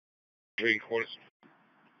3 quarters.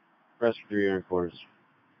 Press 3 3/4.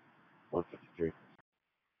 153.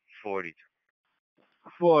 42.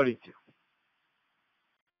 42.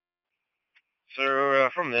 Sir,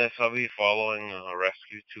 from this, I'll be following a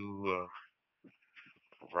rescue to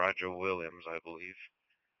Roger Williams, I believe.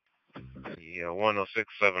 Yeah,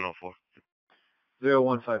 106704.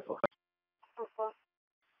 0154.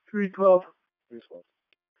 312. 312.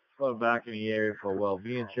 Flood back in the area for a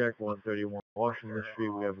well-being check. 131 Washington Street.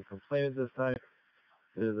 We have a complaint this time.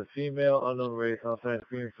 There's a female, unknown race, outside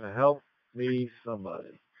screaming for help. Me,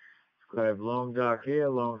 somebody. Describe long dark hair,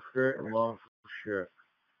 long skirt, and long shirt.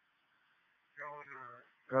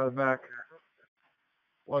 Cars back.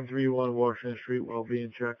 131 Washington Street.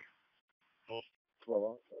 Well-being check.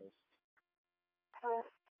 12.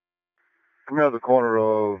 Coming out of the corner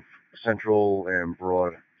of Central and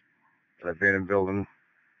Broad, that abandoned building.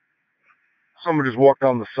 Someone just walked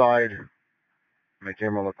down the side. When I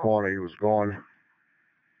came around the corner, he was gone.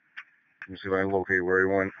 Let me see if I can locate where he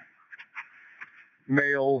went.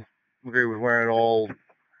 Male. Look, he was wearing all,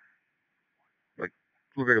 like,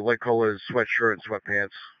 look like a light colored sweatshirt and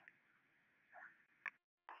sweatpants.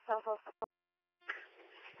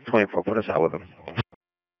 24, put us out with him.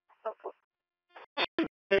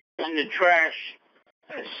 In the trash,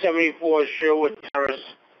 74 Sherwood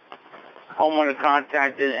Terrace. Homeowner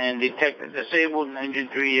contacted and detected disabled engine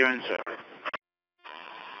 3 year in service.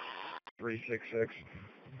 366,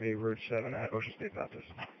 Bay Route 7 at Ocean State Baptist.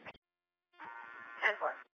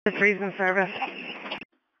 3's in service.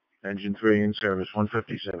 Engine 3 in service.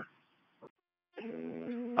 157.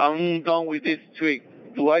 I'm done with this street.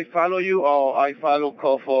 Do I follow you or I follow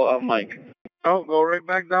call for Mike? Oh, go right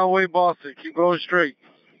back down way Boston. Keep going straight.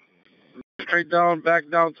 Straight down, back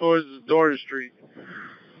down towards Dorian Street.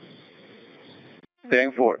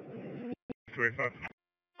 Staying for it. 25.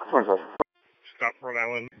 Stop Rhode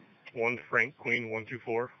Island. 1 Frank Queen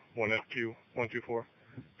 124. 1 FQ 124.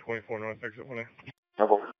 24 North exit 1A.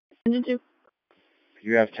 Engine 2.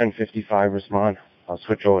 You have 1055 respond. I'll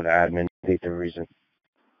switch over to admin. State the reason.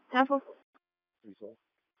 10-4.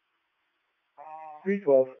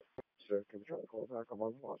 312. Sir, can you try to call back? I'm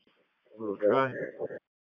on watch. We'll try.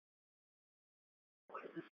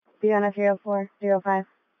 Be on a 304, 305.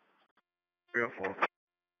 304.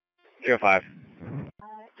 305.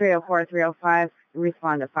 304, 305.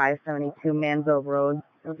 Respond to 572 Manville Road.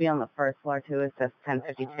 It'll be on the first floor too. It says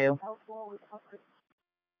 1052.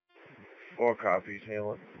 4 copies,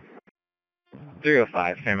 Halen.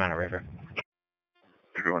 305. Fairmount River.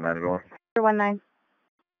 319. 419.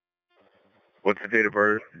 What's the date of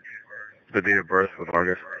birth? The date of birth with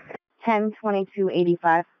August.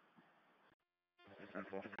 10/22/85.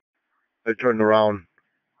 I turned around.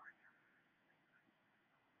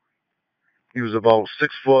 He was about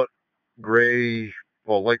 6 foot, gray,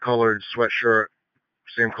 well, light colored sweatshirt,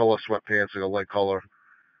 same color sweatpants, like a light color.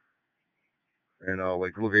 And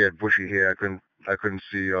like, look, he had bushy hair. I couldn't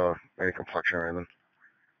see any complexion or anything.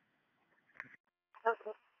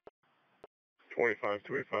 25,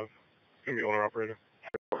 285. Gonna be owner operator.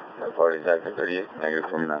 Party Detective 38, negative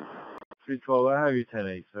 29. 312. I have you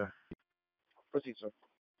 10-8, sir. Proceed, sir.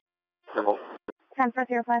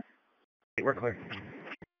 10/4/05. We're clear.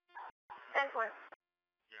 10-4.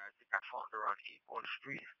 Yeah, I think I found her on 8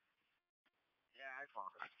 Street. Yeah, I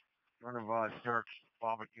found her. Run of Turks,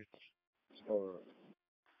 barbecue.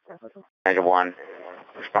 Negative 1.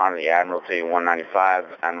 Respond to the Admiralty 195,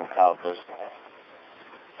 Admiral Calipers.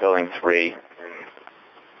 Building 3.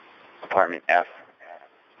 Apartment F.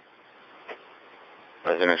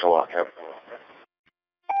 Residential lockout.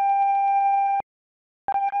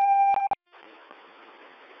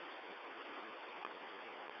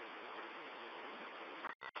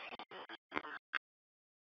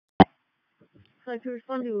 So to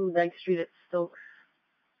respond to Dyke Street at Stokes,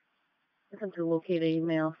 attempt to locate a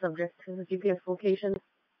male subject to the GPS location.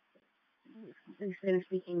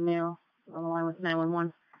 Spanish-speaking male on the line with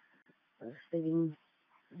 911, stating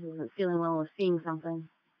he wasn't feeling well or seeing something.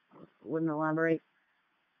 Wouldn't elaborate.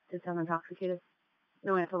 Just sound intoxicated.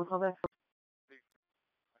 No answer on the callback.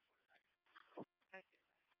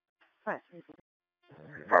 Right.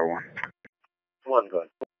 5-1. 1 good.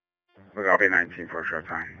 Look, I'll be 19 for a short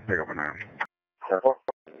time. Pick up an item.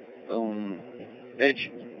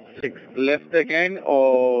 H6 left again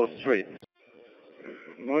or straight?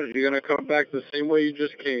 No, you're gonna come back the same way you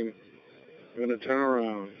just came. You're gonna turn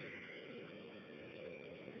around.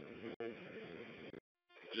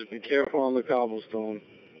 Just be careful on the cobblestone.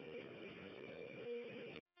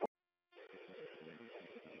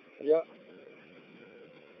 Yeah.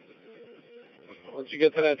 Once you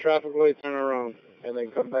get to that traffic light, turn around. And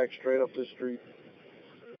then come back straight up the street.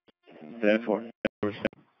 10-4.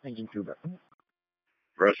 Engine 2 back.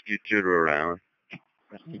 Rescue 2 to Rhode Island.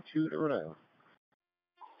 Rescue 2 to Rhode Island.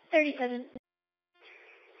 37.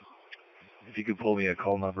 If you could pull me a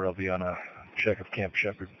call number, I'll be on a check of Camp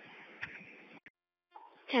Shepherd.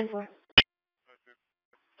 10-4.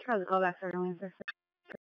 Try the call back, sir. Don't answer.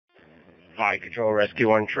 High Control Rescue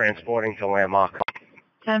 1 transporting to landmark.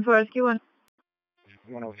 10-4, Rescue 1.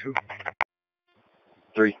 102.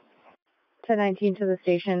 3. 10-19 to the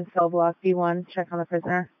station, cell block B1. Check on the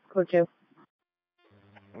prisoner. Code 2.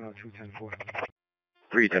 102, 10-4.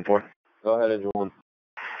 3, 10-4. Go ahead, Engine 1.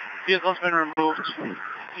 Vehicle's been removed.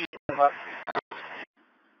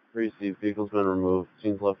 Receive. Vehicle's been removed.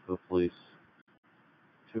 Scene's left for the police.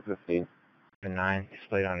 215. 9,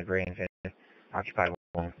 displayed on a gray Infiniti. Occupied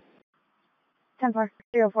 1. 10-4.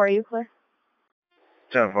 0-4, are you clear?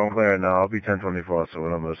 10-4, I'm clear now. I'll be 10-24, so what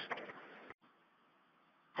numbers?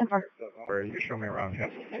 10-4. Or you show me around, yeah.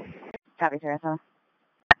 Copy, 0-7.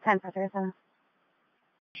 10-4, 0-7.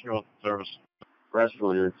 You're on service.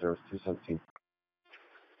 Rescue, you're in service. 217.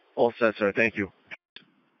 All set, sir. Thank you.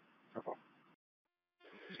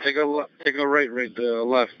 Take a right there,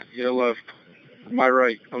 left. Your left. My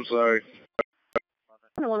right. I'm sorry.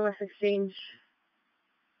 1 West Exchange.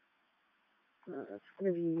 It's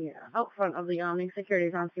going to be out front of the Omni.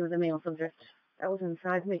 Security's on scene with a male subject. That was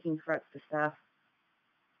inside making threats to staff.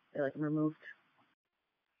 They like him removed.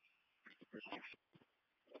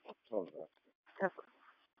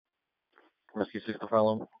 Rescue 6 to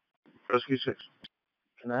follow. Rescue 6.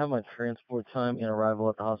 Can I have my transport time and arrival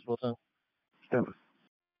at the hospital time? Stand by.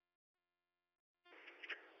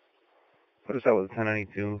 What is that with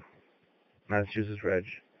 1092? Massachusetts Reg.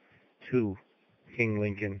 2, King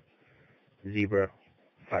Lincoln, Zebra,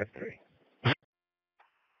 53.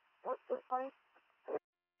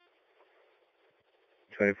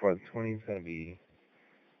 24 to 20 is going to be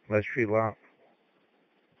West Street Lot.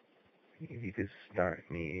 If you could start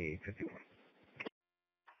me 51.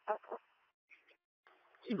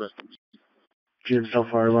 Jamestown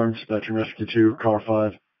Fire Alarm, Dispatcher Rescue 2, Car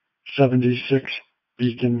 5, 76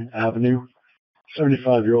 Beacon Avenue,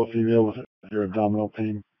 75-year-old female with severe abdominal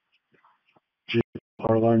pain. Jamestown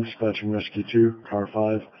Fire Alarm, Dispatching Rescue 2, Car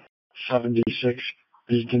 5, 76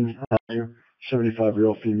 Beacon Avenue,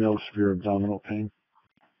 75-year-old female with severe abdominal pain.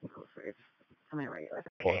 Come in regular.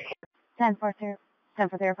 4. 10-4,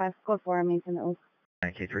 10-4, 5. Code 4, I'm making the oath.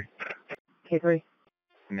 K3. K3.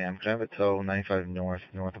 Ma'am, can I have a tow 95 north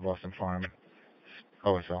of Boston Farm?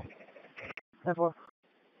 OSL. 10-4.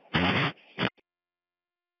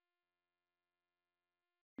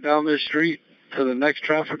 Down this street to the next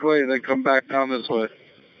traffic light and then come back down this way.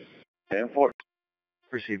 10-4.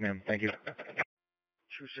 Received, ma'am. Thank you.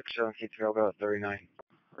 267 K3, I'll go at 39.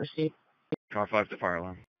 Receipt. Car 5 to fire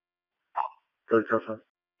alarm. Go to Car 5.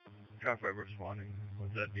 Car 5 responding. Was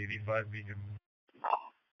that 85 Beacon?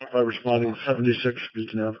 Car 5 responding, 76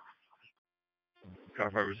 Beacon Ave. Car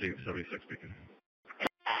 5 received, 76 Beacon.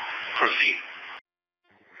 Proceed.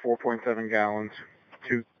 4.7 gallons.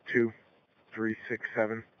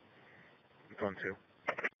 22367. It's on 2.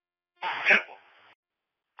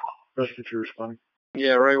 Rescue 2 responding.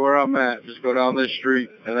 Yeah, right where I'm at. Just go down this street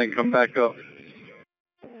and then come back up.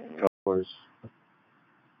 Cars.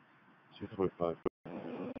 225.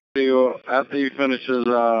 After he finishes,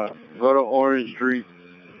 go to Orange Street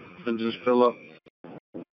and just fill up.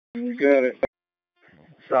 Got it.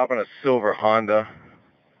 Stopping a silver Honda.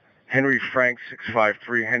 Henry Frank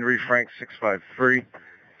 653. Henry Frank 653.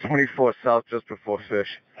 24 South just before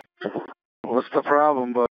Fish. What's the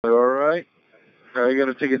problem, buddy? You alright? Now you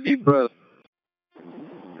gotta take a deep breath.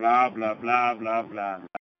 Blah, blah, blah, blah, blah.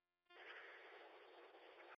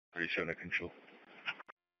 Pretty sure under control.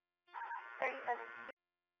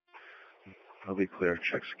 I'll be clear.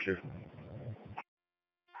 Check secure.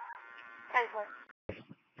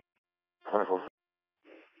 10-4.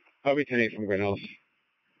 Probably 10-8 from Greenhouse.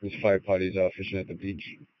 There's 5 parties fishing at the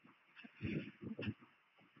beach.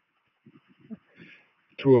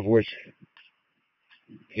 2 of which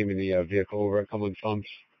came in the vehicle over at Cumberland Farms.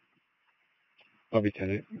 Probably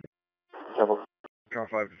 10-8. Car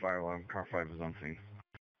 5 to fire alarm. Car 5 is on scene.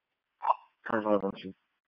 Car 5 on scene.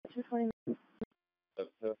 220.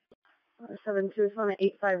 7-2 is on an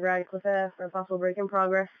 8-5 Radcliffe Ave for a possible break in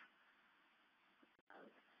progress.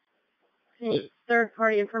 Third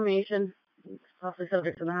party information. Possibly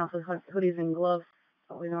subject in the house with hoodies and gloves.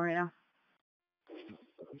 That's all we know right now.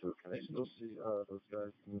 Can I still see those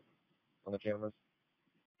guys on the cameras?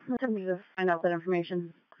 I'm attempting to find out that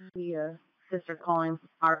information. The sister calling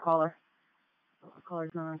our caller. The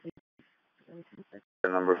caller's not on scene.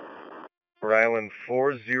 Number. Rhode Island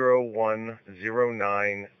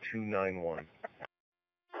 40109-291.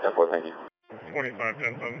 10-4, thank you. 25,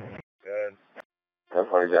 10, 7. Good.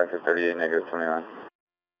 10-4, exacted, 38, negative 29.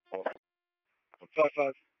 55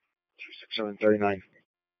 267 39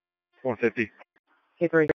 150.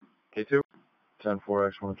 K3. K2.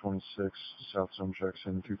 10-4X-126, South Zone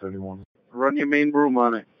Jackson 231. Run your main broom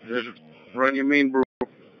on it. Just run your main broom.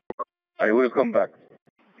 I will come back.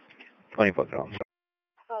 20-foot drop.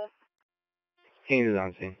 Kings is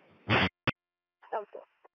on scene. Yeah,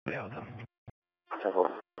 what's up? 10-4.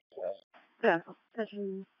 Yeah.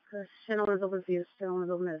 Session is open for use. Channel is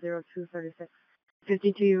open at 0236.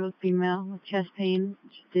 52-year-old female with chest pain,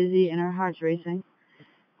 dizzy, and her heart's racing.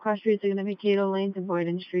 Cross streets are going to be Cato Lane to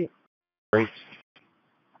Boyden Street. Great.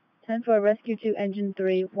 10-4, Rescue 2, Engine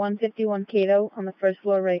 3, 151 Cato on the first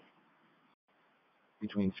floor right.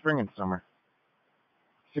 Between spring and summer.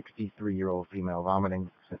 63-year-old female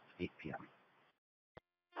vomiting since 8 p.m.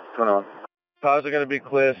 21. Cars are going to be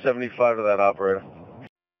clear, 75 to that operator.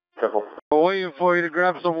 10-4. We're waiting for you to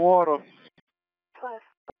grab some water.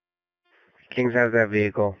 Kings has that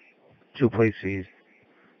vehicle. 2 plate seized.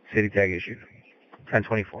 City tag issued.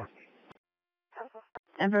 1024.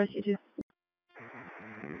 And for Rescue 2.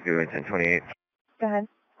 Doing 1028. Go ahead.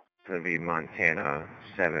 It's going to be Montana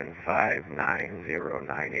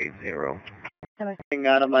 7590980. Getting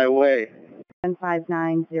out of my way.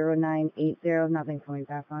 7590980, nothing coming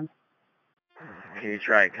back on. Can you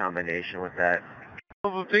try a combination with that?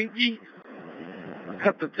 Over pinky?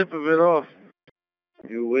 Cut the tip of it off.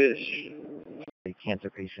 You wish. A cancer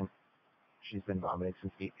patient. She's been vomiting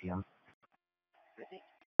since 8 p.m.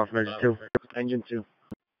 Off measure 2. Engine 2.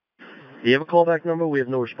 Do you have a callback number? We have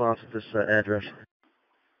no response at this address.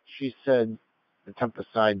 She said attempt the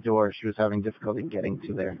side door. She was having difficulty getting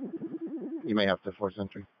to there. You may have to force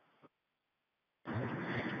entry.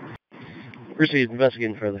 Received.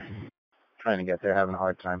 Investigating further. Trying to get there, having a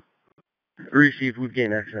hard time. Received. We've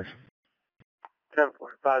gained access. 10-4,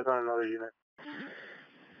 5 on another unit.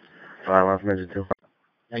 5 off measure 2.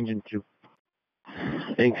 Engine 2.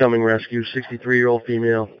 Incoming rescue. 63-year-old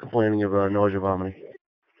female complaining of nausea, vomiting.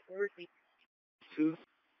 2.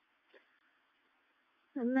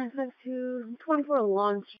 And that's up to 24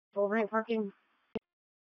 launch, overnight parking.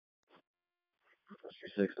 Rescue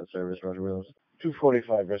 6 in service, Roger Williams.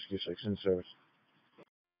 245, Rescue 6 in service.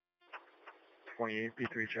 28,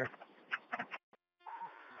 P3 check.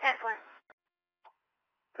 10-4.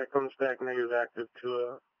 That comes back negative active to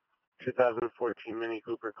a 2014 Mini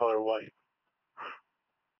Cooper color white.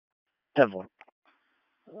 10-4.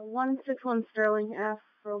 161 Sterling F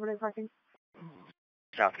for overnight parking.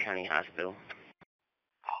 South County Hospital.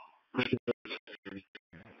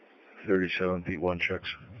 37 feet 1 checks.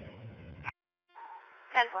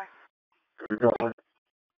 10-4.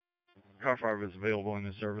 Car 5 is available in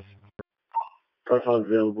the service. Car 5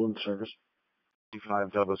 available in service.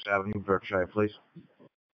 55 Douglas Avenue, Berkshire Place.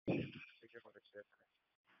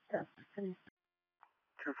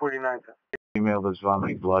 249. Female that's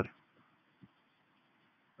vomiting blood.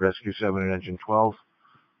 Rescue 7 and Engine 12.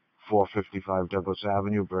 455 Douglas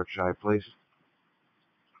Avenue, Berkshire Place.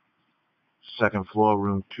 Second floor,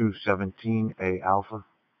 room 217, A Alpha.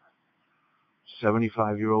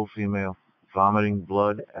 75-year-old female, vomiting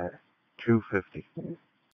blood at 250.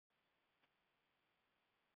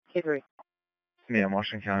 K3. Yeah, in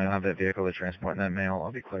Washington County, I'll have that vehicle to transport that mail.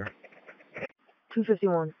 I'll be clear.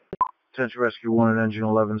 251. Attention Rescue 1 and Engine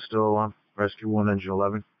 11 still on. Rescue 1, Engine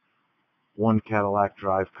 11. 1 Cadillac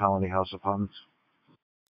Drive, Colony House Apartments.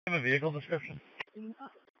 Do you have a vehicle description?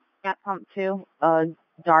 Got pump 2,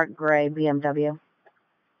 dark gray BMW.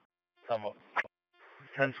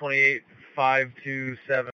 1028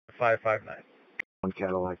 527 559. 1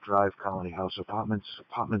 Cadillac Drive, Colony House Apartments.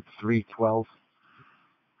 Apartment 312.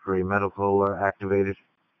 For a medical alert activated.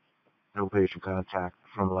 No patient contact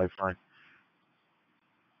from Lifeline.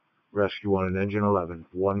 Rescue 1 and Engine 11.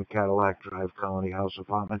 1 Cadillac Drive, Colony House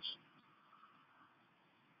Apartments.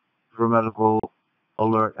 For medical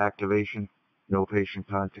alert activation. No patient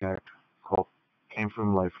contact. Call came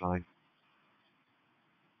from Lifeline.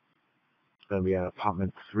 It's going to be at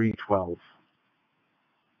apartment 312.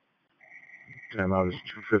 Timeout is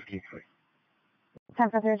 2:53.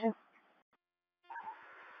 10-4-32.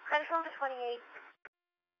 Control to 28.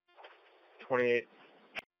 28.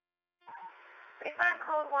 Respond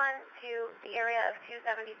code 1 to the area of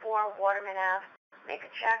 274 Waterman Ave. Make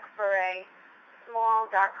a check for a small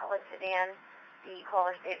dark colored sedan. The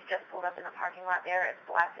caller states just pulled up in the parking lot there. It's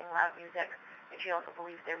blasting loud music. And she also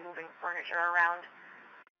believes they're moving furniture around.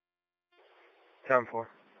 10-4.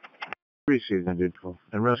 Received Engine 12.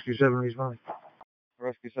 And Rescue 7 responding.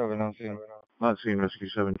 Rescue 7 on scene. Not seen Rescue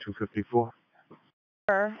 7, 254.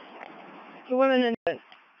 Two women in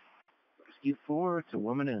Rescue 4, to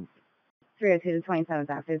woman in. 302 to 27th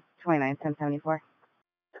after 29, 1074.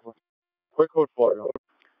 Quick code 4.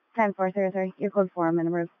 10433. Your code 4, I'm in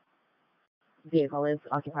the room. Vehicle is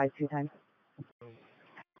occupied 2 times.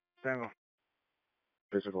 Tango.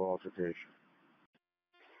 Physical altercation.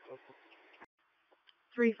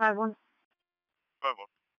 351. 5-1.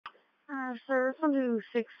 Sir, it's on to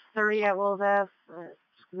 630 at Wells Ave. It's going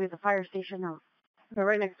to be at the fire station. We're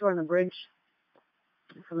right next door on the bridge.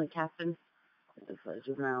 From the captain. It's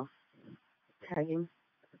juvenile tagging.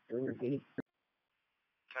 Doing graffiti.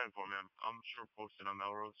 10-4, ma'am. I'm sure posted on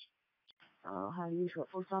Melrose. How do you short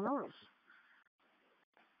post on those?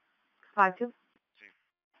 5-2.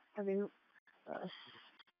 I mean,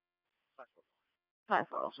 5-4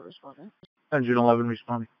 also responding. Engine 11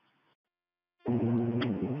 responding.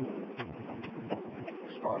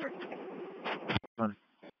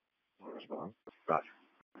 Respond. Roger.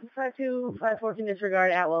 5-2, 5-14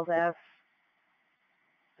 disregard at Wells Ave.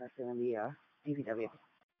 That's going to be DPW.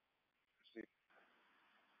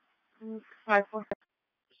 5-4. We're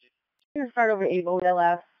going to start over 8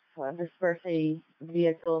 LF. Disperse a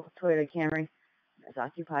vehicle, Toyota Camry. It's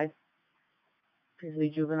occupied. Appears to be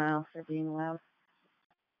juvenile. They're being allowed.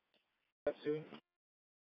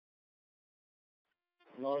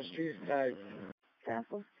 No street tag.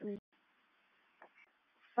 10-4,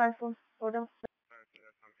 5-4, 4 down.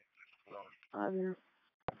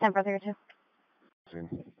 10-4, 2.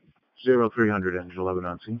 0300, engine 11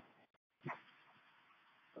 on scene.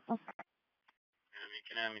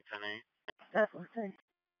 That's what I'm saying.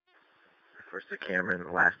 First to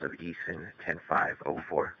Cameron, last of Easton,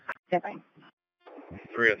 10504. Yeah, fine.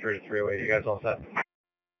 303 to 308. You guys all set?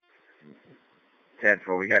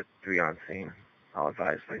 10-4, we got 3 on scene. I'll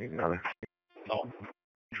advise if I need another. No.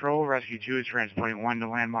 Control, Rescue 2 is transporting 1 to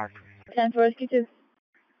landmark. 10-4, Rescue 2.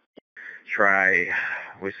 Try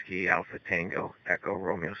Whiskey Alpha Tango, Echo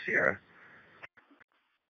Romeo Sierra.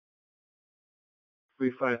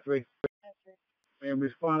 353. And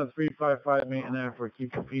respond to 355 Main Ave for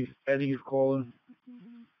Keep the Peace. Eddie's calling.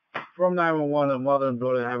 From 911, a mother and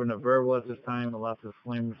daughter having a verbal at this time and left the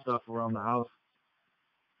flaming stuff around the house.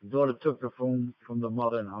 The daughter took the phone from the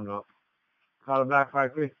mother and hung up. Call it back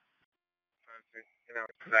 5-3. Yeah,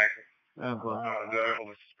 but, The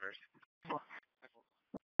dispersed.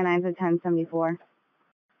 9 to 1074.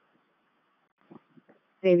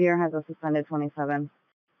 Xavier has a suspended 27.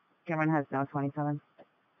 Cameron has now 27.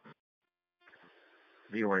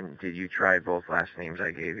 V1, did you try both last names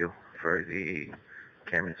I gave you for the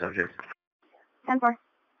Cameron subject? 10-4.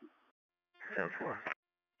 10-4.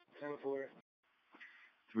 10-4.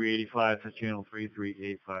 385 to channel 3,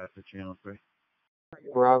 385 to channel 3.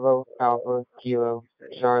 Bravo, Alpha, Kilo,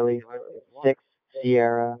 Charlie, 6,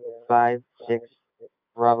 Sierra, 5, 6,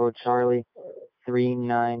 Bravo, Charlie,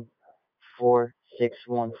 394-614.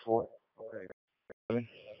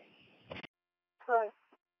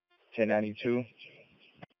 1092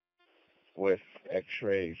 with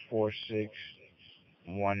X-ray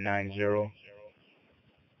 46190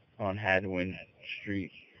 on Hadwin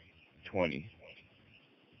Street 20.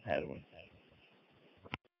 Hadwin.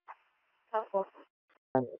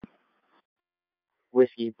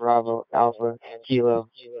 Whiskey, Bravo, Alpha, Kilo,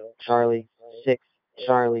 Charlie, 6,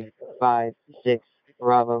 Charlie, 5, 6,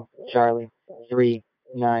 Bravo, Charlie, 394-614.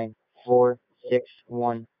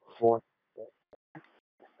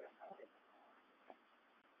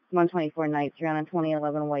 124 nights. You're on a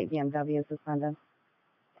 2011 white BMW suspended.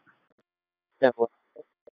 Definitely.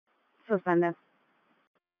 Suspended.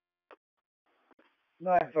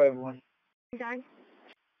 951. Okay.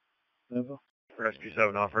 Rescue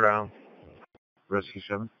 7 offer down. Rescue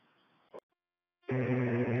 7.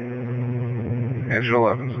 Engine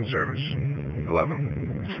 11's in service.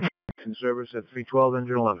 11. In service at 312,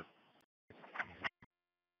 engine 11.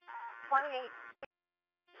 28.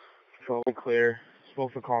 12 clear.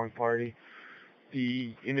 Spoke to calling party.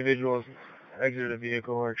 The individuals exited the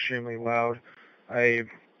vehicle are extremely loud. I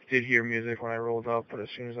did hear music when I rolled up, but as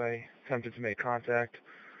soon as I attempted to make contact,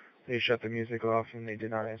 they shut the music off and they did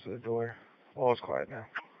not answer the door. All is quiet now.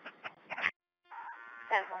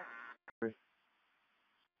 10-4.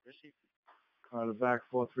 Call it back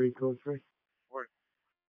 43, code 3.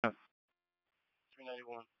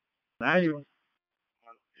 391. 91.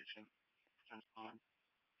 Location. On.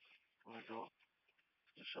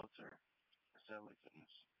 The shelter. Family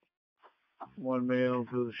fitness. 1 male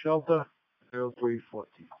to the shelter.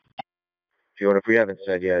 0314. Fiona, if we haven't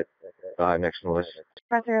said yet, next on the list.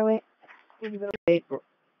 Press 08.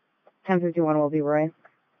 1051 will be Roy.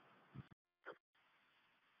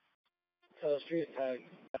 Street tag.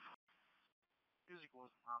 Music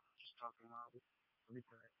wasn't loud, just talking loud.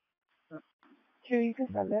 Sure, you can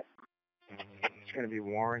send it. It's going to be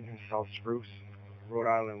Warren and South Spruce, Rhode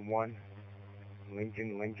Island 1,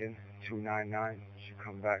 Lincoln 299. Should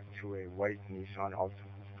come back to a white Nissan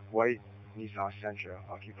Sentra,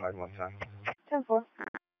 occupied one time. 10-4.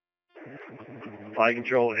 Flight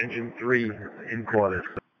control, engine 3, in quarters.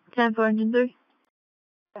 10-4, engine 3.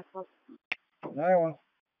 9-1.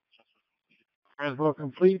 Transport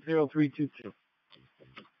complete, 0322.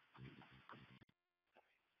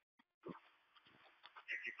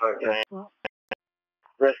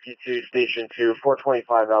 Rescue 2, Station 2,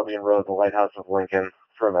 425 Albion Road, the Lighthouse of Lincoln,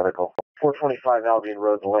 for medical. 425 Albion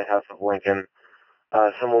Road, the Lighthouse of Lincoln.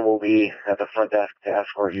 Someone will be at the front desk to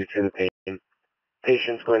escort you to the patient.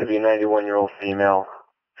 Patient's going to be a 91-year-old female,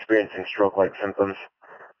 experiencing stroke-like symptoms.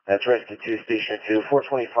 That's Rescue 2, Station 2,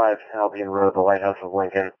 425 Albion Road, the Lighthouse of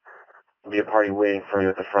Lincoln. There'll be a party waiting for you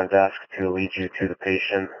at the front desk to lead you to the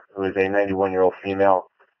patient, who is a 91-year-old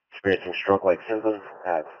female, experiencing stroke-like symptoms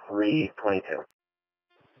at 322.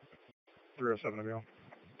 307 to go.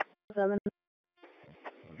 7.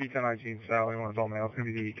 V1019 Sally, one adult male. It's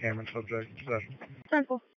going to be the Cameron subject possession.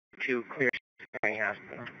 10-4. 2 clear.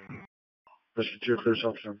 Rescue 2, clear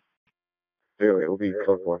officer. 308 will be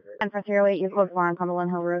code 4. 10-4, 308, you're code 4 on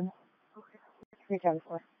Cumberland Hill Road.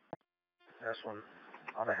 310-4. This one,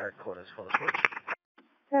 on the headquarters for the switch.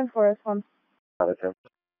 10-4 is 1. Latitude.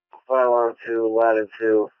 Fire alarm 2,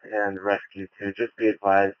 Latitude, and Rescue 2. Just be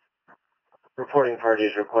advised, reporting party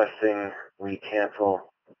is requesting we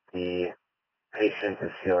cancel. The patient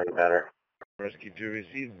is feeling better. Rescue 2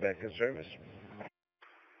 received back in service.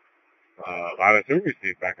 Latitude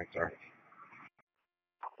received back in service.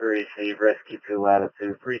 Receive Rescue 2,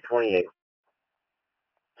 Latitude 328.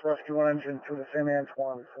 Rescue 1 engine to the St.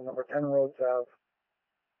 Antoine, so number 10 Road South.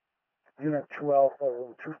 Unit 2 Alpha,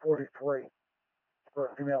 room 243, for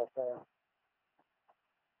a female phone.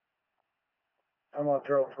 I'm on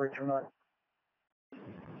 0329.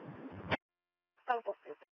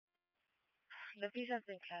 The patient's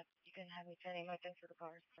been kept. You can have me sending my things to the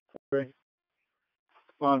cars. Great.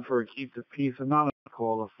 On for a Keep the Peace Anonymous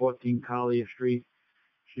caller, 14 Collier Street.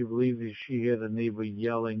 She believes that she heard a neighbor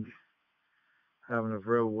yelling, having a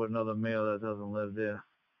verbal with another male that doesn't live there.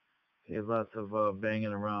 He has lots of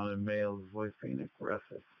banging around and male, his voice being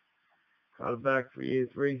aggressive. Call it back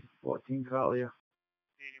 383, 14 Collier.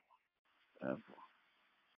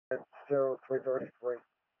 0333.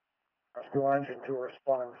 Rescue 1 engine to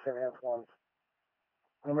responding to St. Antoine's.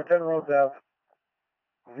 Number 10 Road South.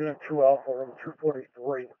 Unit 2 Alpha, room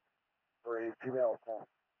 243, for a female phone.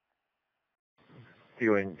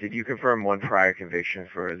 Ewan, did you confirm one prior conviction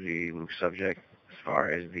for the Luke subject as far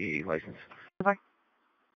as the license? Bye.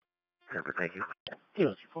 Thank you.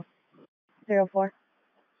 04.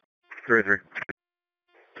 303.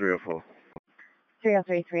 304.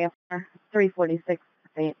 303, 304. 346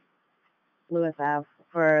 St. Louis Ave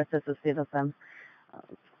for assisted citizen.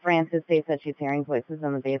 Frances states that she's hearing voices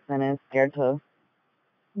in the basement and is scared to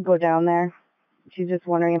go down there. She's just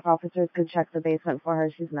wondering if officers could check the basement for her.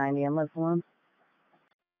 She's 90 and lives alone.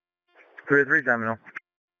 303 Domino.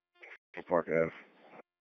 Park Ave.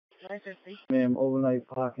 950. Ma'am, overnight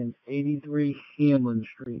parking, 83 Hamlin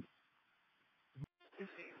Street.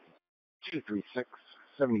 236,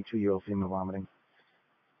 72-year-old female vomiting.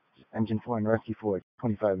 Engine 4 and Rescue 4,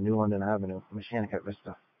 25 New London Avenue, Mechanic at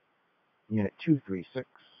Vista. Unit 236,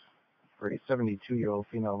 for a 72-year-old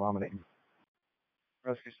female vomiting.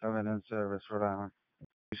 Rescue 7 in service, Rhode Island.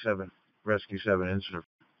 Rescue 7 in service.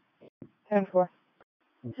 10-4.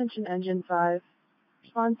 Attention Engine 5.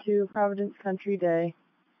 Respond to Providence Country Day.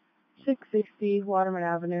 660 Waterman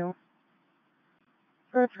Avenue.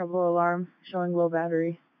 For a trouble alarm showing low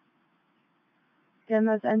battery. Again,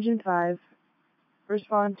 that's Engine 5.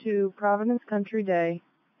 Respond to Providence Country Day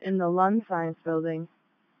in the Lund Science Building.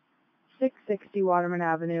 660 Waterman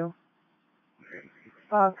Avenue.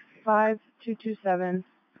 Box 5227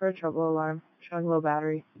 for a trouble alarm showing low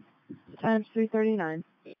battery. Times 339.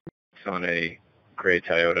 It's on a gray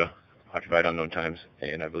Toyota, occupied unknown times,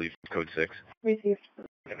 and I believe code 6. Received.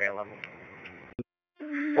 Available.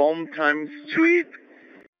 Foam times tweet.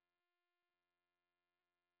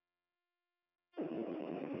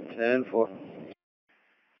 10-4.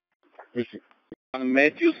 On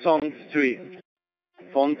Matthew Song Street.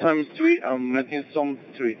 Phone times tweet on Matthew Song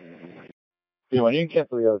Street. Yeah, when you can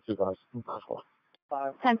cancel the other two guys.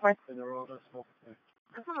 10-4.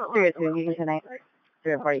 302, you can tonight.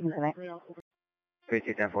 304, you can tonight.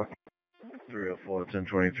 3210-4. 304,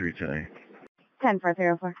 1023 tonight. 10-4,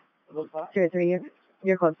 304. 303,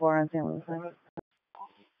 you're code 4 on St. Louis.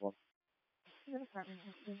 Apartment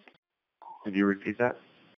number, please. Could you repeat that?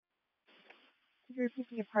 Could you repeat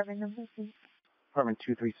the apartment number, please? Apartment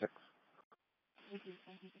 236.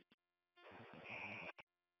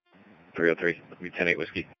 303. Be 10-8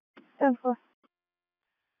 whiskey. 10-4.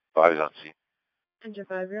 5 is on scene. Engine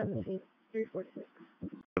 5, you're on the scene. 346.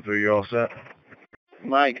 3, you're all set?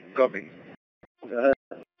 Mike, copy.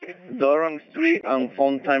 Durham Street and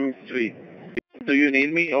Fontime Street. Do you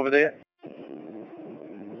need me over there?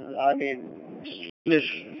 I mean,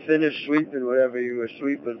 finish sweeping whatever you were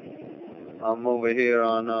sweeping. I'm over here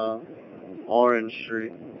on Orange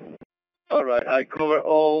Street. All right, I cover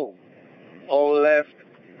all left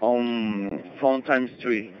on Fontime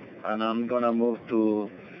Street, and I'm gonna move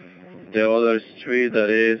to the other street that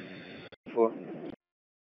is for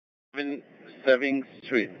 7th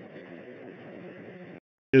Street.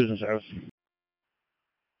 Business house.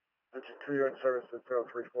 Engine 2, you're in service at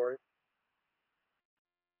 0340.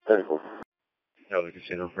 34. Hell,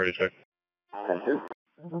 casino, ready to check. 10-2.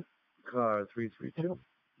 Car 332.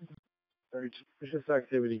 32. Suspicious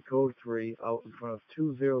activity, code 3, out in front of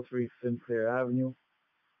 203 Sinclair Avenue.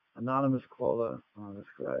 Anonymous caller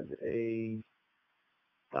described a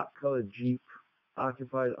dark-colored Jeep,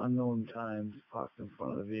 occupied unknown times, parked in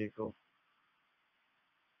front of the vehicle.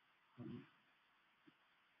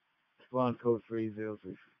 Spawn code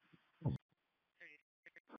 303.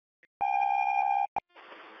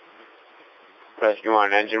 Rescue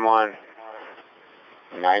 1, Engine 1.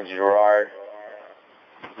 9 Gerard.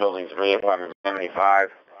 Building 3, apartment 75.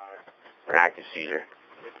 For an active seizure.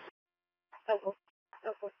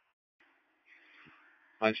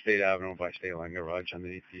 On State Avenue by State Line Garage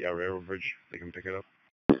underneath the railroad bridge. They can pick it up.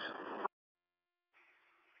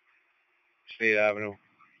 State Avenue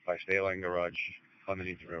by State Line Garage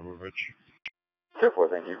underneath the railroad bridge. 2-4,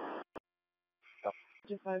 thank you.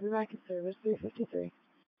 Engine 5, you're back in service. 353.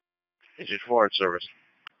 Engine 4 at service.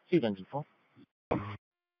 Steve, Engine 4.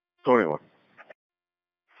 21.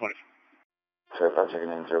 20. Sir, I'm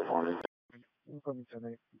checking in 04.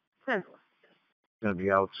 10-4. Going to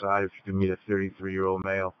be outside. If you can meet a 33-year-old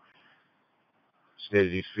male.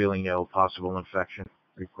 Stated he's feeling ill, possible infection.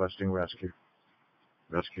 Requesting rescue.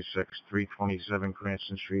 Rescue 6, 327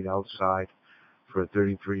 Cranston Street outside for a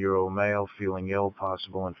 33-year-old male feeling ill,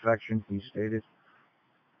 possible infection. He stated.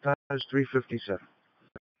 Time is 3:57.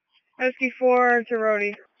 Rescue 4 to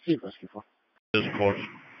Rhode. See, Rescue 4. This course.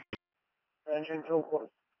 Engine 2, quarter.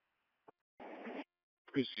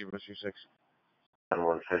 Please see Rescue 6.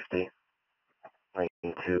 150.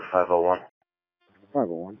 Lincoln 2, 501.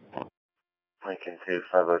 501. Lincoln 2,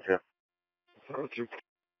 502. 2.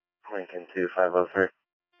 Lincoln 2, 503.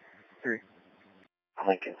 3.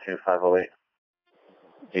 Lincoln 2, 508.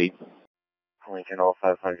 8. Lincoln all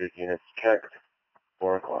 500 units checked.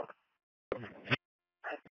 4 o'clock.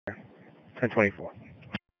 1024.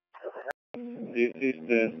 This is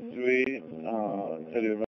the street, tell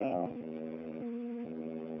you right now.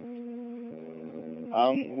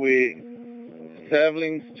 I'm with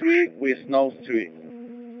Sevling Street with Snow Street.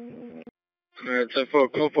 Alright, 10-4,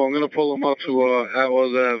 Copo, I'm gonna pull them up to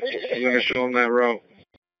Atwell's Ave. I'm gonna show them that route.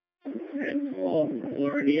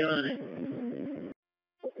 Already on it.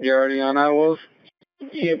 You already on Atwell's?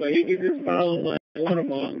 Yeah, but you can just follow my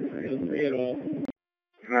watermark. You'll see it all.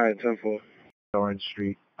 Alright, 10-4. Orange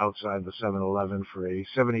Street outside the 7-Eleven for a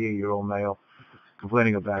 78-year-old male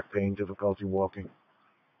complaining of back pain, difficulty walking.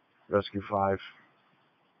 Rescue 5.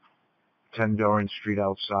 10 Orange Street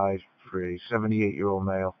outside for a 78-year-old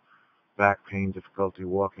male, back pain, difficulty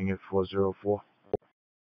walking at 404.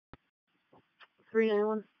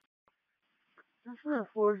 391. That's not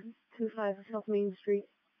 425 South Main Street.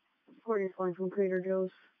 Reporting is calling from Crater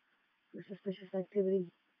Joe's for suspicious activity.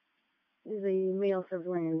 There's a male served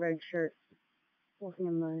wearing a red shirt, walking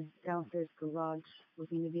in the downstairs garage,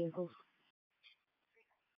 looking into vehicles.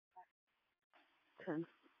 10.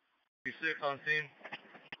 6 on scene.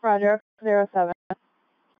 Roger, 07.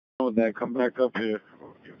 With that, come back up here.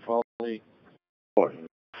 Follow me. Rescue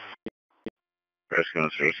on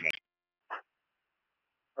service.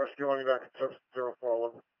 Rescue 1, back at service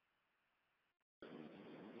 0411.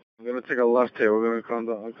 I'm gonna take a left here. We're gonna come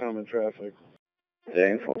to oncoming traffic.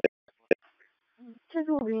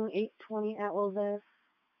 Schedule being 820 Atwell's Ave.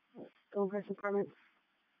 Stonecrest Apartments.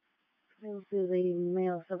 This is a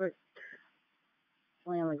male subject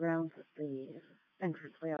laying on the ground with the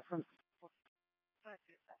entrance way out front.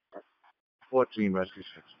 14, Rescue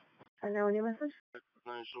 6. And now on your message?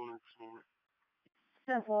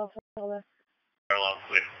 10 fall all that. Parallel,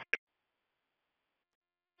 clear.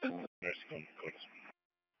 Rescue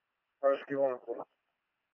 1, Rescue 1, quarter.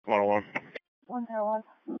 101. 101.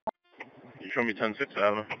 You show me 10-6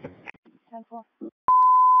 Avenue. 10-4.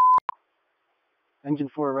 Engine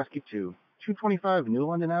 4, Rescue 2, 225 New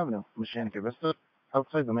London Avenue, Machanica Vista.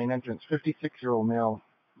 Outside the main entrance, 56-year-old male,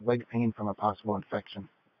 leg pain from a possible infection.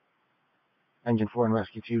 Engine 4 and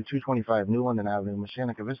Rescue 2, 225 New London Avenue,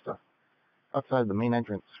 Machanica Vista. Outside the main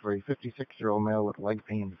entrance for a 56-year-old male with leg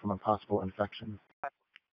pain from a possible infection.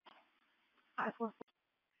 5-4.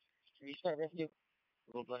 Can you start rescue?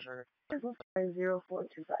 Low blood sugar.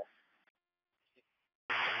 0425.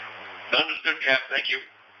 Understood, Cap. Thank you.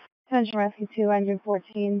 Attention Rescue 2, Engine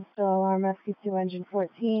 14. Still alarm Rescue 2, Engine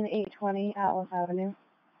 14, 820 Atlas Avenue.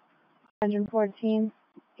 Engine 14,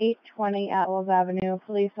 820 Atlas Avenue.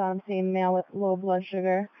 Police on scene, male with low blood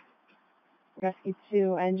sugar. Rescue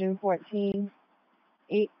 2, Engine 14,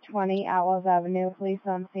 820 Atlas Avenue. Police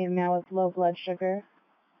on scene, male with low blood sugar.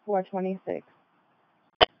 426.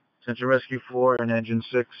 Attention Rescue 4 and Engine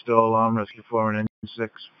 6, still alarm, Rescue 4 and Engine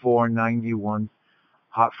 6, 491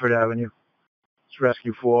 Hartford Avenue. It's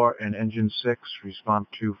Rescue 4 and Engine 6, respond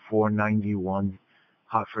to 491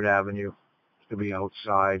 Hartford Avenue. To be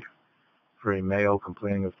outside for a male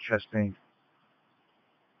complaining of chest pain.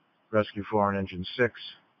 Rescue 4 and Engine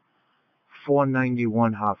 6,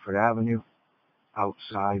 491 Hartford Avenue.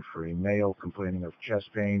 Outside for a male complaining of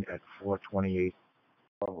chest pain at 428.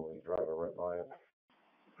 Probably driver right by it.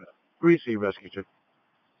 Receive Rescue 2.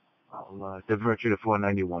 I'll divert you to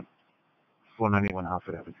 491. 491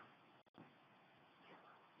 Hartford Avenue.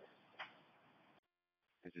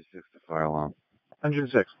 Engine 6, the fire alarm. Engine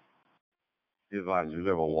 6. Be advised, we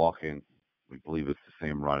have a walk-in. We believe it's the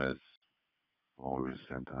same run as the one we were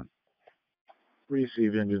sent on.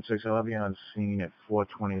 Receive Engine 6. I'll have you on scene at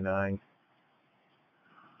 429.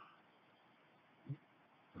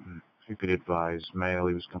 If you could advise, male,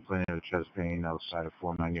 he was complaining of chest pain outside of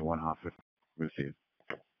 491 Hartford. Receive.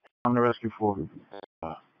 I'm the Rescue 4.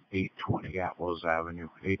 820 Atwells Avenue.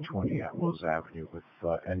 820 Atwells Avenue with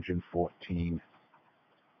Engine 14.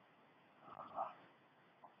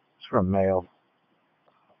 It's for a male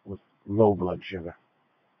with low blood sugar.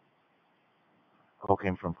 Call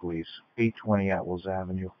came from police. 820 Atwells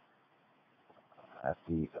Avenue. At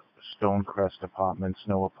the Stonecrest Apartments.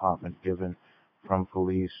 No apartment given. From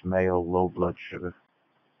police. Male, low blood sugar.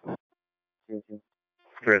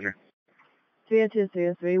 303. 302,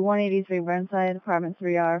 303, 183 Burnside, apartment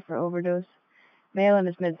 3R for overdose. Male in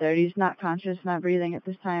his mid-30s, not conscious, not breathing at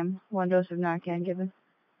this time. 1 dose of Narcan given.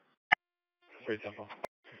 Very simple.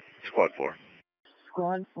 Squad 4.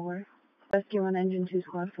 Squad 4. Rescue 1, Engine 2,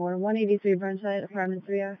 Squad 4. 183 Burnside, apartment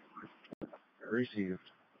 3R. Received.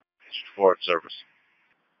 4 in service.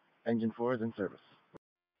 Engine 4 is in service.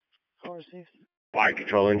 4 received. Fire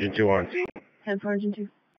control engine 2 on. 10-4, Engine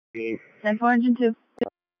 2. 10-4, Engine 2.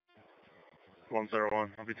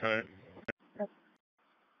 101. I'll be tight.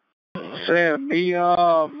 Sam, be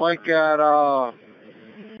like at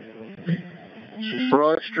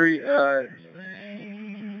Broad Street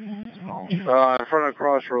in front of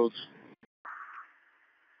Crossroads.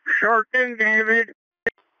 Sure thing, David.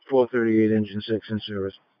 438 Engine 6 in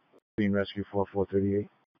service. Being Rescue 4, 438.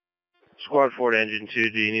 Squad 4 to engine 2,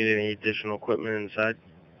 do you need any additional equipment inside?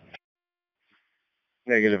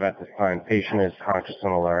 Negative at this time. Patient is conscious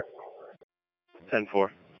and alert. 10-4. To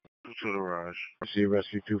the garage. See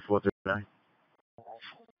Rescue 2, 439.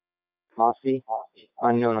 Mossy,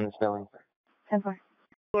 unknown on the spelling. 10-4.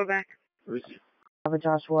 We're back.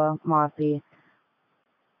 Joshua Mossy.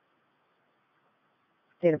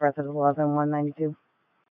 Date of birth is 11/192.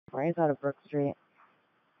 Right out of Brook Street.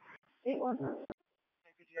 8-1.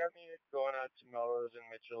 Could you have me going out to Melrose and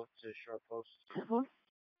Mitchell to short post? 10-4.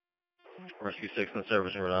 Rescue 6 in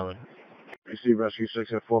service in Rhode Island. Receive Rescue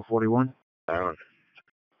 6 at 441. Island.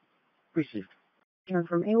 Received. Turn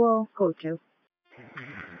from AWOL, code 2.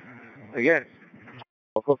 Again.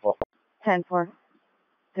 10-4.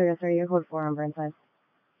 303, your code 4 on Burnside.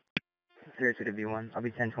 302 to B1. I'll be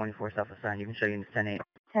 1024 South Assign. You can show units 10-8.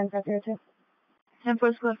 10-4,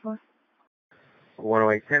 10-4, Squad 4.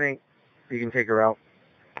 108, 10-8. You can take her out.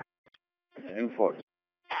 And 4.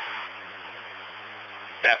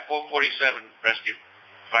 At 447, rescue.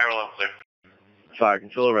 Fire alarm clear. Fire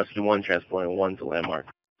control, rescue 1, transporting 1 to landmark.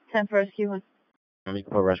 10-4, rescue 1. Army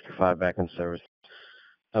Corps Rescue 5 back in service.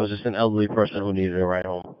 I was just an elderly person who needed a ride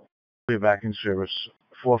home. We're back in service.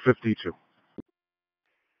 452.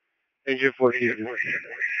 Engine 14.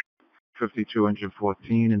 52 Engine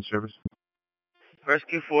 14 in service.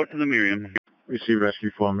 Rescue 4 to the Miriam. Receive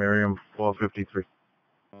Rescue 4 Miriam 453.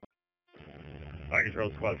 Fire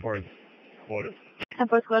control squad 4 is quarters.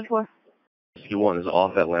 10-4, Squad 4. Rescue 1 is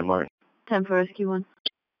off at landmark. 10-4, rescue 1.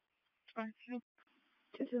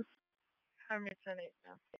 2-2. I'm at 10-8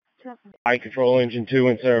 now. Fire control engine 2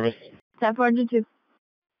 in service. 10-4 engine 2.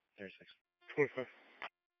 36. 25.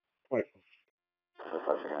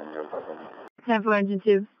 10-4 engine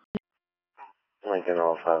 2. Lincoln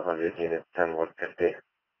all 500 units 10-150.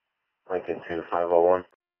 Lincoln 2 501.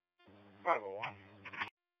 501.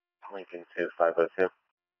 Lincoln 2 502.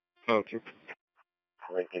 Okay.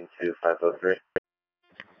 Lincoln 2 503.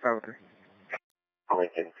 503.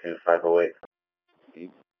 Lincoln 2 508.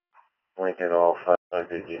 Lincoln all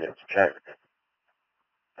 500 units checked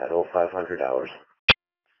at all 500 hours.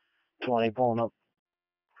 20 pulling up.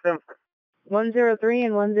 103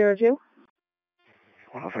 and 102.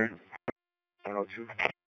 103. 102.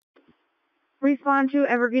 Respond to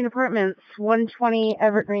Evergreen Apartments, 120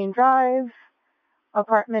 Evergreen Drive,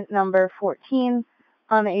 apartment number 14,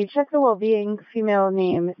 on a check the well-being female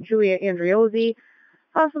named Julia Andriozzi,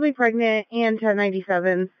 possibly pregnant and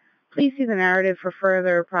 1097. Please see the narrative for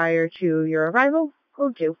further prior to your arrival.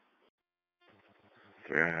 Code 2.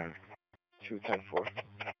 210-4.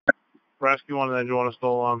 Rescue 1 and then you want to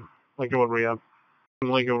still Lincolnwood Rehab.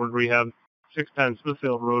 Lincolnwood Rehab, 610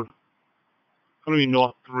 Smithfield Road. Going to be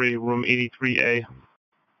North 3, room 83A.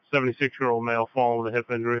 76-year-old male fallen with a hip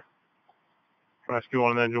injury. Rescue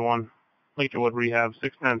 1 and Engine 1. Lincolnwood Rehab,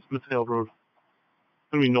 610 Smithfield Road.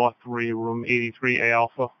 Going to be North 3, room 83A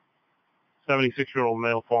Alpha. 76-year-old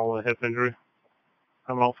male fallen with a hip injury.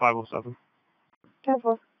 I'm out 507.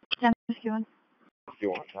 10-4. 10 Rescue 1.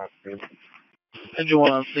 Engine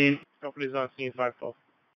 1 on scene. Company's on scene 512.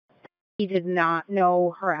 We did not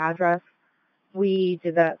know her address. We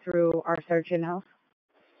did that through our search in-house.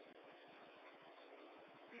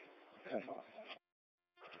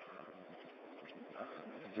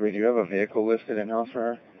 Do you have a vehicle listed in-house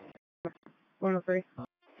for her? 103.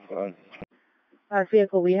 Go ahead. Last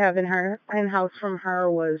vehicle we have in-house from her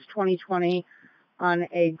was 2020 on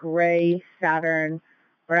a gray Saturn,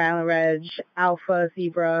 Rhode Island Reg, Alpha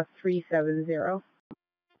Zebra 370.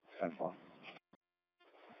 10-4.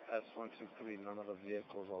 S123, none of the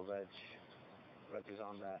vehicles or reg is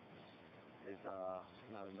on that. Is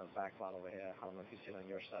not in the back lot over here. I don't know if you see it on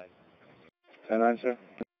your side. 10-9, sir.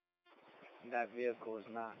 That vehicle is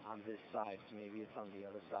not on this side. Maybe it's on the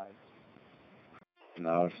other side.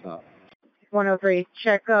 No, it's not. 103.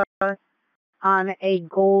 Check on a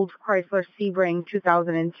gold Chrysler Sebring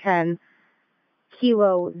 2010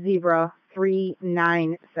 Kilo Zebra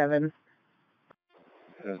 397.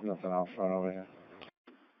 There's nothing out front over here.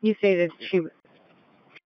 You stated she...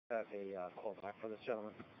 Have a call back for this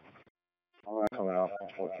gentleman. I'm not coming out.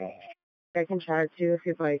 14. I can chat too if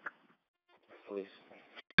you'd like. Please.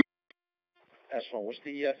 S1, what's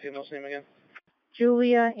the female's name again?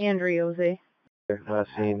 Julia Andriozzi. Last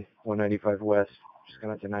scene, 195 West, just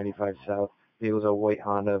going up to 95 South. Vehicle's a white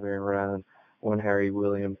Honda, very around. 1 Harry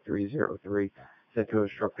William 303. Said to have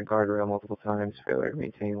struck the guardrail multiple times, failure to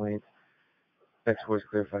maintain lanes. X4 is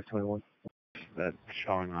clear 521. That's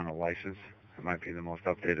showing on a license. It might be the most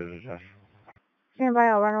updated address. Stand by,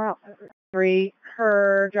 I'll run her out. 3.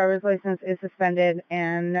 Her driver's license is suspended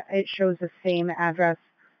and it shows the same address,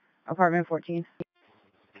 apartment 14.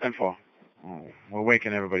 10-4. Oh, we're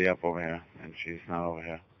waking everybody up over here, and she's not over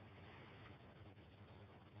here.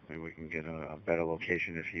 Maybe we can get a better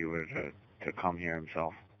location if he were to come here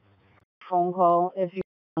himself. Phone call if you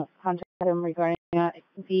contact him regarding that.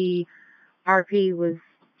 The RP was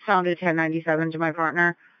found at 1097 to my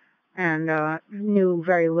partner and knew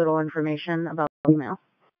very little information about the email.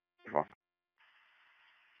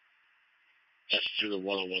 That's to the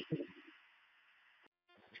 101.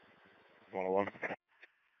 101.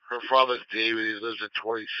 Her father's David. He lives at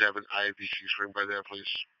 27 Ivy. Swing by there,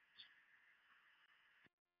 please.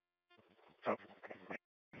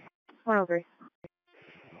 103.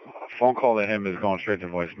 Phone call to him is going straight to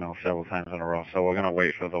voicemail several times in a row, so we're going to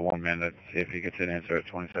wait for the one man to see if he gets an answer at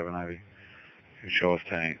 27 Ivy. You show us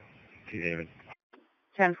T. David.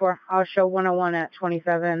 10-4. I'll show 101 at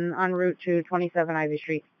 27 en route to 27 Ivy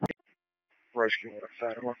Street. Rescue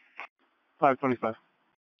 525.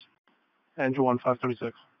 Engine 1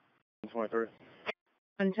 526. 23.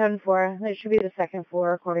 On 10-4, it should be the second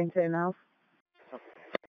floor according to in-house.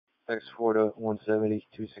 X4 to 170,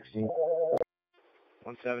 216.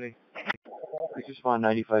 170. We just spawned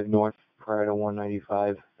 95 north prior to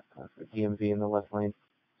 195 for DMV in the left lane.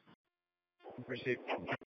 Received.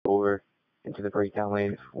 Over into the breakdown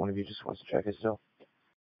lane if one of you just wants to check it still.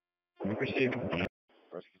 Received.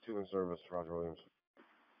 Rescue 2 in service, Roger Williams.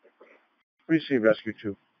 Received, Rescue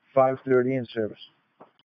 2. 530 in service.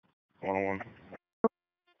 101.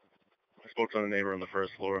 I spoke to the neighbor on the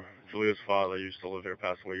first floor. Julia's father used to live here,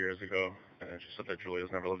 passed away years ago, and she said that Julia's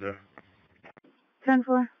never lived there.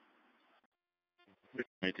 10-4.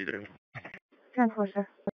 80 days. 10-4, sir.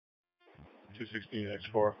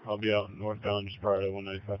 216X4. I'll be out northbound just prior to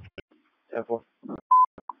 195. 10-4.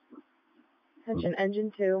 Attention,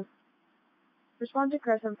 Engine 2. Respond to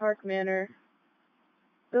Crescent Park Manor,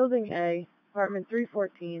 Building A, Apartment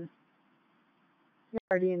 314.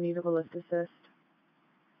 Party in need of a lift assist.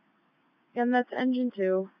 Again, that's Engine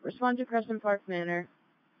 2. Respond to Crescent Park Manor,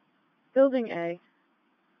 Building A,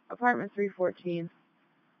 Apartment 314.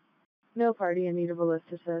 Male party in need of a lift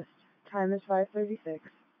assist. Time is 5:36.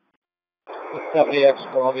 Company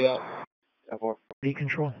X4, I'll be out. 10-4. D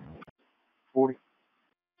control. 40.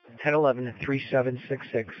 1011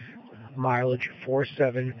 3766. Mileage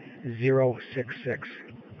 47066.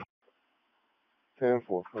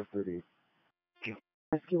 10-4, 538.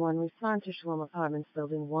 Rescue 1, respond to Shalom Apartments,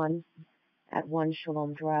 Building 1, at 1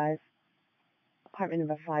 Shalom Drive, apartment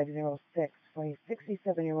number 506, for a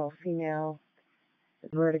 67-year-old female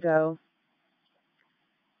with vertigo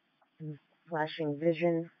and flashing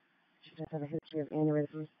vision. She does have a history of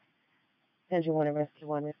aneurysms. Engine 1 and Rescue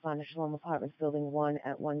 1, respond to Shalom Apartments, Building 1,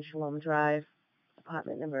 at 1 Shalom Drive,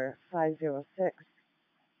 apartment number 506,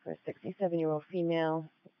 for a 67-year-old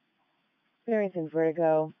female experiencing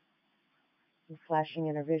vertigo and flashing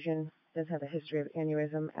in her vision. Does have a history of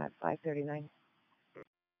aneurysm at 539.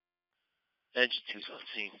 Engine 2's on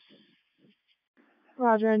scene.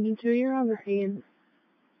 Roger, Engine 2, you're on the scene.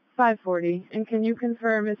 540. And can you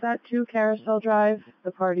confirm, is that 2 Carousel Drive?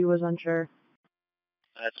 The party was unsure.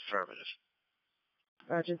 That's affirmative.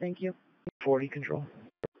 Roger, thank you. 40 control.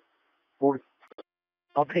 40.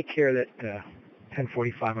 I'll take care of that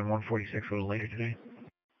 1045 and 146 a little later today.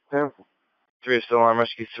 10-4. 3 is still on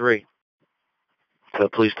Rescue 3. To the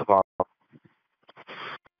police department.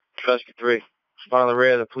 Rescue 3. Respond to the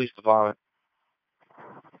rear of the police department.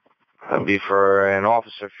 That'll be for an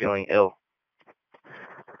officer feeling ill.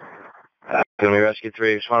 Gonna be Rescue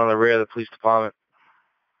 3. Respond to the rear of the police department.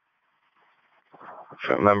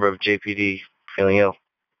 For a member of JPD feeling ill.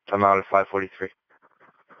 Time out at 543.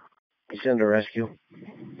 You send a rescue.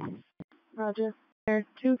 Roger.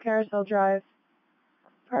 2 Carousel Drive,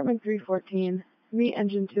 apartment 314. Meet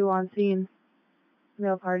Engine 2 on scene.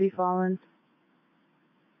 Male party fallen.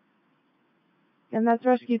 And that's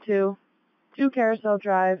Rescue 2. 2 Carousel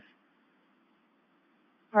Drive,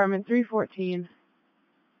 apartment 314.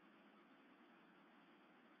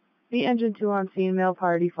 Meet Engine 2 on scene. Male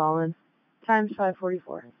party fallen. Time's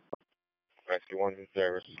 5:44. Rescue 1's in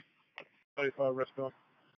service. 35 rescue.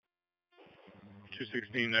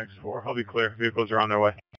 216X4. I'll be clear. Vehicles are on their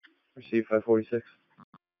way. Receive 546.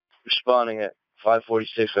 Responding at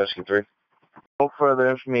 546 Rescue 3. No further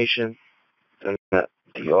information than that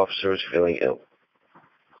the officer is feeling ill.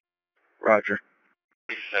 Roger.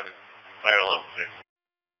 87. Fire alarm clear.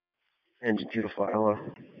 Engine 2 to fire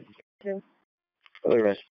alarm. 2. For the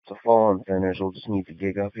rest of the fallen offenders, we'll just need to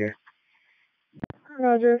gig up here.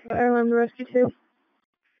 Roger. Fire alarm to Rescue 2.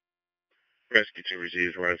 Rescue 2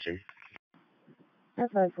 receives ransom.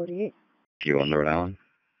 At 5:48. You on the Rhode Island?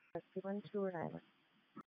 Rescue 1 to Rhode Island.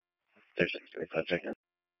 There's a 25 seconds.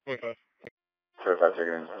 25. 25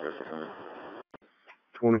 seconds.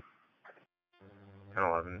 20.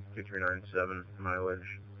 1011 2397,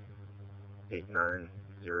 mileage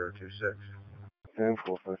 89026. 10-4,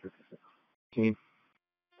 556. 15.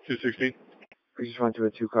 216. We just went to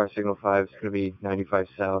a 2-car signal 5. It's going to be 95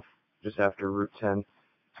 south, just after Route 10.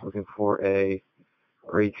 Looking for a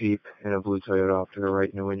gray Jeep and a blue Toyota off to the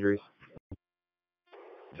right, no injuries.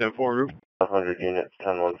 10-4 route. 500 units,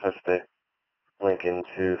 10150. Lincoln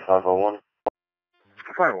 2501.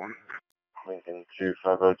 51. Lincoln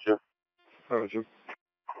 2502. 502.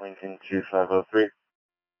 Lincoln 2503.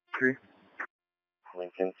 3.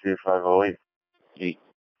 Lincoln 2508. 8.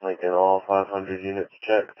 Lincoln, all 500 units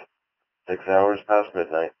checked. 6 hours past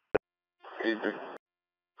midnight.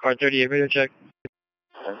 Car 38, radio check.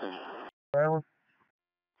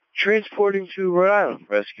 Transporting to Rhode Island,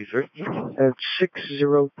 Rescue 3. At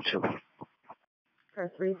 602.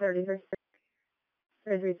 Car 333.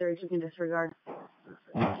 333, you can disregard.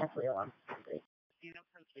 Definitely alarm.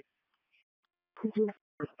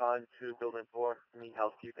 Respond to building 4. Need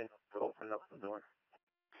housekeeping to open up the door.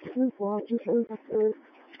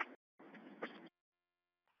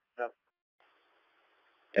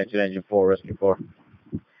 Attention Engine 4, Rescue 4.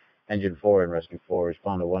 Engine 4 and Rescue 4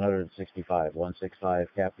 respond to 165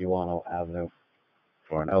 Capuano Avenue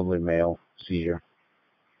for an elderly male seizure.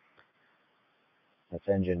 That's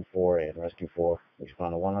Engine 4 and Rescue 4.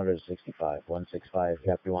 Respond to 165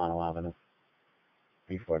 Capuano Avenue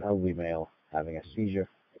for an elderly male having a seizure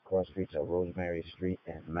across streets of Rosemary Street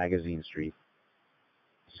and Magazine Street.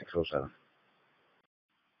 607.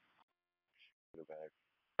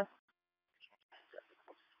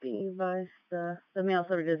 Being advised, the mail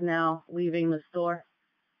server is now leaving the store.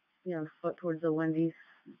 You know, foot towards the Wendy's.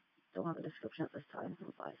 Don't have a description at this time. I'll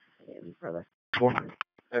advise if they get any further. 4.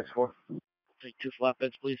 X4. Take 2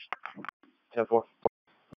 flatbeds, please. 10-4.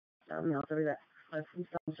 Mail server that fled from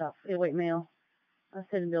Stone Shop. They white mail.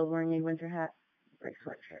 Sit and build wearing a winter hat, gray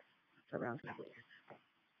sweatshirt. It's around his waist.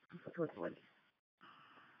 Foot towards the Wendy's.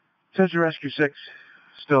 Central Rescue 6.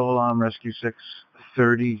 Still alarm Rescue 6.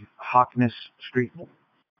 30 Hockness Street.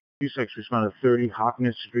 Rescue 6 responded to 30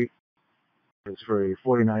 Hockness Street. It's for a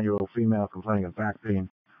 49-year-old female complaining of back pain.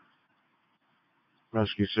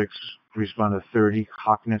 Rescue 6 responded to 30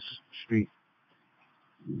 Hockness Street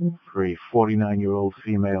for a 49-year-old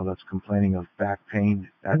female that's complaining of back pain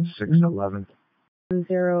at 611.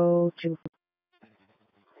 102.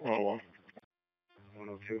 101.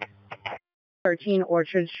 102. 13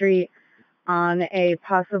 Orchard Street on a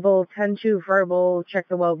possible 10-2 verbal, check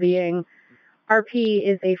the well-being. RP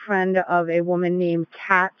is a friend of a woman named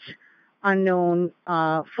Kat, unknown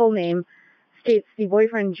full name, states the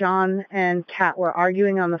boyfriend John and Kat were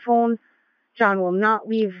arguing on the phone. John will not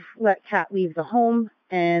let Kat leave the home,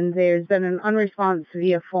 and there's been an unresponse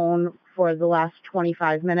via phone for the last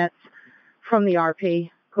 25 minutes from the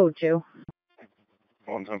RP. Code 2.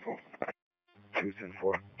 110-4.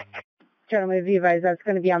 210-4. Gentlemen, be advised that's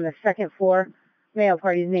going to be on the second floor. Male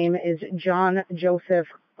party's name is John Joseph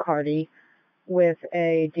Carty, with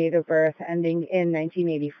a date of birth ending in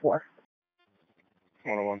 1984.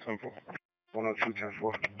 101-10-4.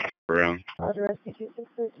 102-10-4. Around. Roger, Rescue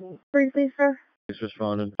 2613. Brief, please, sir. Please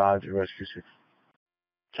responded. Roger, Rescue 6.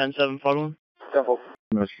 10-7, following. 10-4.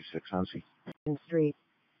 Rescue 6, Hansi. Street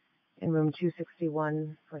in room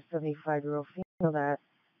 261 for a 75-year-old female that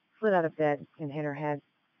slid out of bed and hit her head.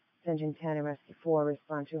 Engine 10 and Rescue 4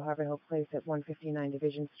 respond to Harvard Hill Place at 159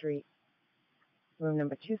 Division Street. Room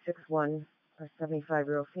number 261 for a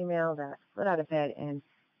 75-year-old female that slid out of bed and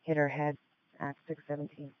hit her head at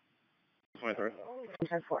 617. 23.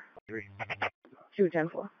 10-4. 3.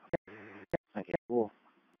 2-10-4. Thank you. Cool.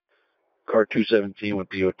 Car 217 with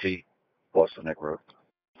DOT, Boston Neck Road.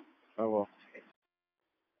 I will.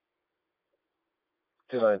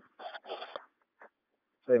 29.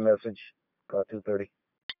 Same message. Car 230.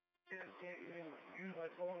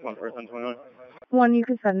 1-10-29. 1, you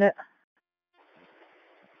can send it.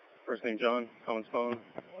 First name John, Common Phone.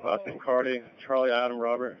 Last name Carty, Charlie Adam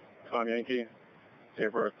Robert, Tom Yankee. Date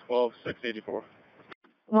of birth 12/6/84.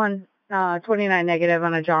 1, 29 negative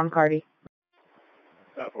on a John Carty.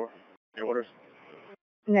 10-4. Your orders?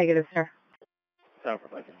 Negative, sir. 10-4,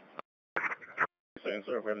 thank you. Saying,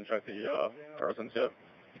 sir, we haven't checked the persons yet.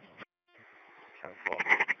 10-4.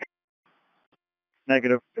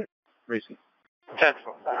 Negative. Recent.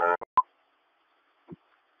 10-4.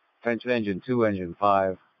 Attention Engine 2, Engine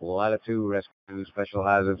 5, Latitude Rescue Special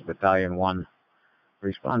Hazards Battalion 1.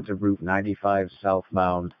 Respond to Route 95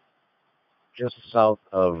 southbound, just south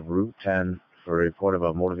of Route 10 for a report of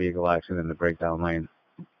a motor vehicle accident in the breakdown lane.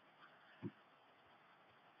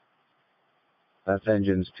 That's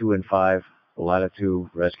Engines 2 and 5, Latitude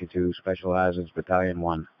Rescue 2 Special Hazards Battalion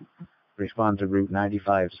 1. Respond to Route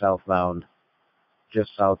 95 southbound,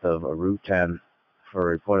 just south of Route 10 for a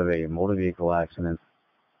report of a motor vehicle accident.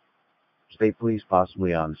 State Police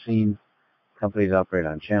possibly on scene. Companies operate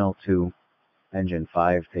on Channel 2. Engine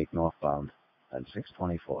 5 take northbound at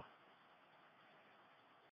 624.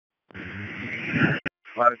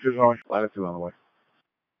 Latitude on. Latitude on the way.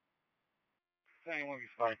 Battalion 1 be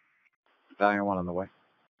fine. Battalion 1 on the way.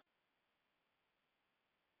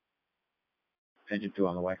 Engine 2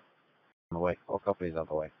 on the way. On the way. All companies on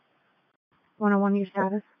the way. 101, your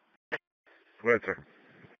status. Good, sir.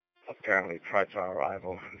 Apparently, prior to our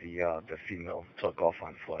arrival, the female took off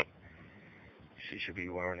on foot. She should be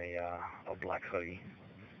wearing a black hoodie.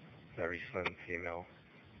 Very slim female.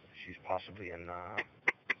 She's possibly in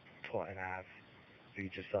Taunton Ave. So you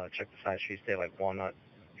just check the side streets there, like Walnut,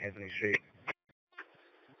 Anthony Street.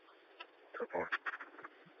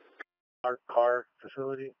 Our car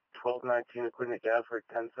facility, 1219 Equipment Ave for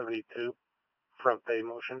 1072, front bay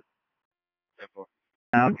motion.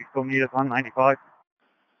 Now, you still need us on 95?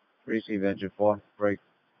 Receive Engine 4, break.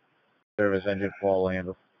 Service Engine 4,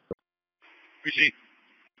 handle. Receive.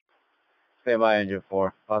 Stand by Engine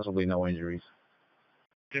 4, possibly no injuries.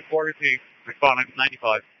 Engine 4 receive. Responding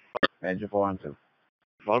 95. Engine 4 on 2.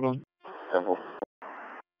 Following. Simple.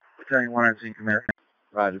 Battalion 1 on scene, command.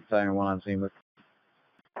 Roger, Battalion 1 on scene with.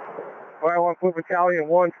 Fire 1 Foot Battalion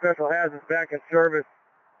 1, Special Hazards back in service.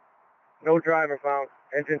 No driver found.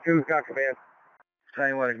 Engine 2's got command.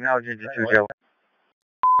 Battalion 1, acknowledge Engine 2, Joe.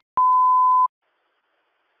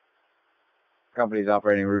 Company's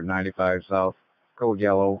operating Route 95 south. code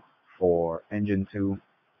yellow for engine 2,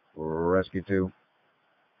 rescue 2,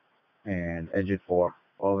 and engine 4.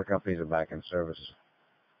 All the companies are back in service.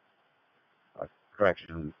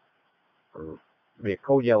 Correction, be a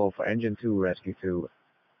code yellow for engine 2, rescue 2.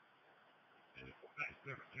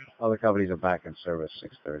 Other companies are back in service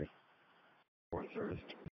 6:30.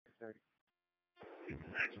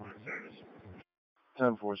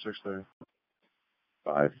 10-4, 6:30.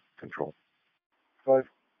 5, control. 5.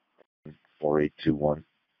 4821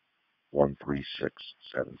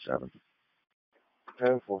 13677.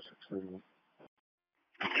 10-4, 6:31.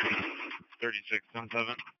 36,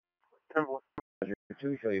 10-7. 10-4.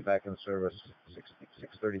 2 show you back in service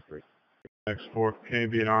 6:33. X4, can you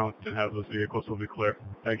be in Arlington? Have those vehicles will be clear.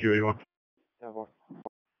 Thank you, anyone. 10-4.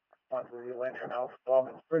 Onto the Lantern House,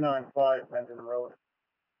 Department 395, Mendon Road.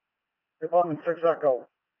 Department 6 Echo.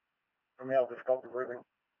 From the difficulty breathing.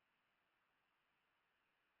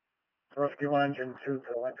 Rescue engine 2 to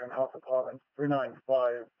the Lantern House Apartment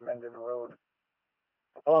 395, Mendon Road.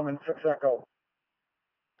 Apartment 6 Echo.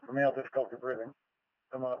 From the difficulty breathing.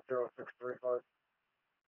 Come out 0635.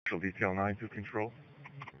 Detail 9 to control.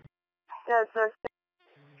 Yes, sir.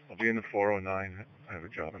 I'll be in the 409. I have a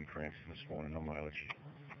job in Cranston this morning, no mileage.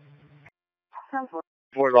 10-4.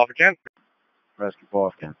 4's off again. Rescue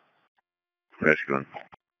 4 again. Rescue 1.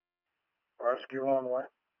 Rescue on the way.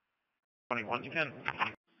 21 again.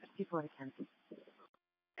 Rescue 4 to 10.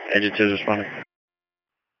 Engine 2 is responding.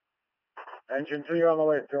 Engine 2, you're on the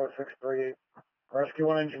way, 0638. Rescue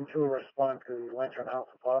 1, Engine 2, respond to the Lantern House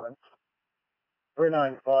Apartments.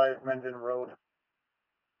 395, Mendon Road.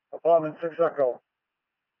 Apartment 6 Echo.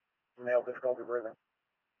 Male difficulty breathing.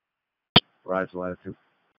 Rise latitude.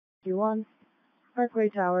 Rescue 1. Parkway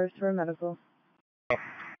Towers for medical.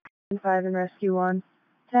 5 in Rescue 1.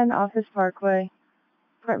 10 Office Parkway.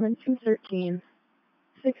 Apartment 213.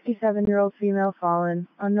 67-year-old female fallen.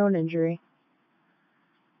 Unknown injury.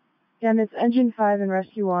 Again, it's Engine 5 in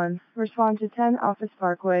Rescue 1. Respond to 10 Office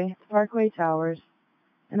Parkway, Parkway Towers,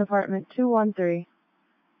 in Apartment 213.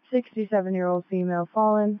 67-year-old female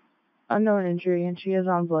fallen. Unknown injury, and she is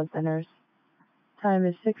on blood thinners. Time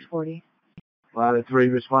is 6:40. Ladder 3,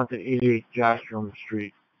 respond to 88 Jastrom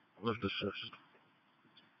Street. Lift assist.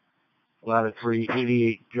 Ladder 3,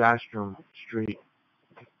 88 Jastrom Street.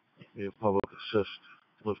 Be a public assist.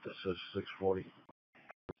 Lift assist, 640.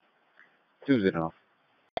 2's enough.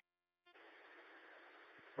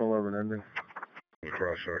 11 ending.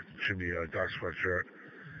 Across our should be a dark sweatshirt,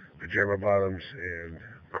 pajama bottoms, and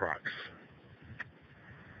Crocs.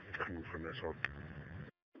 Coming from this one.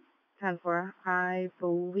 10-4. I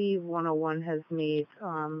believe 101 has made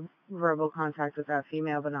verbal contact with that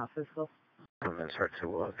female, but not physical. Convince her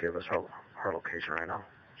to give us her location right now.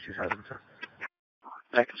 She's hesitant.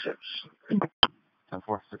 Back in 6.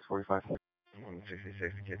 10-4, 645.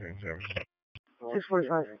 166 to get in service.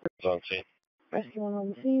 6:45. On scene. Rescue 1 on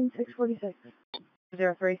the scene. 6:46.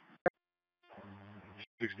 03.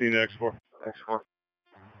 16 X4. X4.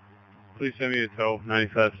 Please send me a tow,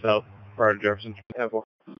 95 South, prior to Jefferson. 10-4.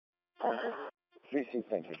 3C,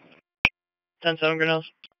 thank you. 10-7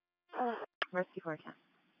 Grinnell's. Rescue 4 10.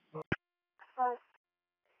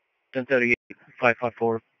 1038,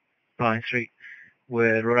 554 Pine Street,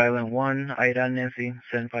 with Rhode Island 1, Ida Nancy,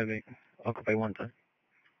 758, occupy 1 time.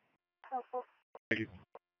 Thank you.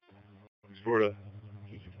 Florida,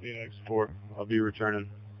 16 X4. I'll be returning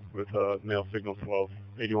with male signal 12.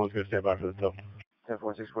 81's going to stand by for the tow.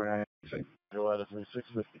 10-4, 649. Ladder 3,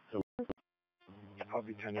 652. I'll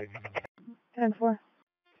be 10-8. 10-4.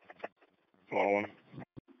 101.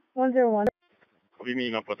 101. I'll be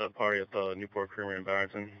meeting up with that party at the Newport Creamery in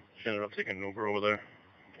Barrington. She ended up taking an Uber over there.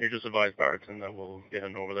 You just advised Barrington that we'll get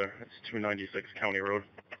him over there. It's 296 County Road.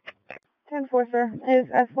 10-4, sir. Is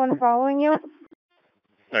S1 following you?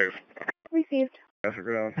 Negative. Received. Traffic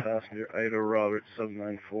around passenger Ida Roberts,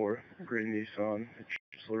 794, Green Nissan.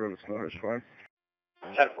 It's Loretta Snorris Farm.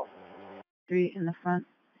 10-4. Street in the front.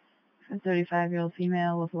 A 35-year-old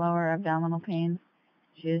female with lower abdominal pain.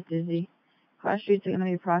 She is dizzy. Cross streets are going to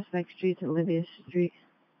be Prospect Street to Olivia Street.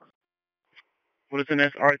 What is the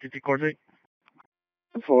next RTT coordinate?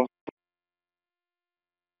 4.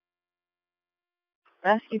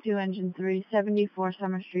 Rescue 2, Engine 3, 74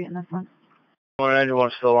 Summer Street in the front. Engine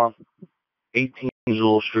 1 still on. 18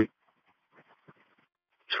 Pizzulo Street.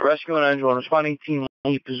 Rescue and Engine 1, respond 18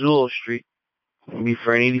 Pizzulo Street. Be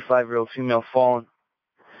for an 85-year-old female fallen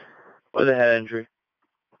with a head injury.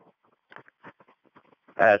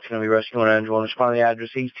 That's going to be Rescue and Engine 1, respond to the address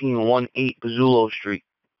 1818 Pizzulo Street.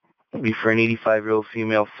 Be for an 85-year-old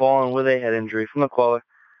female fallen with a head injury from the caller.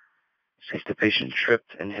 Says the patient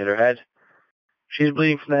tripped and hit her head. She's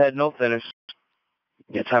bleeding from the head, no thinners.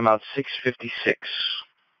 Yeah, timeout 6:56.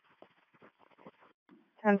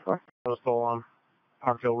 10-4. Postal on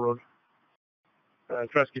Park Hill Road.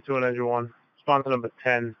 It's Rescue 2 and Engine 1. Sponsor number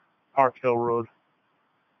 10, Park Hill Road.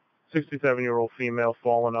 67-year-old female,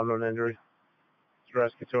 fallen, unknown injury. It's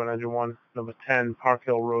Rescue 2 and Engine 1. Number 10, Park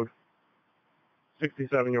Hill Road.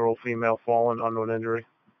 67-year-old female, fallen, unknown injury.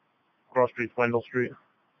 Cross Street, Wendell Street.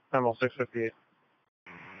 Timeout 6:58.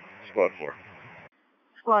 Squad 4.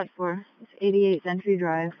 Squad 4. It's 88 Century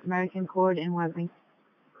Drive, American Cord in Webbing.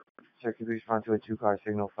 Sir, could we respond to a 2-car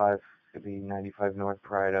signal 5? Could be 95 north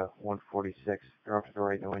prior to 146. They're off to the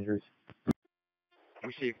right, no injuries.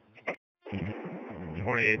 Receive.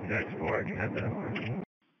 28 next 4. I can have that.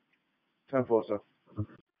 10-4, sir.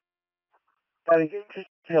 Patty, can you just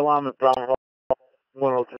see alarm at Brown Hall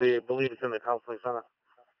 103? I believe it's in the counseling center.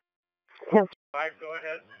 10-5, go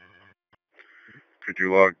ahead. Could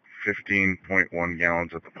you log 15.1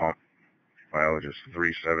 gallons at the pump? Mileage is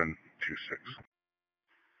 3726.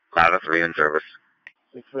 Ladder 3 in service.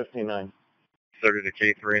 6:59. 30 to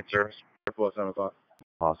K3 in service. 4, 7 o'clock.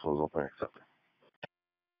 Hospital's open, accepted.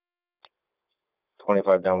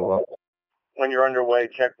 25 down below. When you're underway,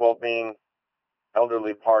 check well-being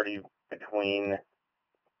elderly party between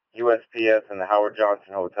USPS and the Howard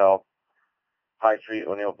Johnson Hotel, High Street,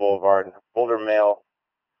 O'Neill Boulevard. Older male,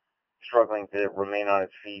 struggling to remain on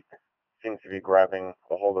his feet, seems to be grabbing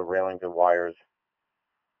a hold of railings and wires.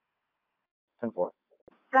 10-4.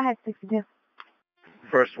 Go ahead, 62.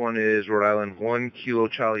 First one is Rhode Island 1 Kilo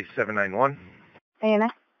Charlie 791. ANA.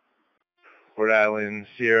 Rhode Island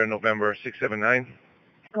Sierra November 679.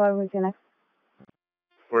 Go ahead with your next.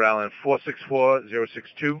 Rhode Island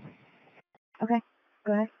 464062. Okay,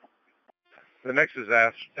 go ahead. The next is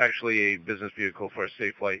actually a business vehicle for a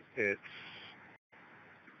safe flight. It's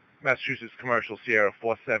Massachusetts Commercial Sierra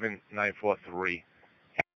 47943.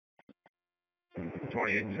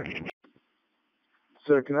 28 seconds.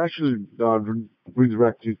 Sir, can I actually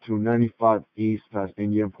redirect you to 95 East past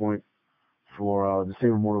Indian Point for the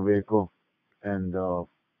same motor vehicle and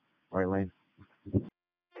right lane?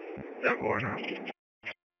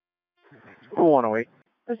 108.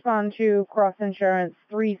 Respond to Cross Insurance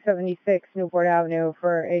 376 Newport Avenue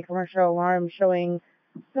for a commercial alarm showing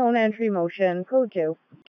zone entry motion, code 2.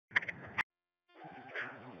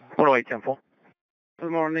 108, 10-4.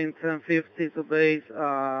 Good morning, 1050 to base.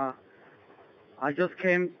 I just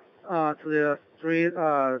came to the street,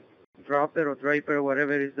 Dropper or Draper,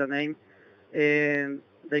 whatever is the name, and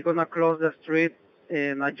they're gonna close the street.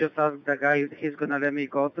 And I just asked the guy if he's gonna let me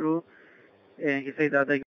go through, and he said that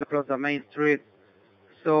they're gonna close the main street.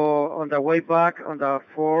 So on the way back on the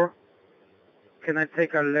 4, can I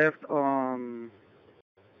take a left on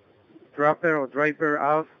Dropper or Draper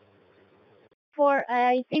Ave?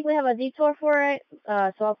 I think we have a detour for it,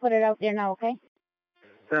 so I'll put it out there now, okay?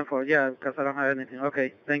 10-4, yeah, because I don't have anything.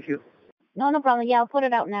 Okay, thank you. No problem. Yeah, I'll put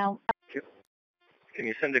it out now. Can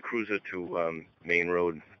you send a cruiser to Main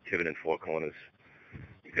Road, Tiverton Four Corners?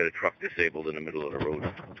 You got a truck disabled in the middle of the road.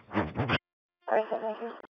 Alright, thank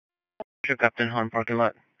you. Sure, Captain Horn parking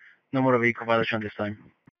lot. No motor vehicle violation this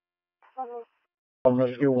time.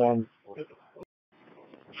 Rescue 1.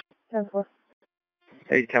 10-4.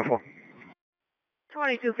 Hey, 10-4.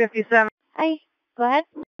 2257. Hi, go ahead.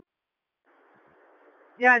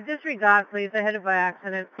 Yeah, disregard, please. I hit it by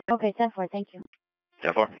accident. Okay, 10-4, thank you.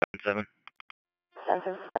 10-4, 7.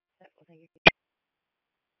 Center.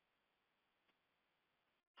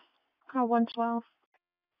 Car 112.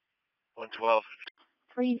 112.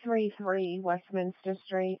 333 Westminster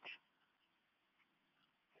Street.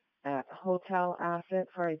 At Hotel Asset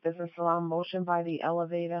for a business alarm motion by the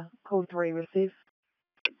elevator. Code 3 received.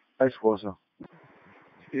 X4, sir.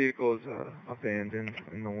 Vehicle is abandoned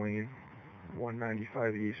in the lane.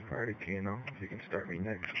 195 East prior to Kano. If you can start me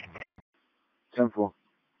next. 10-4.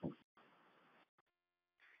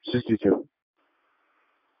 62.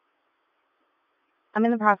 I'm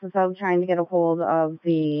in the process of trying to get a hold of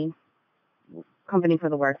the company for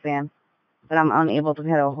the work van, but I'm unable to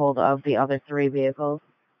get a hold of the other 3 vehicles.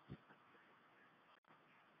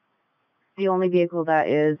 The only vehicle that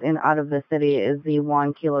is out of the city is the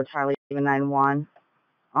 1 Kilo Charlie 791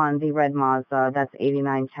 on the red Mazda. That's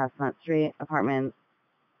 89 Chestnut Street, apartment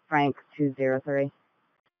Frank 203.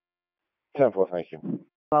 10-4, thank you.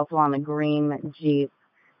 Also on the green Jeep,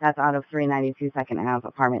 that's out of 392 Second Ave,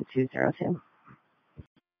 apartment 202.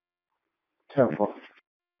 10-4.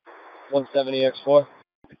 170 X4.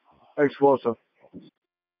 X4, sir.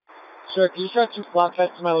 Sir, can you start 2 flat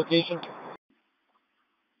fence to my location?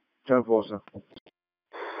 10-4, sir.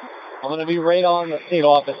 I'm going to be right on the state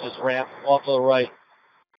offices ramp, off to the right.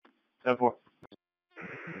 10-4.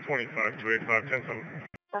 25 285 10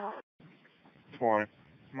 7. 20.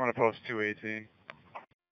 I'm on a post 218.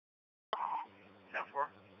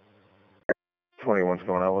 21's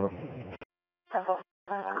going out with him. It's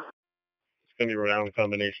going to be Rhode Island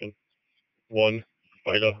combination. 1,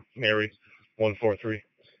 Ida, Mary, 143.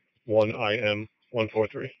 1, IM,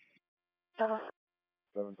 143.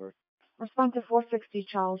 7-3. Respond to 460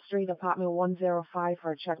 Charles Street, apartment 105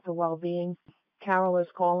 for a check for well-being. Carol is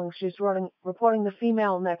calling. She's reporting the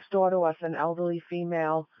female next door to us, an elderly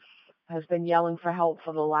female, has been yelling for help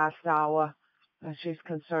for the last hour. She's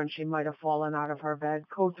concerned she might have fallen out of her bed.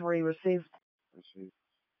 Code 3 received. Received.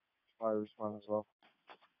 Fire respond as well.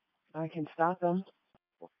 I can start them.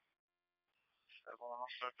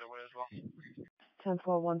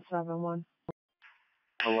 104171.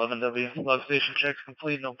 11W. Log station checks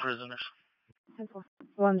complete. No prisoners.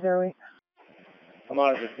 108. I'm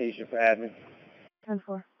on a patient for admin.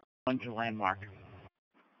 10-4. 1 to landmark.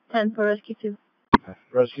 10 for rescue 2.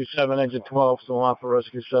 Rescue 7, engine 12, so I'm for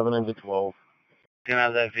rescue 7, engine 12. Gonna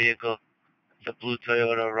have that vehicle, the blue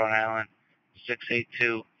Toyota Rhode Island,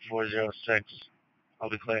 682406.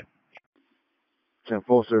 I'll be clear.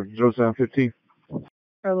 10-4, sir. 0715.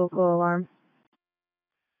 For local alarm.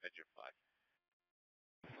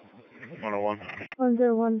 101.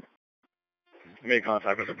 101. Made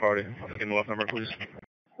contact with the party. Give me the left number, please.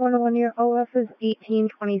 101, your OF is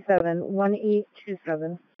 1827,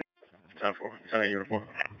 1827. 10-4. 10-8 uniform.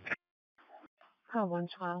 Car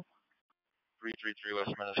 112. 333 less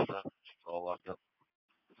minutes for that. It's all locked up.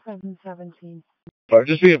 717.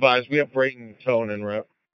 Just be advised, we have Brayton towing in route.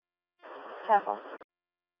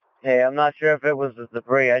 Hey, I'm not sure if it was the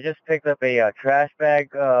debris. I just picked up a trash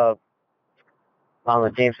bag on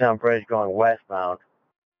the Jamestown Bridge going westbound.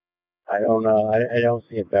 I don't know. I don't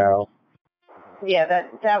see a barrel. Yeah,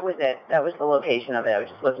 that was it. That was the location of it. I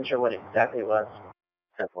just wasn't sure what it exactly was.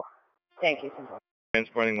 Simple. Thank you.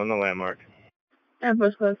 Transporting on the landmark. And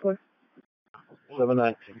first code 4.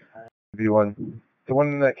 719. V1. The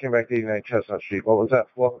one that came back to 89 Chestnut Street, what was that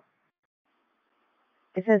for?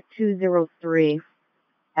 It says 203.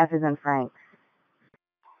 F is in Frank.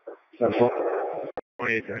 10-4.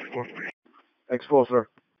 28 X4. X4, sir.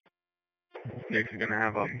 Nick's gonna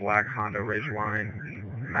have a black Honda Ridgeline,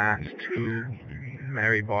 Mass 2,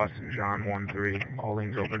 Mary Boston John 13, all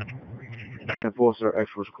lanes open. 10-4, sir.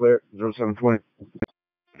 X4's clear. 0720.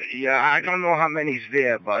 Yeah, I don't know how many's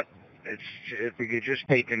there, but it's if we could just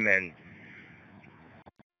take them in.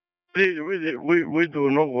 We do,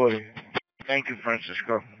 no worry. Thank you,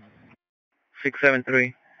 Francisco.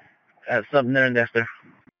 673. Sumner and Dexter.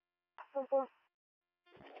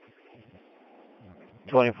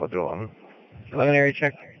 24 to 11. 11 area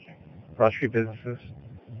check. Cross Street businesses.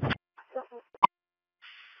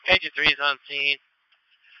 Engine 3 is on scene.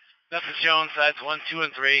 Nothing showing sides 1, 2,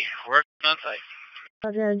 and 3. Working on site.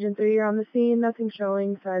 Roger, engine 3, you're on the scene. Nothing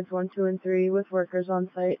showing. Sides 1, 2, and 3 with workers on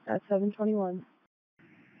site at 721.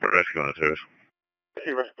 Rescue on the terrace.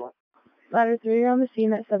 Ladder 3, you're on the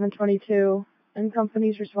scene at 722. And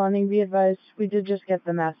companies responding, be advised, we did just get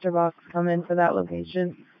the master box come in for that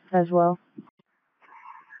location as well.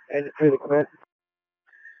 Engine 3 to command.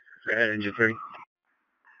 Go ahead, Engine 3.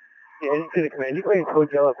 Yeah, Engine 3 to command. You go ahead and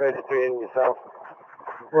code yellow for Engine 3 in yourself.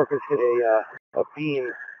 Workers hit a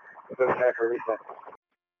beam within the back of reset.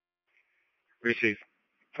 Receive.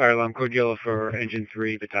 Fire alarm code yellow for Engine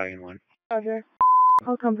 3, Battalion 1. Roger.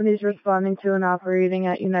 All companies responding to and operating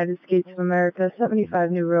at United States of America,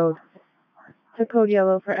 75 New Road. To code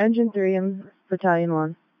yellow for engine 3 and Battalion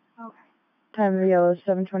 1. Okay. Time of the yellow is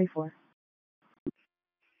 724.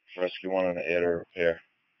 Rescue 1 on the air to repair.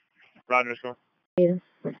 Roger, sir. Aiden.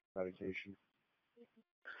 Medication.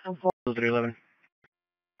 311.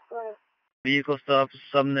 Vehicle stops,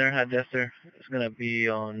 Sumner had Dexter. It's gonna be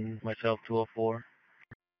on myself, 204.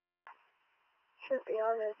 Should be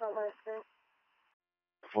on there somewhere.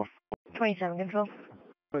 27 control.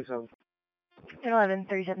 27. 11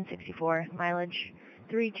 3764. Mileage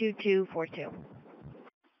 32242.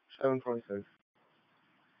 726.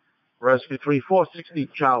 Rescue 3, 460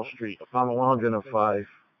 Charles Street, apartment 105.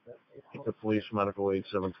 The police medical aid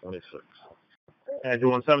 726. Engine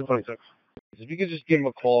 1, 726. If you could just give them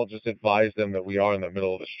a call, just advise them that we are in the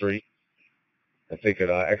middle of the street. If they could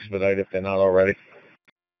expedite if they're not already.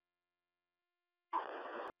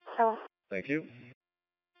 Thank you.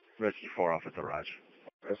 Rescue 4 off at the Raj.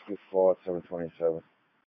 Rescue 4 at 727.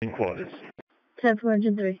 In quarters. 10 for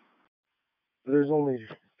engine 3. There's only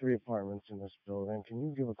 3 apartments in this building. Can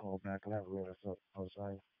you give a call back and have them meet us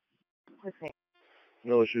outside? Okay.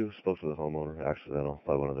 No issue. Spoke to the homeowner. Accidental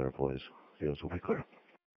by one of their employees. Fields will be clear.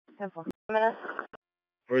 10 4. Minutes.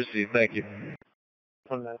 Receive, thank you.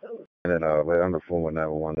 From that. And then on the phone with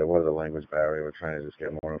 911, there was a language barrier. We're trying to just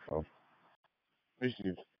get more info.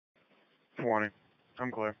 Received. 20.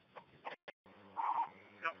 I'm clear.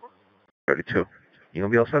 32. You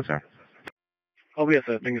gonna be all set, sir? I'll be all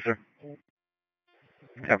set. Thank you, sir.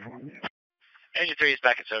 10-4. Engine 3 is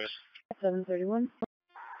back in service. 731.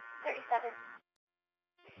 37.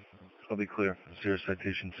 I'll be clear. Zero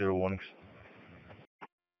citation, zero warnings. 10-4.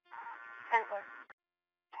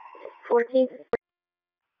 14.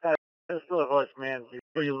 Just a horse, man.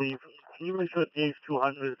 Before you leave, can you make sure gauge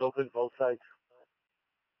 200 is open both sides?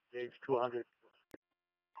 Gauge 200.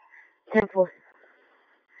 10-4.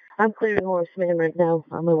 I'm clearing Horseman right now.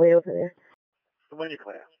 On my way over there. So when you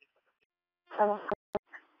clear?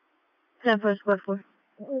 10-4, squad 4.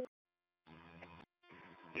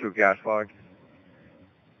 2 gas fog.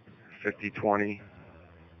 50-20.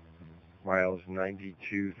 Miles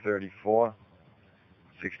 9234.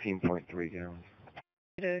 16.3 gallons.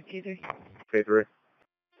 K3. K3.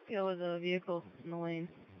 There was a vehicle in the lane.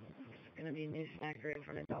 It's going to be a new snacker in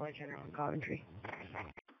front of Dollar General in Coventry.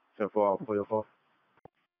 10-4, I'll pull your call.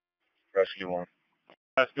 Rescue 1.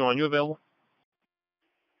 Rescue 1, you available?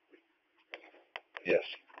 Yes.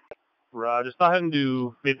 Just not heading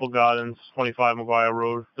to Maple Gardens, 25 McGuire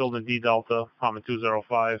Road, building D Delta, apartment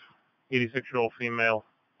 205. 86-year-old female,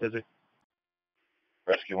 dizzy.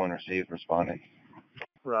 Rescue 1 received, responding.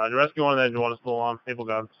 Roger, Rescue 1, Engine 1 is still on, Maple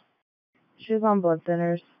Gardens. She's on blood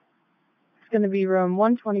thinners. It's going to be room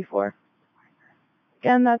 124.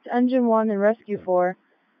 Again, that's Engine 1 and Rescue 4.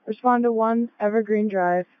 Respond to 1 Evergreen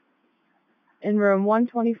Drive in room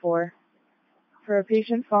 124. For a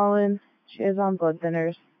patient fallen, she is on blood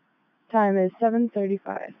thinners. Time is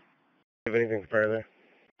 7:35. Have anything further?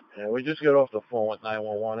 Yeah, we just got off the phone with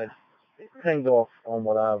 911. It pinged off on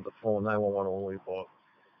what I have the phone 911 only, but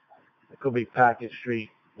it could be Package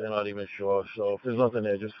Street. They're not even sure. So if there's nothing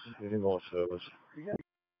there, just you can go in service.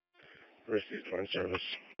 Received for service.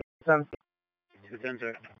 10. 10,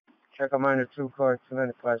 sir. Check a minor 2 car,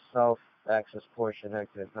 295 South, access portion,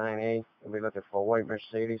 exit 9A. We'll be looking for a white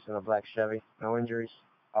Mercedes and a black Chevy. No injuries.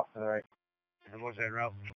 Off to the right. And what's that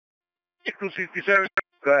route? 267.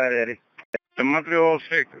 Go ahead, Eddie. The monthly oil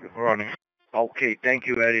stick running. Okay, thank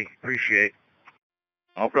you, Eddie. Appreciate.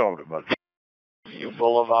 No problem, bud. New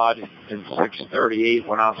Boulevard in 638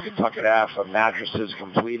 went off Kentucky Ave for mattresses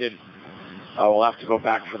completed. We'll have to go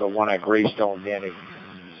back for the one at Greystone, Danny,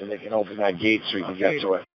 so they can open that gate so we can get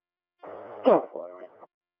to it.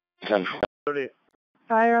 10.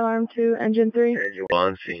 Fire alarm 2, Engine 3. Engine 1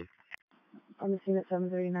 on scene. On the scene at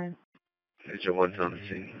 7:39. Engine 1's on the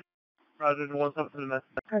scene. Roger, 1 7 to the net.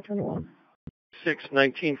 Car 21.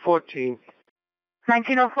 6/19/14.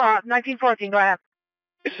 1914, go ahead.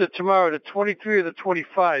 It's tomorrow, the 23 or the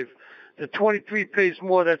 25. The 23 pays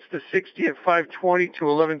more, that's the 60 at 520 to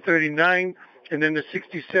 1139, and then the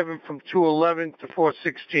 67 from 211 to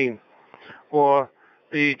 416. Or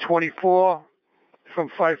the 24 from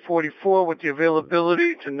 544 with the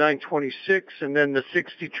availability to 926, and then the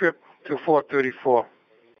 60 trip to 434.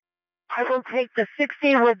 I will take the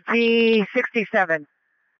 60 with the 67.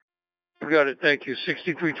 You got it, thank you.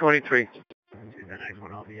 6323. The next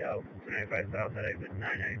one I'll be out. 95,000 at exit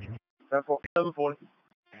 98. 740.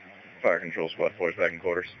 Fire control squad 4 is back in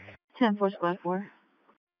quarters. 10-4, squad 4.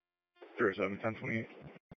 07, 1028.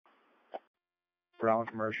 Brown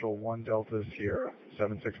Commercial, 1 Delta Sierra,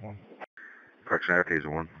 761. Correction, air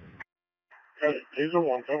taser 1. Hey, taser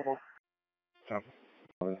 1, 10-4. 10.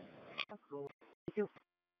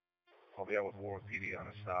 I'll be out with Warwick PD on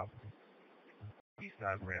a stop. East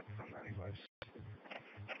side ramp from 95.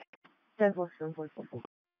 10-4, 7-4. Do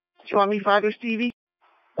you want me farther, Stevie?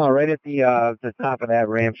 Oh, right at the top of that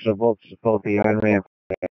ramp, so both the on-ramp.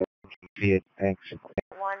 See it, thanks.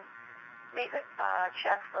 1. Make a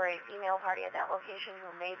check for a female party at that location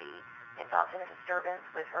who may be involved in a disturbance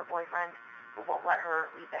with her boyfriend who won't let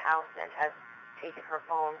her leave the house and has taken her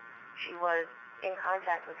phone. She was in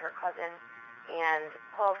contact with her cousin and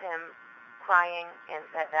called him crying and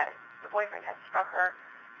said that the boyfriend had struck her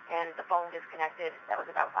and the phone disconnected. That was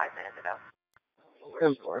about 5 minutes ago.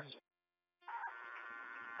 10-4.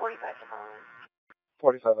 45 to phone.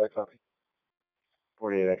 45, I copy.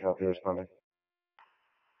 48, I copy, responding.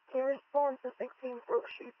 In response to 16 Brook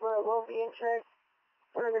Street for a well-being check,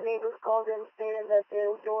 one of the neighbors called in stating that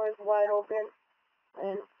their door is wide open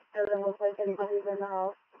and doesn't look like anybody's in the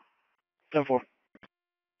house. 10-4.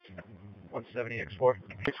 170X4.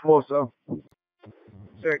 X4, so.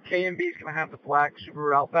 Sir, K&B's going to have the black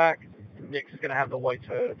Subaru Outback. Nick's going to have the white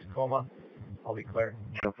Toyota Tacoma. I'll be clear.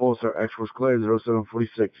 10-4, sir. X was clear,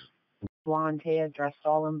 0746. Blonde hair, dressed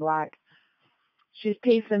all in black. She's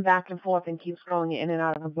pacing back and forth and keeps going in and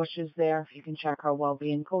out of the bushes there. If you can check her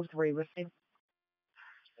well-being. Code 3, receive.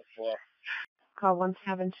 Call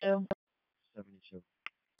 172. 72.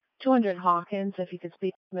 200 Hawkins, if you could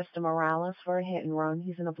speak to Mr. Morales for a hit and run.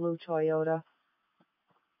 He's in a blue Toyota.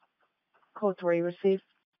 Code 3, receive.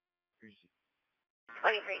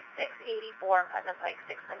 23,684, Putnam Pike,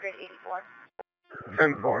 684.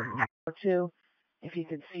 10-4. 2, if you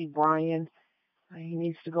could see Brian. He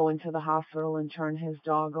needs to go into the hospital and turn his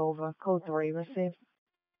dog over. Code 3, receive.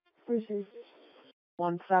 Receive.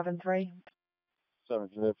 173.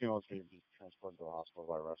 17. The female is being transported to the hospital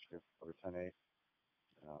by rescue. Over 10-8.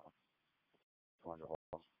 200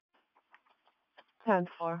 Hawkins.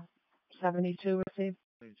 10-4. 72, receive.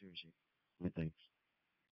 72 receive. Good thanks.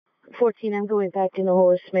 14, I'm going back in the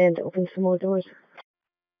horseman to open some more doors.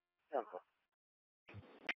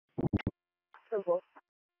 Simple.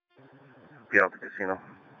 Get out the casino.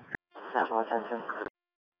 Central attention.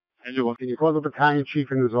 Angel 1, can you call the battalion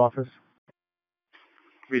chief in his office?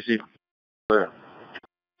 Receive. Clear.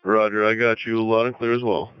 Roger, I got you loud and clear as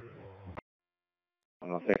well.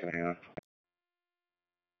 I'm not thinking, hang on.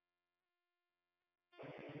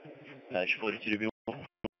 Patch 42 to be 10-4.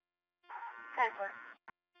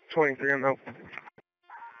 23, I'm out. 10-4.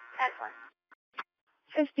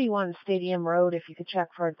 51 Stadium Road, if you could check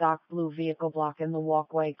for a dark blue vehicle blocking the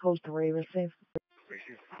walkway. Code 3, receive.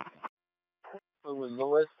 With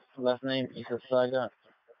Lewis, last name Isasaga,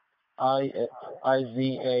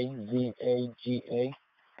 Izazaga.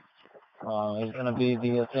 He's gonna be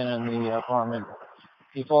the tenant in the apartment.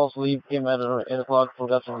 He falls asleep, came at 8 o'clock,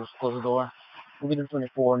 forgot to close the door. We'll get him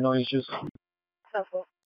 24, no issues.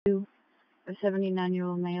 2, a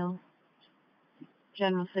 79-year-old male.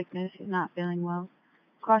 General sickness. He's not feeling well.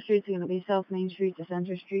 Cross streets are going to be South Main Street to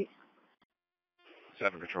Center Street.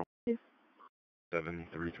 7 Patrol.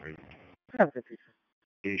 733.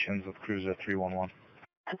 Stations with Cruiser 311.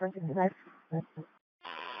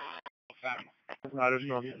 Not as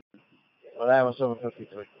wrong. Well, that was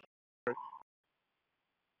 753.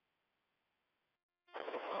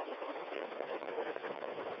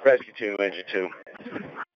 Rescue 2, Engine 2.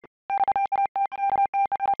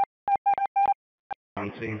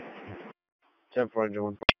 On scene. 10-4, Engine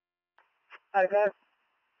 1. I got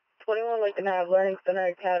 21 Lincoln Ave, Learning Center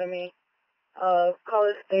Academy.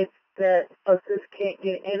 Caller states that buses can't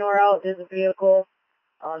get in or out. There's a vehicle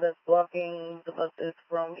that's blocking the buses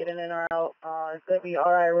from getting in or out. It's going to be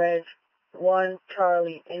RI Reg 1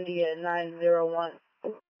 Charlie India 901.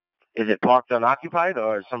 Is it parked unoccupied,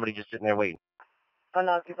 or is somebody just sitting there waiting?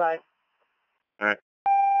 Unoccupied. All right.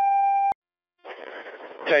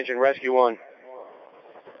 Attention, Rescue 1.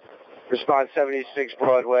 Response 76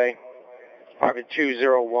 Broadway, apartment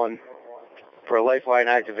 201, for a lifeline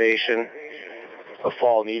activation, a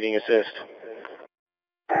fall needing assist.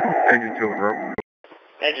 Engine 2 rope.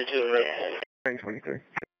 Engine 2 rope. 23. 23.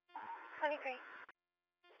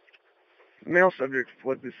 Male subject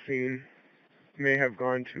fled the scene. May have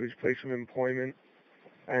gone to his place of employment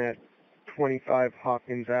at 25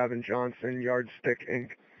 Hawkins Ave in Johnson, Yardstick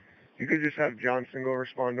Inc. You could just have Johnson go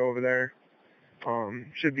respond over there.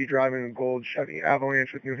 Should be driving a gold Chevy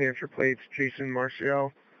Avalanche with New Hampshire plates, Jason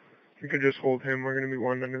Marcial. You could just hold him. We're going to be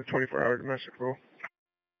one under the 24-hour domestic rule.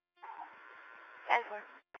 10-4.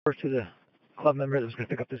 First to the club member that's going to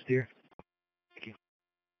pick up this deer. Thank you.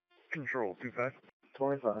 Control 25.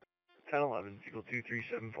 25. 1011, vehicle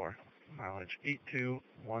 2374. Mileage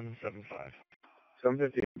 82175.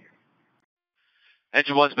 750.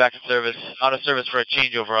 Engine 1's back in service. Out of service for a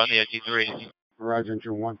changeover on the NT3. Roger,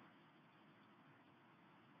 Engine 1.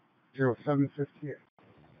 0758.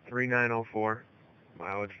 3904.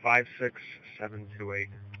 Mileage 56728.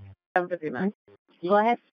 759. Go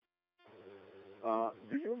ahead. Do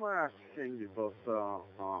you mind changing both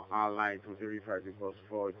our line to 35 because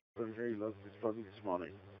for very lost this problem this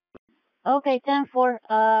morning? Okay,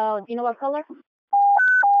 10-4. Do you know what color?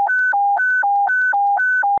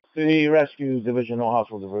 City Rescue Division, no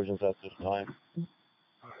hospital diversions at this time.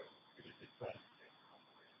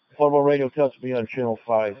 Portable radio test will be on channel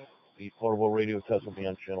 5. The portable radio test will be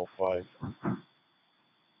on channel 5.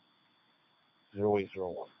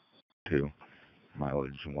 0801. 2.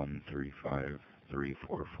 Mileage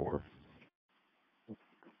 135344.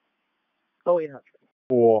 0800.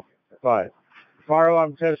 4, 5. Fire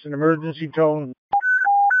alarm test and emergency tone.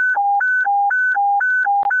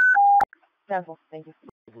 10-4. Thank you.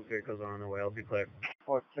 Vehicles are on the way. I'll be clear.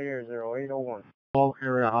 For clear 0801. All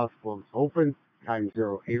area hospitals open, time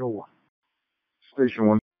 0801. Station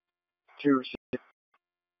 1. 2,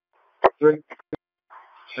 3.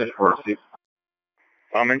 6 for a seat.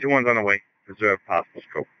 Engine 1's on the way. Reserve possible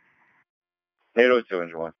scope. 802,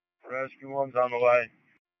 Engine 1. Rescue 1's on the way.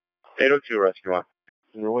 802, Rescue 1.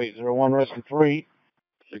 0801, Rescue 3.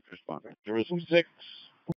 6 responding. 026.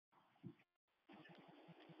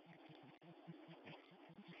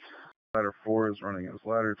 Ladder 4 is running as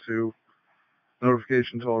Ladder 2.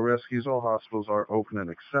 Notification to all rescues. All hospitals are open and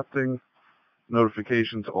accepting.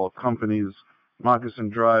 Notification to all companies. Moccasin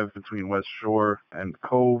Drive between West Shore and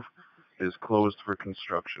Cove is closed for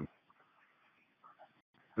construction.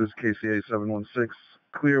 This is KCA 716.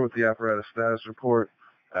 Clear with the apparatus status report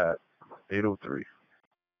at 803.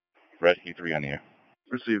 Rescue 3 on the air.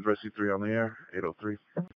 Received. Rescue 3 on the air. 803.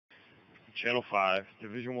 Channel 5,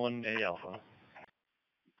 Division 1 A Alpha.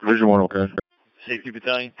 Division 1, okay. Safety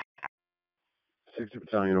Battalion. 60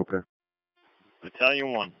 Battalion, okay.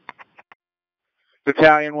 Battalion 1.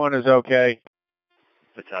 Battalion 1 is okay.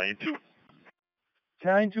 Battalion 2.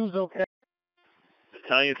 Battalion 2 is okay.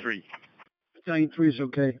 Battalion 3. Battalion 3 is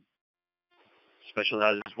okay. Special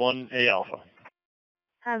Hazards 1 A Alpha.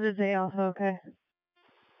 Hazards A Alpha, okay.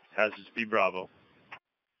 Hazards B Bravo.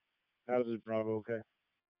 Hazard Bravo, okay.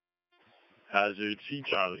 Hazard C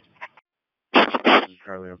Charlie. Hazard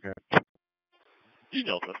Charlie, okay. D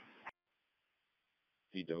Delta.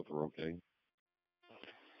 D Delta, okay.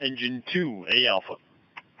 Engine 2 A Alpha.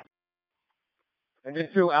 Engine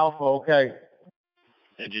 2 Alpha, okay.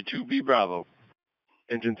 Engine 2 B Bravo.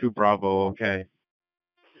 Engine 2 Bravo, okay.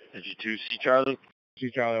 Engine 2 C Charlie.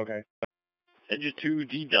 C Charlie, okay. Engine 2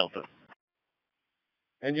 D Delta.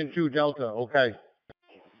 Engine 2 Delta, okay.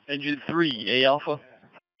 Engine 3 A Alpha.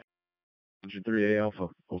 Engine 3 A Alpha,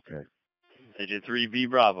 okay. Engine 3 B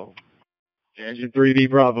Bravo. Engine 3B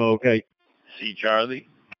Bravo, okay. C Charlie.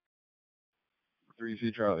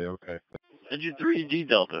 3C Charlie, okay. Engine 3 D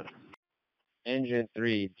Delta. Engine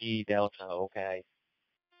 3 D Delta, okay.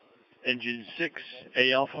 Engine 6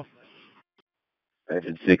 A Alpha.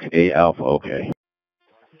 Engine 6A Alpha, okay.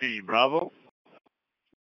 B Bravo.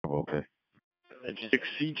 Okay. Engine 6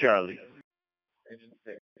 C Charlie. Engine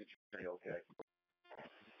 6 Charlie, okay.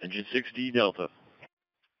 Engine 6 D Delta.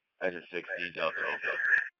 Engine 6D Delta,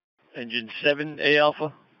 okay. Engine 7 A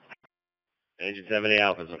Alpha. Engine 7A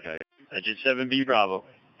Alpha is okay. Engine 7 B Bravo.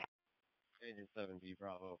 Engine 7B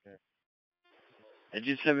Bravo, okay.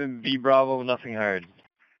 Engine 7 B Bravo, nothing heard.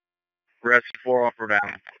 Rescue 4 off Rhode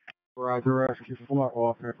Island. Roger, Rescue 4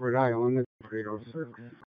 off at Rhode Island. 806.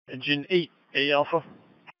 Engine 8 A Alpha.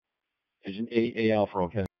 Engine 8A Alpha,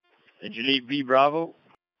 okay. Engine 8 B Bravo.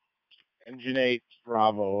 Engine 8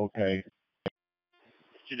 Bravo, okay.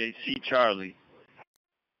 Engine 8 C Charlie.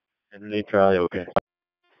 Engine 8 Charlie, okay.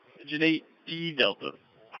 Engine 8 D Delta.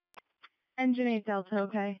 Engine 8 Delta,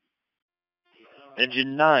 okay.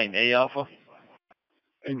 Engine 9 A Alpha.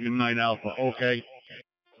 Engine 9 Alpha, okay.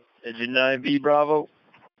 Engine 9 B Bravo.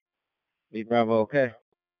 B Bravo, okay.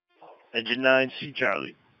 Engine 9 C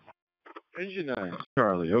Charlie. Engine 9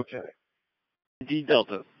 Charlie, okay. D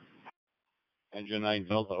Delta. Engine 9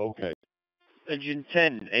 Delta, okay. Engine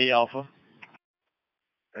 10 A Alpha.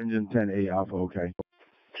 Engine 10A Alpha, okay.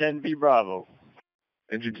 10 B Bravo.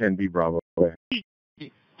 Engine 10B Bravo, okay.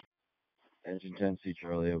 Engine 10C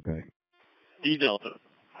Charlie, okay. D Delta.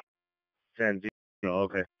 10D,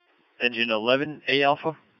 okay. Engine 11 A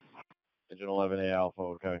Alpha. Engine 11A Alpha,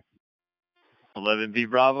 okay. 11 B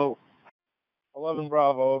Bravo. 11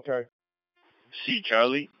 Bravo, okay. C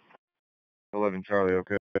Charlie. 11 Charlie,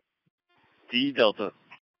 okay. D Delta.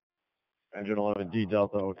 Engine 11D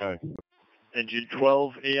Delta, okay. Engine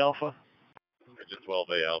 12 A Alpha. Engine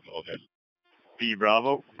 12A Alpha, okay. B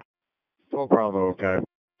Bravo. 12 Bravo, okay.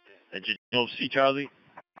 Engine 12 C Charlie.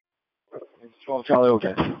 Engine 12 Charlie,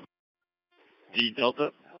 okay. D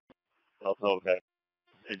Delta. Delta, okay.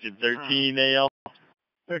 Engine 13 A Alpha.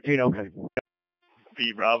 13, okay.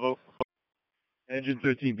 B Bravo. Engine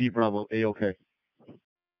 13B Bravo, A, okay.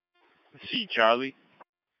 C Charlie.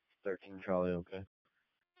 13 Charlie, okay.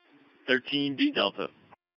 13 D Delta.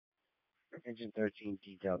 Engine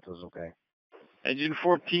 13D Delta is okay. Engine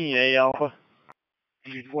 14 A Alpha.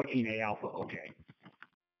 Engine 14A Alpha, okay.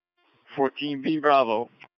 14 B Bravo.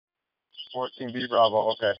 14B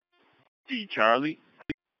Bravo, okay. D Charlie.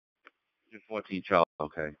 Engine 14 Charlie,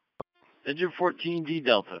 okay. Engine 14 D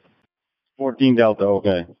Delta. 14 Delta,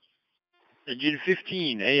 okay. Engine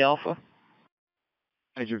 15 A Alpha.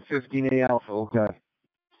 Engine 15A Alpha, okay.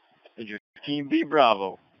 Engine 15 B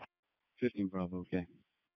Bravo. 15 Bravo, okay.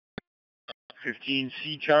 15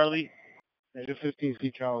 C Charlie. Engine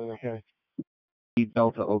 15C Charlie, okay. D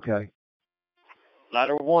Delta, okay.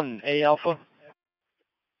 Ladder 1 A Alpha.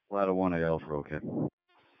 Ladder 1A Alpha, okay.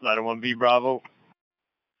 Ladder 1 B Bravo.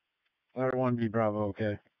 Ladder 1B Bravo,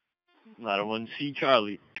 okay. Ladder 1 C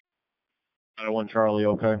Charlie. Ladder 1 Charlie,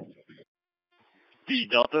 okay. B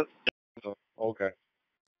Delta. Okay.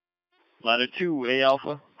 Ladder 2, A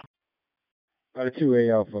Alpha. Ladder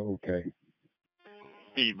 2A Alpha, okay.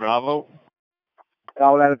 B Bravo.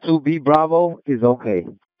 Tower ladder 2B Bravo is okay.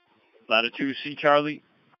 Ladder 2, C Charlie.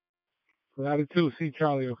 Ladder 2C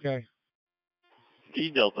Charlie, okay.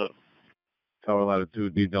 D Delta. Tower ladder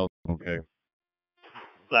 2D Delta, okay.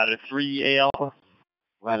 Ladder 3, A Alpha.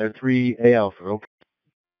 Ladder 3A Alpha, okay.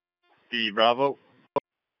 B Bravo.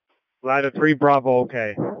 Ladder 3 Bravo,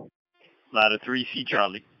 okay. Ladder 3, C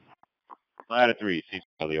Charlie. Ladder 3C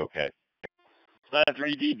Charlie, okay. Ladder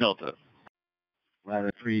 3, D Delta. Ladder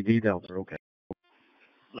 3D Delta, okay.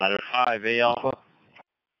 Ladder 5, A Alpha.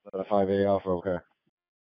 Ladder 5A Alpha, okay.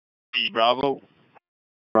 B Bravo.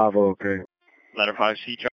 Bravo, okay. Ladder 5,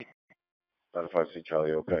 C Charlie. Ladder 5C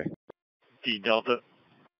Charlie, okay. D Delta.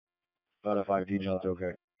 Ladder 5D Delta,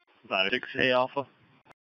 okay. Ladder 6, A Alpha.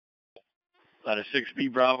 Ladder 6, B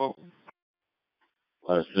Bravo.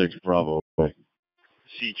 Ladder 6 Bravo, okay.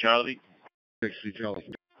 C Charlie. 6C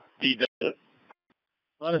Charlie. D Delta.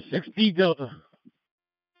 Ladder 6D Delta.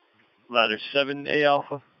 Ladder 7, A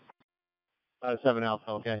Alpha. Ladder 7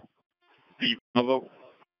 Alpha, okay. B Bravo.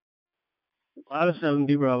 Ladder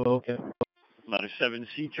 7D Bravo, okay. Ladder 7,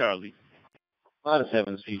 C Charlie. Ladder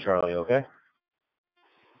 7C Charlie, okay.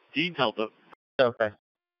 D Delta. Okay.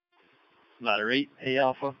 Ladder 8, A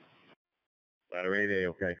Alpha. Ladder 8A,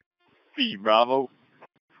 okay. B Bravo.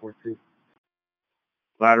 4C.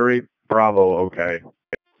 Ladder 8 Bravo, okay.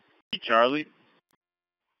 C Charlie.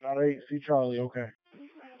 Ladder 8C Charlie, okay.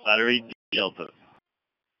 Ladder 8, D Delta.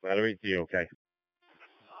 Ladder 8D, okay.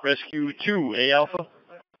 Rescue 2, A Alpha.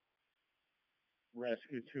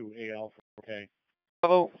 Rescue 2A Alpha, okay.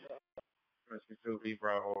 Bravo. Rescue 2B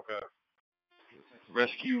Bravo, okay.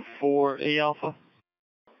 Rescue 4, A Alpha.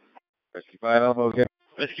 Rescue 5 Alpha, okay.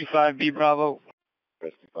 Rescue 5, B Bravo.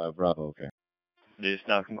 Rescue 5 Bravo, okay. This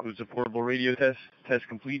now concludes the portable radio test. Test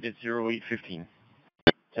complete at 0815.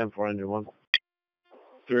 10-401.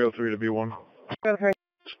 303 to B1. Okay.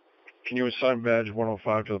 Can you assign badge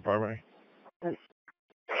 105 to the primary?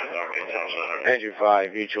 Engine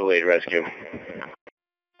 5, mutual aid rescue.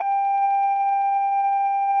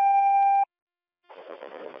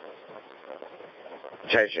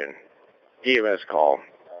 Attention. EMS call.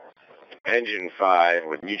 Engine 5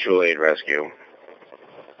 with mutual aid rescue.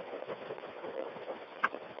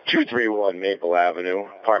 231 Maple Avenue,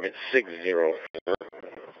 apartment 604.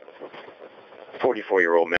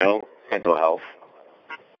 44-year-old male, mental health.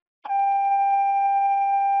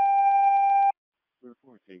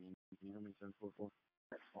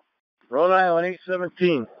 Rhode Island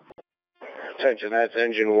 817. Attention, that's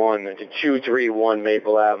engine 1 to 231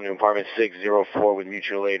 Maple Avenue, apartment 604 with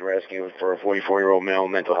mutual aid rescue for a 44-year-old male,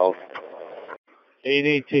 mental health.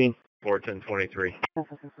 818. 41023.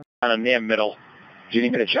 Kind of near middle. Do you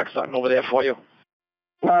need me to check something over there for you?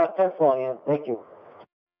 No, that's all, yeah. Thank you.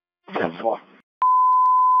 10-4.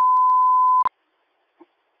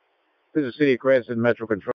 This is City of Cranston Metro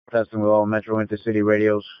Control, testing with all Metro Intercity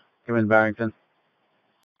radios. Come in, Barrington.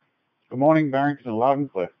 Good morning, Barrington. Loud and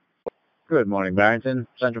clear. Good morning, Barrington.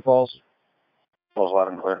 Central Falls. Falls loud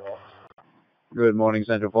and clear. Good morning,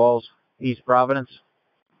 Central Falls. East Providence.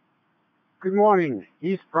 Good morning.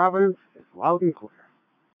 East Providence is loud and clear.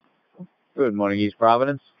 Good morning, East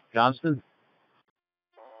Providence. Johnston.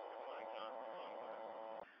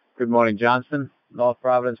 Good morning, Johnston. North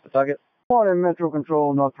Providence, Pawtucket. Morning, Metro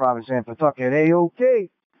Control, North Providence and Pawtucket. A-OK.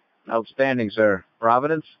 Outstanding, sir.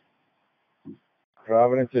 Providence.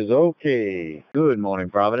 Providence is okay. Good morning,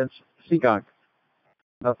 Providence. Seekonk.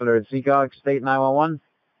 Nothing heard. Seekonk. State 911.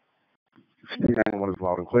 State 911 is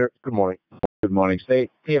loud and clear. Good morning. Good morning, State.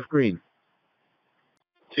 TF Green.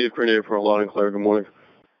 TF Green Airport, loud and clear. Good morning.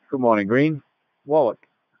 Good morning, Green. Warwick.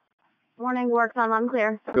 Morning, works on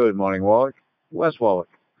unclear. Good morning, Warwick. West Warwick.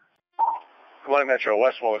 Good morning, Metro.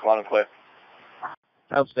 West Warwick, loud and clear.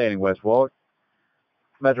 Outstanding, West Warwick.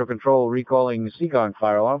 Metro Control recalling Seekonk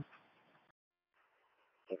fire alarm.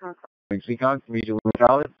 Seekonk, regional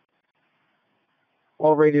Charlie.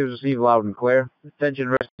 All radios receive loud and clear. Attention,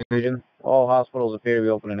 rescue division. All hospitals appear to be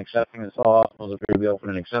open and accepting. All hospitals appear to be open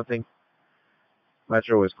and accepting.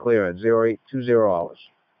 Metro is clear at 0820 hours.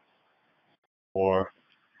 Or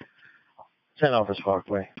 10 Office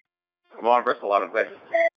Parkway. Come on, Bristol, loud and clear.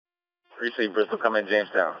 Receive Bristol, come in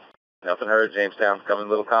Jamestown. Nothing heard, Jamestown. Come in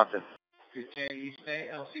Little Compton.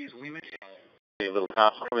 Little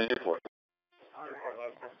Compton, come in Newport.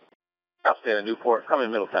 Outstanding Newport, come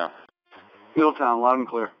in Middletown. Middletown, loud and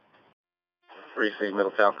clear. Receive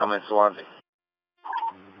Middletown, come in Swansea.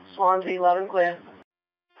 Swansea, loud and clear.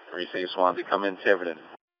 Receive Swansea, come in Tiverton.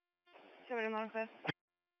 Tiverton, loud and clear.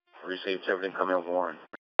 received Tiverton coming in Warren.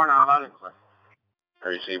 Warren, I'm loud and clear. I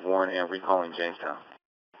received Warren and recalling Jamestown.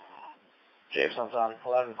 Jamestown's on,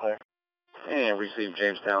 loud and clear. And received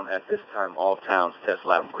Jamestown. At this time, all towns test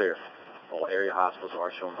loud and clear. All area hospitals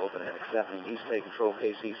are shown open and accepting. East State Control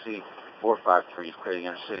KCC 453 is clear the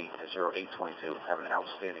inner city at 0822. Have an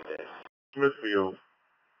outstanding day. Smithfield.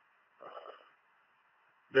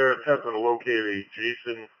 They're attempting to locate a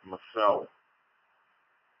Jason Massell.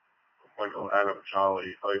 Michael Adam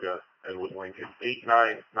Charlie Ida Edward Lincoln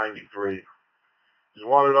 8993. He's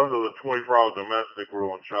wanted under the 24-hour domestic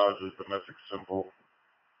rule and charged with domestic simple,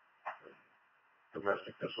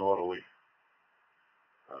 domestic disorderly.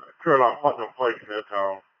 Occurred on Putnam Pike in their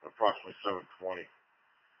town, approximately 7:20.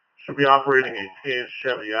 Should be operating a tan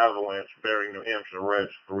Chevy Avalanche bearing New Hampshire Reg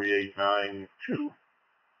 3892377.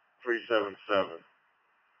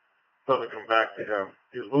 Doesn't come back to him.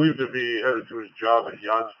 He's believed to be headed to his job at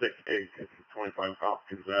Yardstick Inc. at 25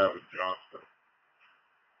 Hopkins Ave in Johnston.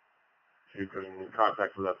 So you can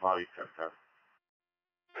contact with that body 1010.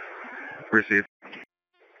 Received.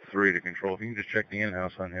 3 to control. If you can just check the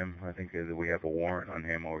in-house on him, I think that we have a warrant on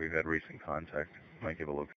him or we've had recent contact. Might give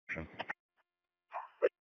a location.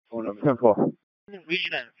 Phone number 10-4.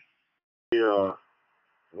 Region. The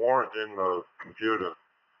warrant in the computer.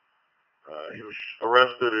 He was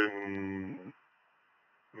arrested in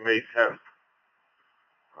May 10th,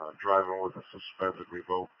 driving with a suspended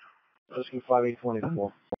revoked. Rescue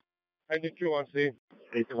 5824. I did 2 on scene.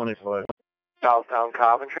 825. Southtown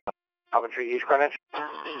Coventry. Coventry, East Greenwich.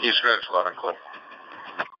 East Greenwich, loud and clear.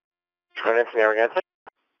 Greenwich, Narragansett.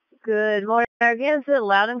 Good morning, Narragansett,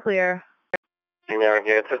 loud and clear.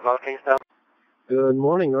 Narragansett, North Kingstown. Good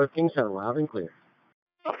morning, North Kingstown, loud and clear.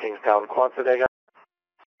 North Kingstown, Quonset.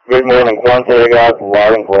 Good morning, Quonset,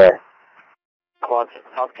 loud and clear. Quonset,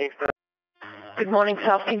 South Kingstown. Good morning,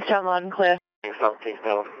 South Kingstown, loud and clear. South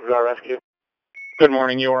Kingstown, UR Rescue. Good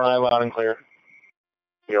morning, URI, loud and clear.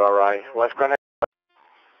 URI, West Greenwich.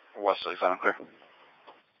 Wesley, loud and clear.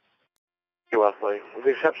 Wesley. With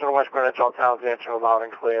the exception of West Greenwich, all towns answer loud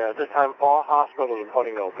and clear. At this time, all hospitals are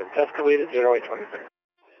putting open. Test completed 0826.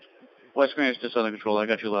 West Greenwich, just under control. I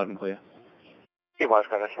got you loud and clear. West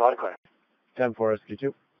Greenwich, loud and clear. 10-4 Rescue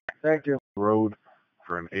 2. Thank you. Rhode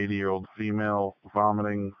for an 80-year-old female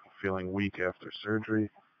vomiting, feeling weak after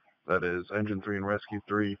surgery. That is Engine 3 and Rescue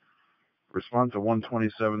 3. Respond to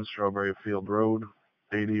 127 Strawberry Field Road.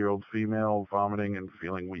 80-year-old female vomiting and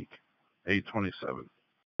feeling weak. 827.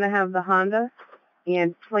 Going to have the Honda,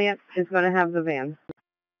 and Plant is going to have the van.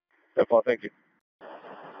 Thank you.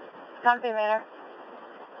 Dante Manor.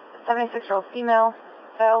 76-year-old female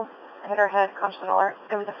fell, hit her head, conscious and alert.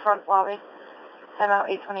 Go to the front lobby. Time out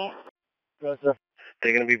 828. Yes, sir.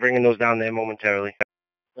 They're going to be bringing those down there momentarily.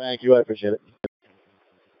 Thank you, I appreciate it.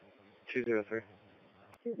 203.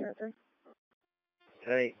 203.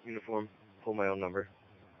 Hey, uniform. Pull my own number.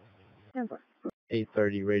 10-4.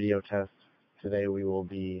 8:30 radio test. Today we will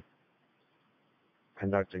be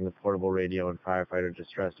conducting the portable radio and firefighter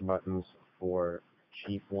distress buttons for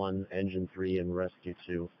Chief 1, Engine 3, and Rescue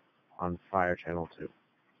 2 on Fire Channel 2.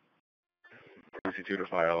 Rescue 2 to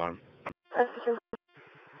fire alarm. Rescue 2.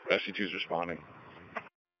 Rescue 2 is responding.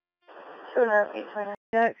 829.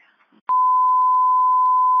 Check.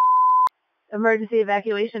 Emergency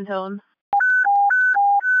evacuation tone.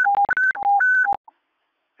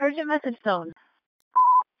 Urgent message tone.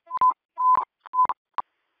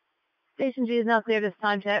 Station G is now cleared as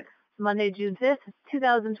time check. Monday, June 5th,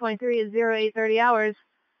 2023 is 0830 hours.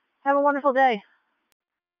 Have a wonderful day.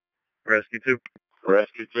 Rescue 2.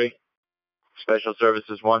 Rescue 3. Special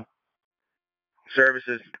Services 1.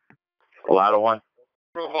 Services. Ladder 1.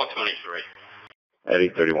 Row 123. At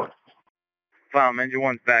 831. File, Engine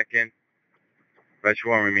 1's back in.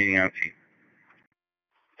 Rescue 1 remaining out, Chief.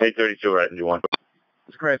 832, right, Engine 1.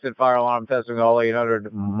 Scranton fire alarm testing all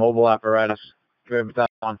 800 mobile apparatus. Battalion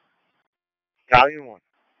 1. Battalion 1.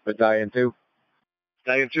 Battalion 2.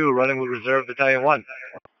 Battalion 2, running with Reserve Battalion 1.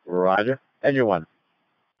 Roger. Engine 1.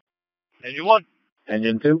 Engine 1.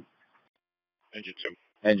 Engine 2. Engine 2.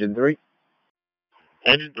 Engine 3.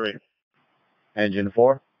 Engine 3. Engine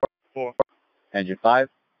 4. 4. Engine 5.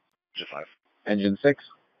 Engine 5. Engine 6.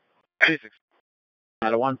 6.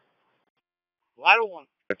 Ladder 1. Ladder 1.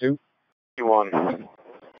 2. 1.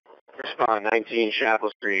 Respond 19 Chapel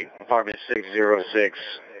Street, apartment 606.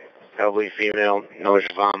 Elderly female, nausea,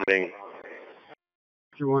 vomiting.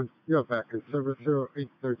 2-1, you're back in service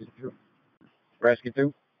 0832. Rescue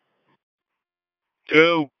 2.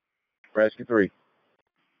 2. Rescue 3.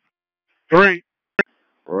 3.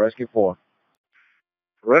 Rescue 4.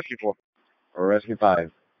 Rescue 4. Rescue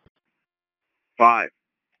 5. 5.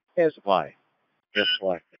 Air supply. Air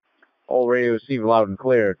supply. All radio received loud and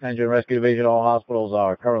clear. Attention Rescue Division, all hospitals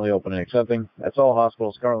are currently open and accepting. That's all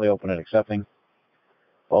hospitals currently open and accepting.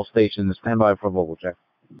 All stations stand by for vocal check.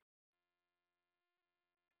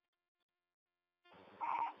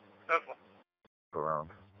 Go around.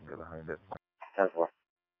 Get behind it. 10-4.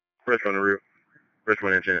 Fresh on the rear. Fresh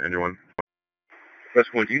one engine 1. Fresh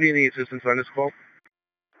one, do you need any assistance on this call?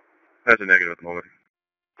 That's a negative at the moment.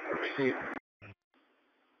 Receive.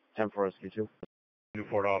 10 for Rescue 2.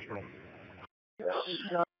 Newport Hospital.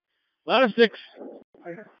 Ladder 6,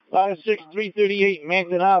 338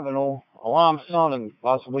 Manton Avenue. Alarm sounding,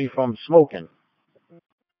 possibly from smoking.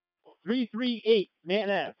 338 Manton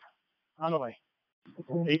Ave. On the way.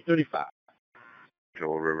 835.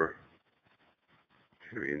 Joel River.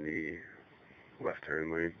 Should be in the left turn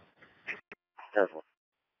lane. Careful.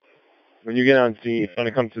 When you get on scene, you're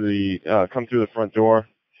gonna come through the front door,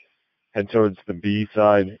 head towards the B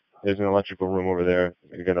side. There's an electrical room over there.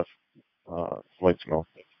 You get a slight smell.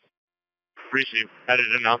 Receive. Headed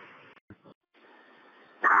in now.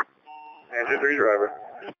 Engine 3 driver.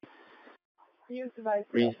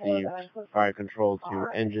 Received. Fire control to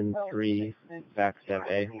engine 3, backstep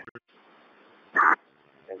A.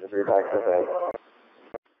 Engine 3 backstep A.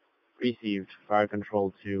 Received. Fire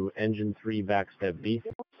control to engine 3, backstep B.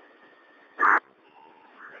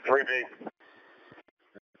 3B.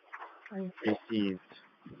 Received.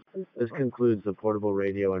 This concludes the portable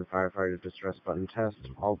radio and firefighter distress button test.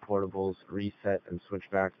 All portables reset and switch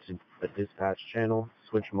back to the dispatch channel.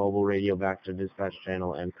 Switch mobile radio back to dispatch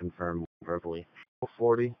channel and confirm verbally.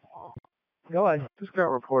 40. Go ahead. Just got a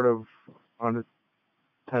report of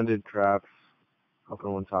unattended traps up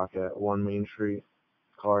in Woonsocket, 1 Main Street.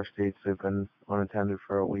 Car states they've been unattended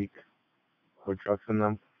for a week with trucks in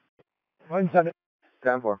them. Unattended.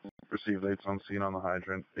 10-4. Received 8's on scene on the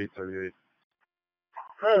hydrant, 838.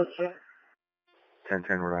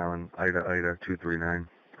 1010 Rhode Island, Ida 239,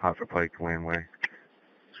 Hopper Pike, Landway.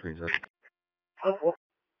 Screens up.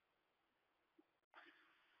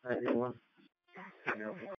 91.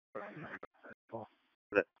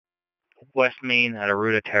 West Main at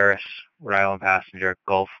Aruda Terrace, Rhode Island passenger,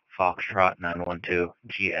 Gulf Foxtrot 912,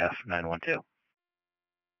 GF 912.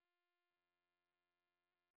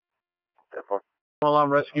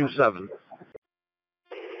 Alarm Rescue 7.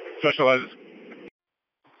 Specializes.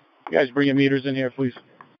 You guys bring your meters in here, please.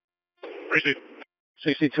 Receive.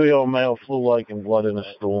 62-year-old male, flu-like and blood in his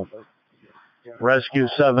stool. Rescue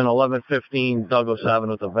 7, 1115 Douglas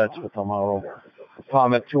Avenue, the vets for tomorrow.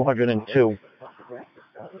 Apartment 202.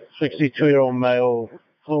 62-year-old male,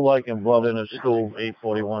 flu-like and blood in his stool,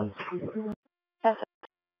 841.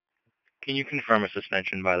 Can you confirm a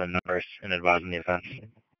suspension by the nurse and advise on the offense?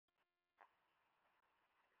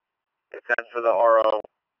 It's sent for the RO.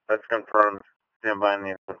 That's confirmed. Stand by in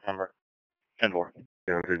the September. 10-4.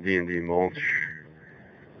 Down to D&D mulch.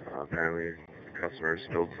 Apparently, the customer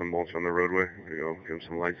spilled some mulch on the roadway. We go give him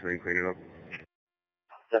some lights so they can clean it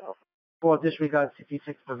up. 4 disregard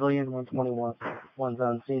 66 Pavilion 121. One's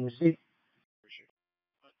on scene receipt.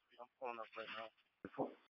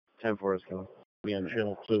 10-4 is going to be on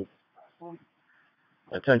channel 2.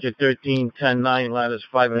 Attention 13, 10, 9, ladders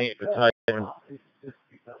 5 and 8 for Titan.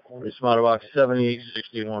 Responder box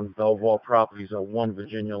 7861, Belvoir Properties at 1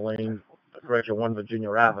 Virginia Lane, correction, 1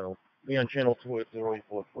 Virginia Avenue. Be on channel 2 at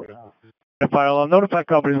 0844. Fire alarm, notify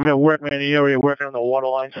companies we have workmen in the area working on the water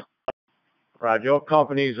lines. Right, your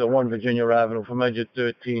companies at 1 Virginia Avenue from exit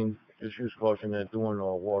 13. Just use caution, they're doing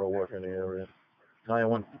water work in the area. Italian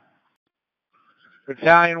 1.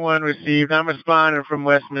 Battalion 1 received. I'm responding from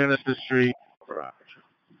Westminster Street.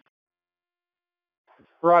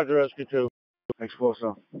 Roger, Rescue 2.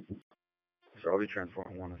 Explosive. Charlie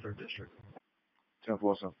Transform 1 in 3rd District.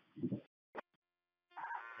 10-4.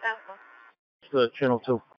 It's the channel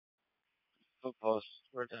 2. Footpost,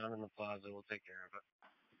 we're down in the plaza, we'll take care of it.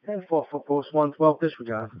 10-4, footpost 112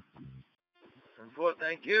 disregard. 10-4,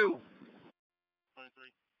 thank you.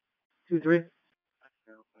 2-3.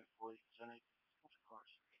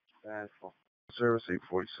 Service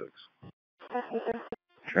 846.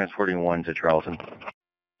 Transporting 1 to Charlton.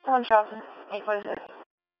 On Charlton, 846.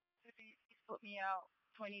 Put me out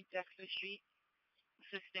 20 Dexter Street.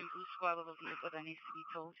 System Blue Squad of vehicle that needs to be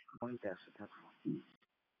towed.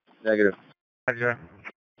 Negative. Roger.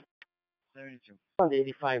 32. On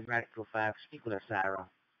 85 Radical 5, speak with Sarah.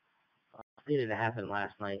 Did it happen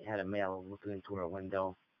last night, had a male looking into her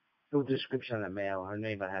window. No description on the mail, her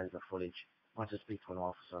neighbor has the footage. Wants to speak to an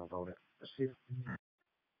officer about it. Receive.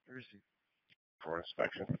 For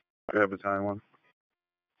inspection. Go ahead, Battalion 1.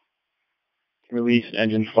 Release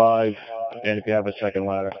engine 5, and if you have a second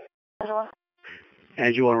ladder.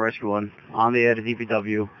 Engine 1, Rescue 1. On the air to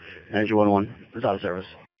DPW. Engine 1-1. It's out of service.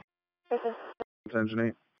 Engine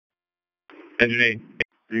 8. Engine 8.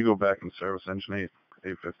 You go back in service, Engine 8.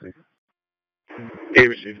 850. 8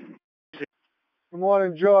 received. Good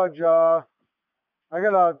morning, George. I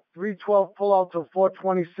got a 312 pull out to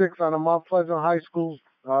 426 on a Mount Pleasant High School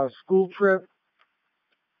school trip.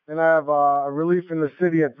 And I have a relief in the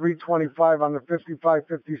city at 325 on the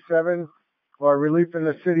 5557, or a relief in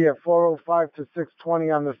the city at 405 to 620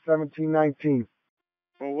 on the 1719.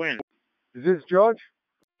 For when? Is this George?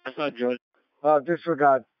 That's not George.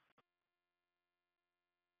 Disregard.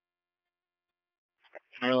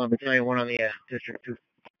 Maryland Battalion 1 on the air, District 2.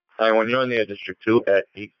 Alright, when you're on the air, District 2 at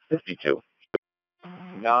 852.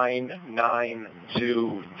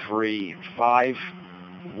 99235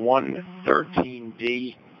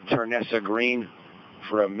 113D Ternessa Green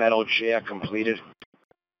for a metal chair completed.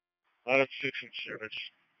 Out of 6 in service.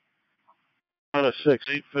 Out of 6,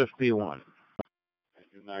 851.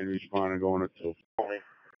 9 responding, going at 2.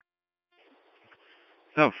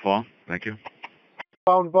 Have fun. Thank you.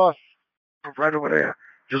 Bound bus. Right over there.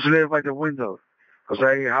 Just live by the window. Because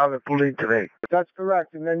I have it pulled in today. That's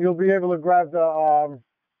correct. And then you'll be able to grab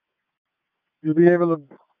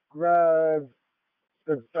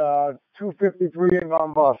the, the 253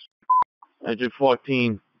 inbound bus. Engine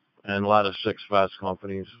 14 and ladder 6 fast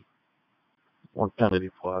companies. 1 Kennedy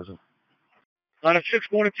Plaza. Ladder 6,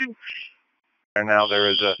 1 and 2. And now there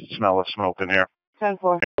is a smell of smoke in here.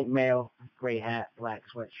 10-4. Male, gray hat, black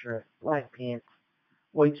sweatshirt, black pants,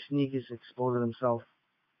 white sneakers, exploded himself.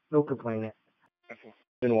 No complaining.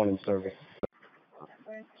 Been 1 in service.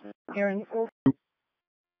 Aaron,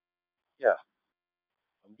 Yeah.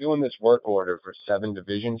 I'm doing this work order for 7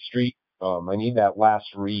 Division Street. I need that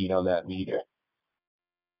last read on that meter.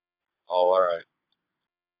 Oh, alright.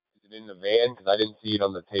 Is it in the van? Because I didn't see it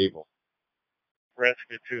on the table.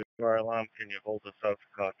 Rescue 2, our alarm, can you hold us out for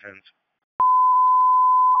car 10s?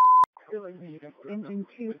 Engine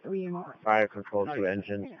 2, 3, and 1. Fire control to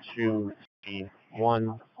engine 2,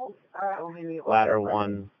 1, ladder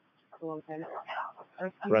 1,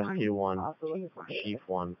 rescue 1, chief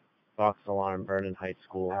 1, box alarm, Vernon Heights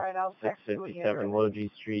School, 657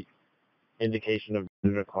 Logie Street, indication of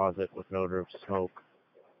visitor closet with an odor of smoke.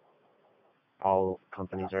 All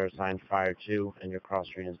companies are assigned fire 2, and your cross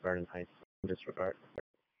street is Vernon Heights. Disregard.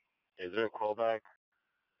 Is there a callback?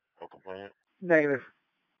 No complaint? Negative.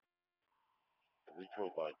 We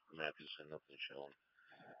told by Matthews and nothing showing.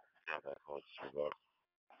 Not that call, disregard.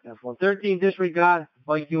 That's 113, disregard,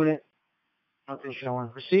 bike unit. Nothing showing.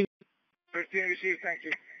 Receive. 13 received, thank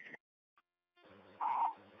you.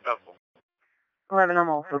 11, I'm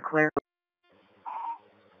also clear.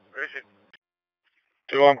 Where is it?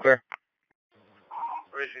 2, I'm clear.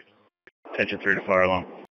 Where is it? Attention 3 to fire alarm.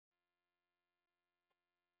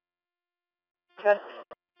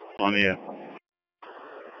 On the air.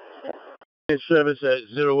 In service at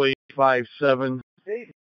 0857.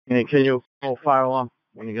 And can you call fire alarm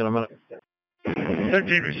when you get a minute?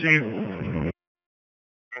 13 received.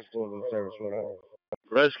 Still in service, whatever.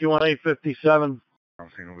 Rescue 1857. I'm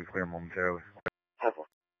seeing will be clear momentarily.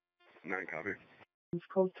 9 copy.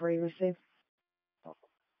 Code 3, receive.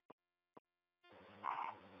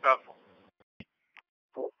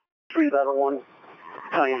 3 level 1,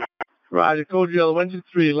 battalion. Right, I told you, Engine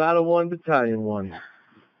 3, ladder 1, battalion 1.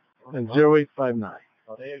 And 0859.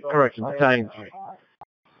 Correction, battalion 3.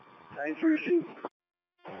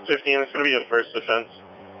 15, it's going to be a first defense.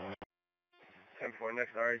 10-4,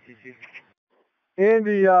 next RITC.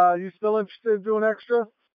 Andy, you still interested in doing extra?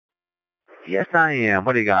 Yes, I am.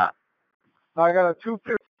 What do you got? I got a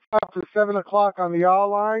 2:55 to 7 o'clock on the R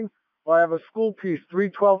line. I have a school piece,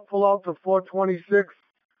 312 pull out to 426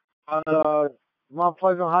 on Mount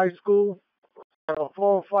Pleasant High School. A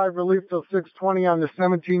 405 relief till 620 on the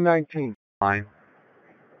 1719. Fine.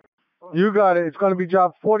 You got it. It's going to be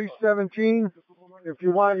job 4017. If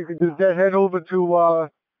you want, you can just head over to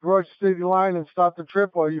George City Line and start the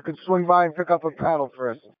trip, or you can swing by and pick up a paddle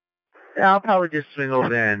first. Yeah, I'll probably just swing over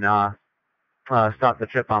there and start the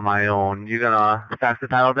trip on my own. You gonna fax the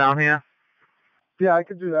paddle down here? Yeah, I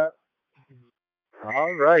could do that.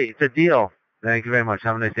 All right, it's a deal. Thank you very much.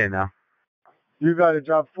 Have a nice day now. You got it.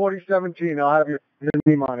 Job 4017. I'll have your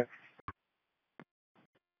name on it.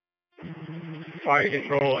 Fire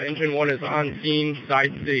control, engine 1 is on scene,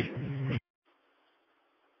 side C.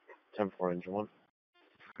 10-4, engine 1.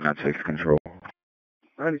 That takes control.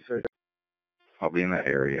 96. I'll be in the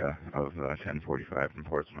area of 1045 in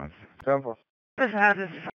Portsmouth. 10-4. This has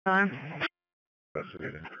its time.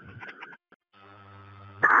 Investigated.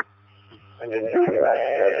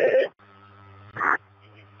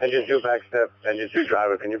 Engine 2 back step, engine 2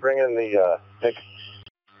 driver. Can you bring in the pick?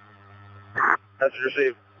 That's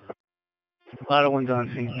received. Ladder 1's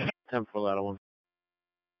on scene. 10 for ladder 1.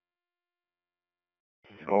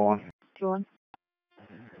 Go on. 2-1.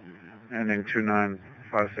 Ending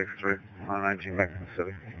 29563 on 19 Mexican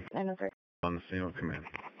City. 903. On the scene with command.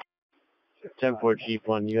 10-4 Chief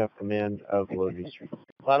 1, you have command of Lodi Street.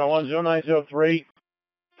 Ladder 1, 0903.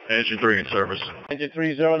 Engine 3 in service. Engine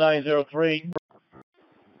 3, 0903.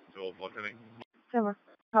 So, what can I? Silver.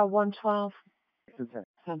 Car 112.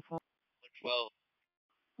 10-4. 12.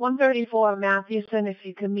 134 Matthewson, if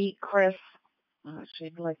you could meet Chris.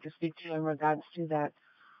 She'd like to speak to you in regards to that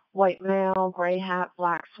white male, gray hat,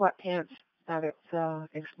 black sweatpants that it's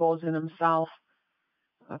exposing himself.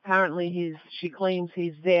 Apparently she claims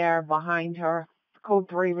he's there behind her. Code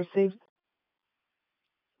 3 received.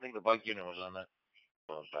 I think the bike unit was on that.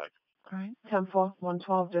 Back. Alright. 10-4,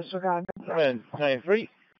 112, disregard. Come in, 93.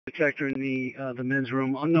 Detector in the men's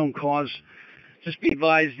room. Unknown cause. Just be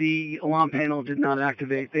advised, the alarm panel did not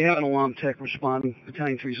activate. They have an alarm tech responding.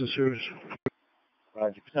 Battalion 3's in service.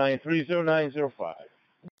 Roger. Battalion 30905.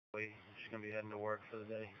 She's going to be heading to work for the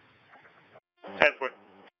day. 10-4.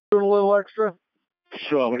 Doing a little extra.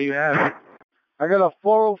 Sure, what do you have? I got a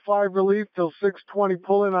 405 relief till 620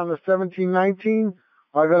 pull-in on the 1719.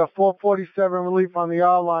 I got a 447 relief on the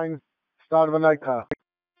R line, start of a night car.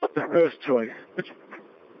 The first choice.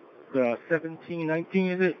 The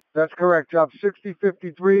 1719, is it? That's correct. Job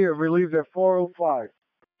 6053. It relieves at 405.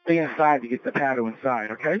 Stay inside to get the paddle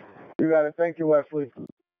inside, okay? You got it. Thank you, Wesley.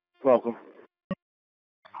 Welcome.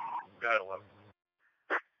 Got it, 11.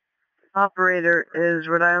 Operator is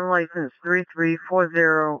Rhode Island license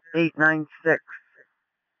 3340896.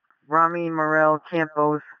 Rami Morel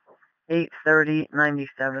Campos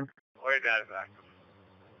 83097. Oh, you got it back.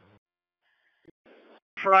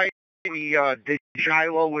 Try the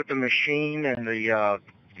gyro with the machine and the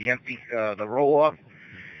empty the roll off.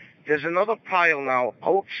 There's another pile now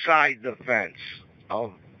outside the fence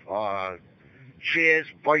of chairs,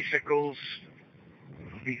 bicycles,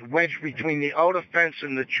 wedged between the outer fence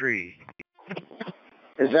and the tree.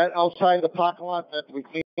 Is that outside the parking lot that we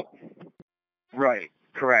cleaned up? Right,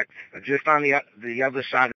 correct. Just on the other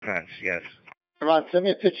side of the fence. Yes. Come on, send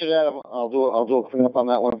me a picture of that. I'll do a cleanup on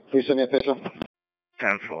that one. Please send me a picture.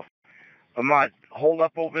 10-4. Ahmad, hold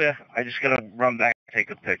up over there. I just gotta run back and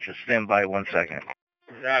take a picture. Stand by 1 second.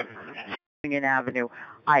 Union Avenue.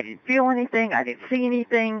 I didn't feel anything. I didn't see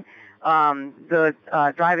anything. The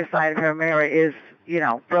driver's side of her mirror is,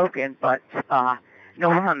 broken, but no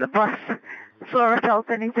one on the bus saw or felt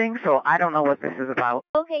anything, so I don't know what this is about.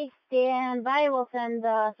 Okay, stand by. We'll send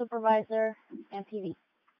the supervisor and PD.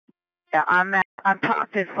 Yeah, I'm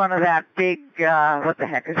parked in front of that big, what the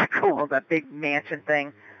heck is it called? That big mansion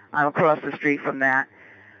thing. I'm across the street from that.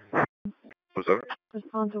 What's up?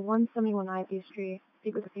 Respond to 171 Ivy Street.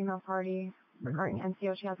 Speak with the female party regarding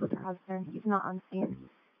NCO she has with her husband. He's not on scene.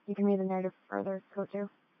 You can read the narrative further. Code 2.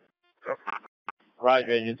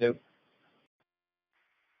 Roger, Engine 2.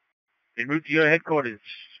 En route to your headquarters.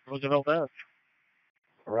 Roosevelt Ave.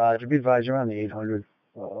 Roger, be advised, you're on the 800.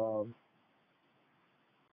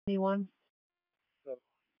 21.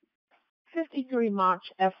 53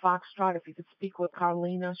 March F. Foxtrot, if you could speak with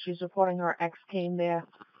Carlina. She's reporting her ex came there,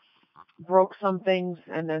 broke some things,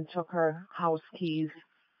 and then took her house keys.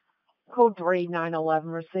 Code 3911,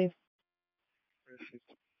 received.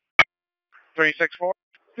 364?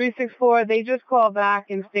 364, they just called back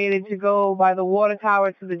and stated to go by the water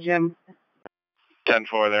tower to the gym.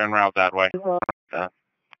 10-4, they're en route that way.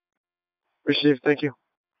 Received, thank you.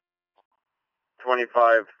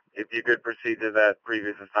 25, if you could proceed to that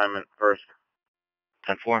previous assignment first.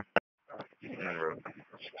 10-4.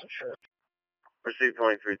 Proceed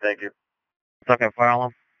 23, thank you. Okay, fire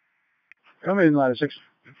alarm. Come in, ladder 6.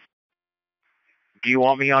 Do you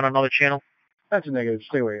want me on another channel? That's a negative.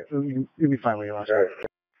 Stay away. You'll be fine where you are.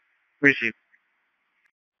 Receive.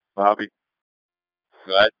 Bobby.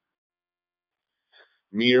 Go ahead.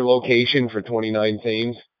 Meter location for 29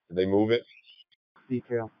 Thames. Did they move it?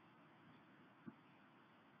 Detail.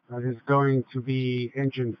 That is going to be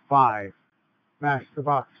engine 5. Master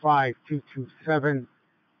Box 5227.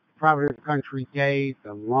 Providence Country Day,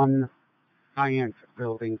 the Lund Science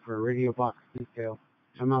Building for a radio box detail.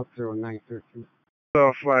 I'm out 0913.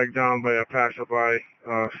 Flag down by a passerby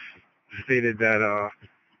stated that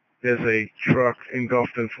there's a truck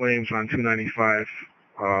engulfed in flames on 295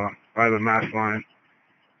 by the Mass line.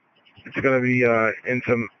 It's going to be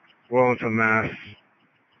into Mass.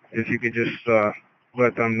 If you could just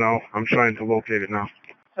let them know. I'm trying to locate it now.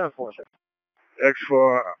 10-4.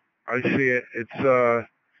 X4, I see it. It's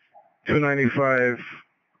 295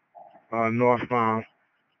 northbound,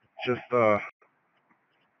 just right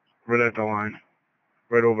at the line,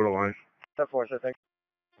 right over the line. 10-4, sir, thank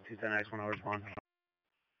 210, I just want to respond.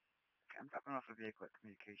 I'm dropping off a vehicle at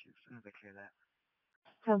communications as soon as I clear that.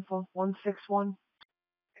 10-4, 161.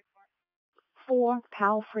 4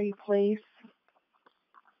 Palfrey Place.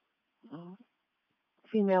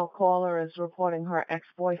 Female caller is reporting her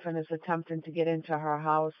ex-boyfriend is attempting to get into her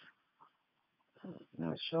house.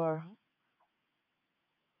 Not sure.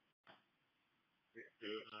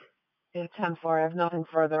 Yeah, 10-4, I have nothing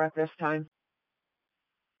further at this time.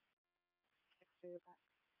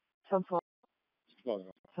 10-4.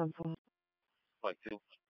 10-4. Like 2.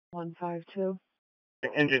 152.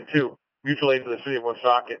 Engine 2, mutual aid to the city of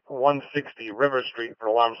Woonsocket, 160 River Street for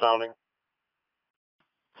alarm sounding.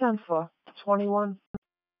 10-4. 21.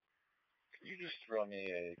 Can you just throw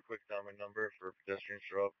me a quick diamond number for pedestrian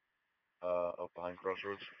show up behind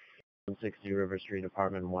Crossroads? 160 River Street,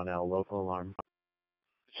 apartment 1L, local alarm.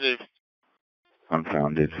 Chief.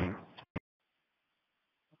 Unfounded.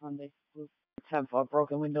 Monday. 10-4.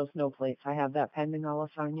 Broken windows, no plates. I have that pending. I'll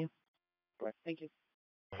assign you. Right. Thank you.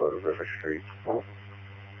 Go to River Street.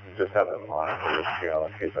 Just have it on for this jail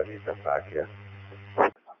in case I need them back here.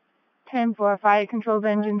 10-4, fire controls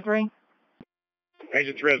engine 3.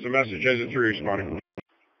 Agent 3 has a message. Agent 3 responding.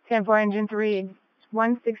 10-4, engine 3,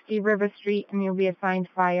 160 River Street, and you'll be assigned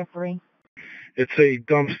fire 3. It's a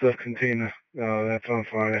dumpster container that's on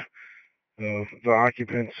fire. The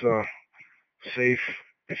occupant's safe.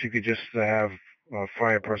 If you could just have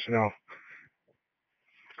fire personnel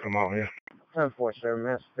come out here. 10-4, sir,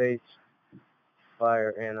 Mass States, fire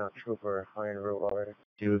and trooper are en route already.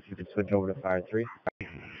 2, if you could switch over to fire 3.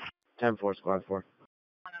 10-4, squad 4.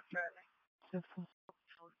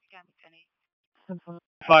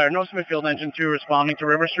 Fire, North Smithfield, engine 2, responding to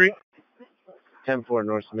River Street. 10-4,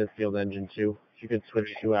 North Smithfield, engine 2. If you could switch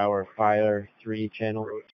to our fire 3 channel.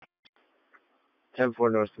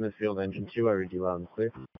 10-4, North Smithfield, engine 2. I read you loud and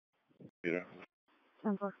clear. 10-4.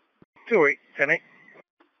 2-8, 10-8.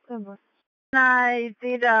 10-4. I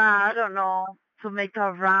did, I don't know, to make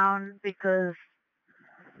a round because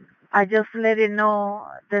I just let it know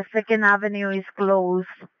the 2nd Avenue is closed.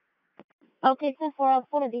 Okay, 10-4, I'll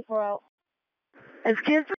put a detour out.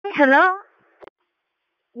 Excuse me? Hello?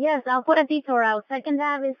 Yes, I'll put a detour out. 2nd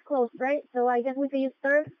Ave is closed, right? So I guess we can use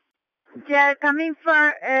 3rd? Yeah, coming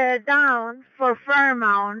down for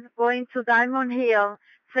Fairmount, going to Diamond Hill.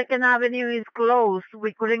 2nd Avenue is closed.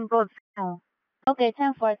 We couldn't go through. Okay,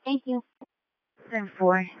 10-4, thank you.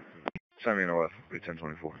 10-4. Send me an OF,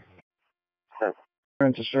 1024.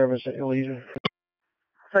 Into service at your leisure.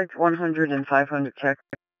 Sites 100 and 500 check.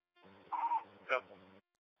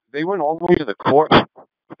 They went all the way to the court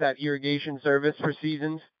with that irrigation service for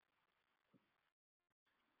seasons.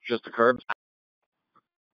 Just the curbs.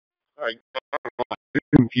 I'm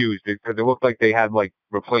confused because it looked like they had like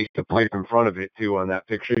replaced the pipe in front of it too on that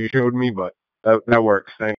picture you showed me, but that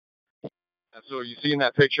works. Thanks. So you see in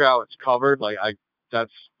that picture how it's covered? Like I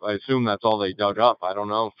assume that's all they dug up. I don't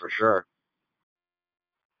know for sure.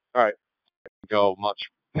 All right, go much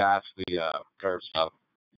past the curb stuff.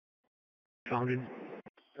 Founded.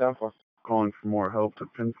 10-4. Calling for more help to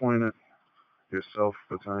pinpoint it. Yourself,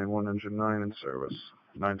 Battalion 1, Engine 9 in service.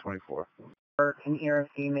 924. Can hear a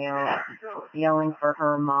female yelling for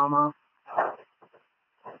her mama.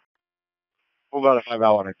 We'll go to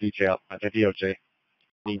 5-hour on a detail at the DOJ.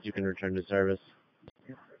 Needs you can return to service.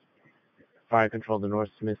 Fire control to North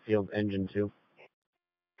Smithfield, engine 2.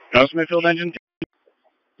 North Smithfield, engine 2.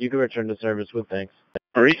 You can return to service with thanks.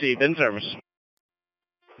 Received, in service.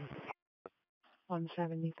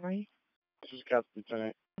 173. This is Captain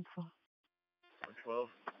Lieutenant. 112.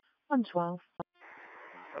 112.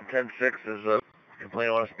 I'm 10-6. There's a complaint.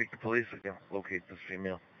 I want to speak to police. We can locate this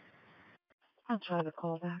female. I'll try to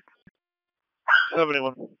call back.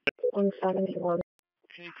 71. 171.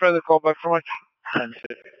 Can you try the call back for my 10-6?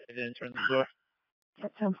 I didn't turn the door.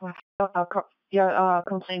 10-4. Your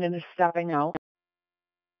complainant is stepping out.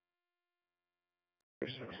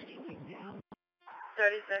 36.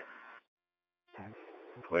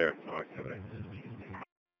 Clear. No activity.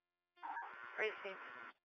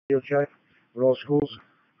 Received. DOJ, with all schools.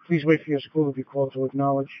 Please wait for your school to be called to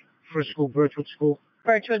acknowledge. First school, Birchwood School.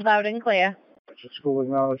 Birchwood, loud and clear. Birchwood School,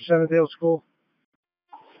 acknowledge. Centerdale School.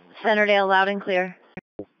 Centerdale, loud and clear.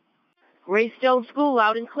 Greystone School,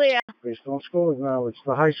 loud and clear. Greystone School, acknowledge.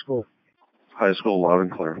 The high school. High school, loud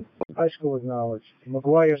and clear. High school, acknowledge.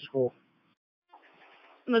 McGuire School.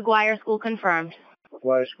 McGuire School confirmed.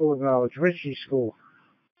 McGuire School, acknowledge. Ritchie School.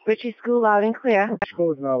 Ritchie School, loud and clear.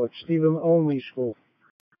 School, acknowledge. Stephen Only School.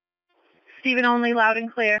 Stephen Only, loud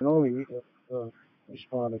and clear. And Only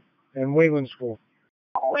responded. and Wayland School.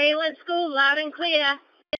 Wayland School, loud and clear.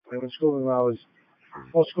 Wayland School acknowledged.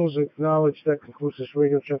 All schools acknowledge. That concludes this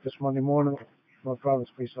radio check this Monday morning. No problems,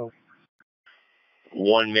 please hold.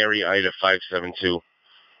 1 Mary Ida 572,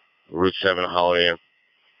 Route 7, Holiday Inn.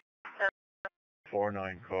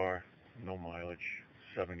 4-9 car, no mileage,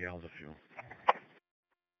 7 gallons of fuel.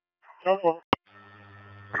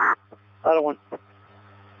 Ladder 1.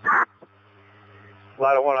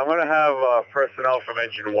 Ladder 1, I'm going to have personnel from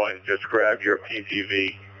Engine 1 just grab your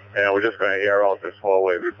PTV, and we're just going to air out this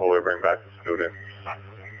hallway before we bring back the student.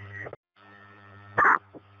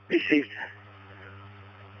 Received.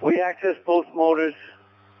 We accessed both motors.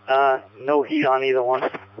 No heat on either one.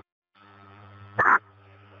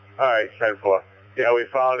 Alright, 10-4. Yeah, we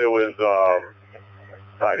found it was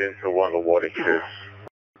tied into one of the water heaters.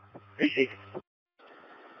 Received.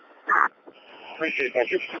 Appreciate it, thank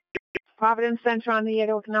you. Providence Center on the air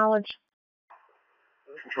to acknowledge.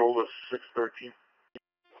 Controller 613.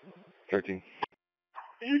 13.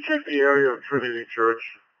 Can you check the area of Trinity Church?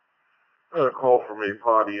 I got a call from a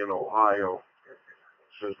party in Ohio.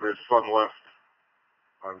 Says their son left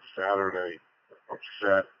on Saturday,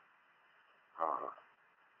 upset.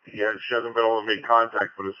 She hasn't been able to make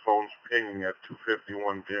contact, but his phone's pinging at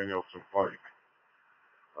 251 Danielson Pike.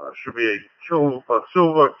 Should be a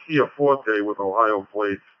silver Kia Forte with Ohio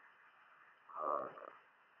plates.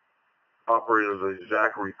 Operator is a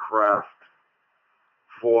Zachary Kraft,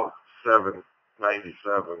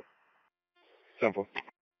 4797. Simple.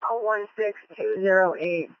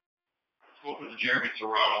 016208. Spoke with Jeremy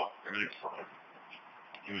Serrano.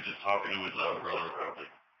 He was just talking to his brother about it.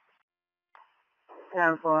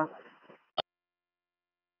 10-4.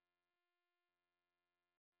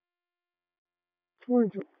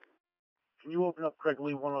 Can you open up Craig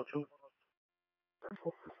Lee 102?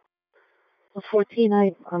 14,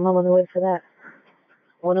 I'm on the way for that.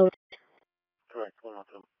 102. Correct,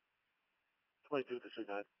 102. 22 to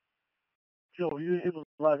 69. Joe, were you able to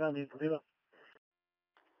log on to your computer?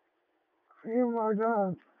 Oh my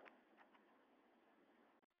God.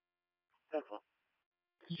 10-4.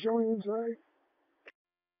 Joey inside.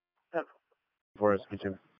 10-4. For us,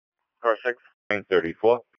 Kitchen. Car 6.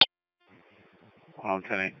 934.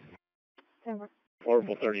 10-8. 10-4.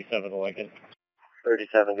 Orbital 37 Lincoln.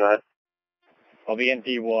 37, go ahead. I'll be in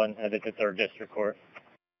D1, headed to 3rd District Court.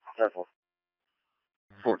 10-4.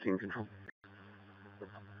 14 control.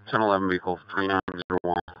 1011 vehicle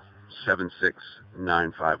 3901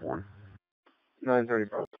 76951.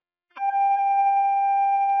 930.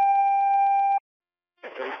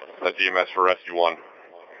 That's EMS for Rescue 1.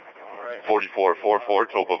 4444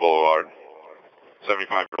 Topa Boulevard.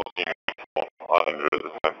 75-year-old female under the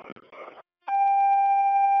time.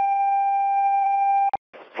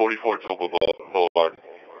 44 Topa Boulevard.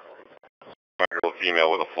 75-year-old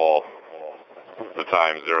female with a fall. The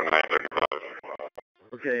time 0935.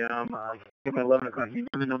 Okay, give me 11 o'clock. You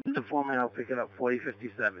never know the format. I'll pick it up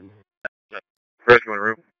 4057. First one,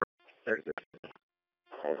 room.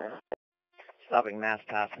 Stopping mass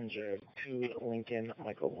passenger 2 Lincoln,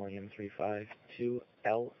 Michael William 352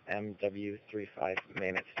 LMW 35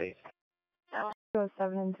 Main State.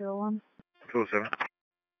 207 and 201. 207.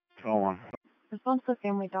 201. Response to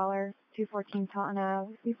Family Dollar, 214 Taunton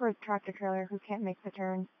Ave. Before a tractor trailer who can't make the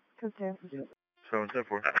turn. Code 2.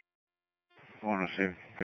 774. 1 received.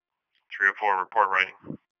 304 report writing.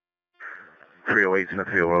 308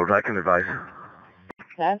 Smithfield Road. I can advise.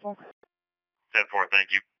 10-4. 10-4,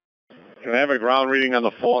 thank you. Can I have a ground reading on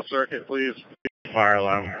the fall circuit, please? Fire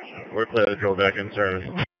alarm. We're clear to go back in service.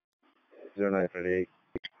 0938.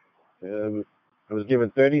 I was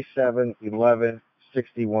given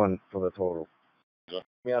 371161 for the total.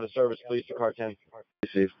 Me out of service, please, to car 10.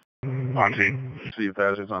 Received. On scene. Received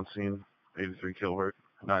hazards on scene. 83 Kilbert.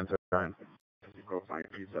 939.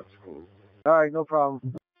 All right, no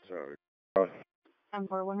problem. Sorry.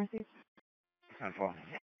 10-4, 1 received. 10-4.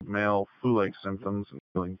 Male flu-like symptoms and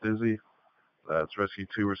feeling dizzy. That's Rescue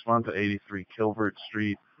 2. Respond to 83 Kilbert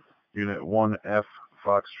Street, Unit 1F,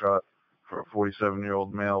 Foxtrot, for a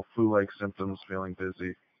 47-year-old male, flu-like symptoms, feeling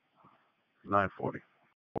dizzy. 940.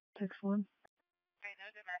 6-1. Right, no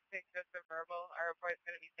domestic, just a verbal. Our report's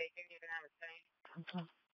going to be taken. You can have it signed.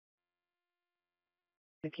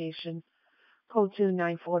 Medication. Code 2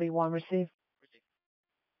 941 received.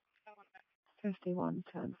 51,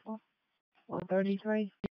 10-4.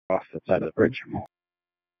 133. Off the side of the bridge.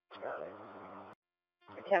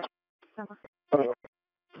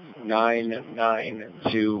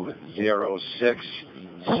 99206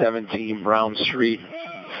 17 Brown Street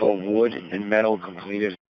for wood and metal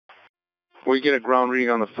completed. Will you get a ground reading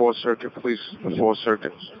on the 4th circuit, please? The 4th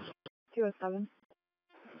circuit. 207.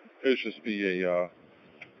 It should just be a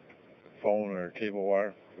phone or cable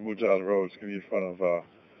wire. It moves out of the road. It's going to be in front of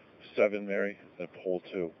 7 Mary and pole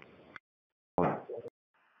 2.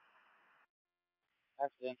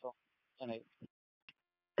 Accidental. 10-8.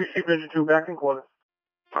 Keep engine 2 back in quarters.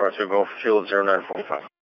 Alright, so go for fuel 0945.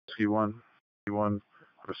 Rescue 1,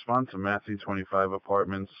 respond to Matthew 25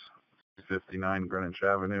 Apartments, 59 Greenwich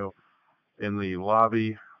Avenue. In the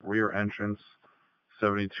lobby, rear entrance,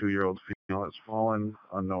 72-year-old female has fallen,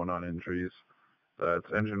 unknown on injuries.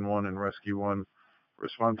 That's Engine 1 and Rescue 1.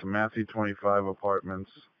 Respond to Matthew 25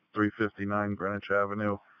 Apartments, 359 Greenwich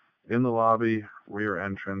Avenue. In the lobby, rear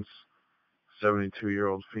entrance,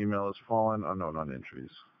 72-year-old female has fallen, unknown on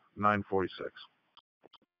injuries. 946.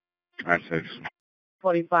 96.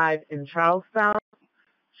 45 in Charlestown.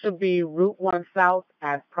 Should be Route 1 South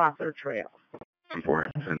at Prosser Trail.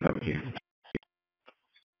 4 and 17.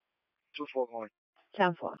 2-4 going.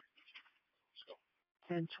 10-4.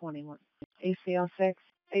 10-21. ACO 6.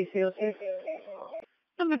 ACO 6.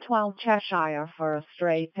 Number 12, Cheshire for a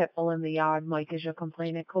stray pit bull in the yard. Mike is your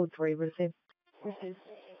complainant. Code 3, received. Received.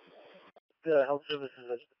 The health services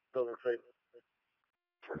is building trade.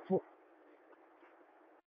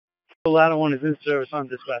 The ladder 1 is in service on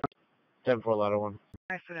dispatch. 10-4 ladder 1.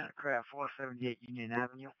 Accident occurred at 478 Union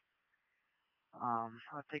Avenue. I'll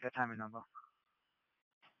take a timing number.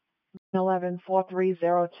 11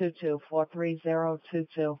 43022.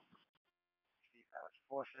 43022.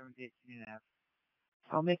 478 Union Avenue.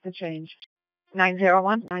 I'll make the change.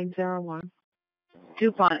 901. 901.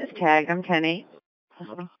 DuPont is tagged. I'm 10-8.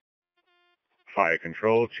 Fire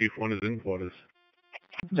control, Chief 1 is in quarters.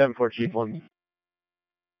 10-4 Chief 1.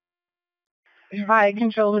 Fire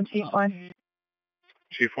control to Chief 1.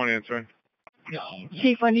 Chief 1 answering.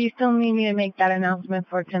 Chief 1, do you still need me to make that announcement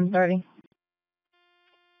for 10:30?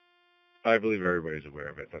 I believe everybody's aware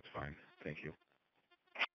of it. That's fine. Thank you.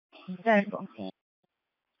 Okay.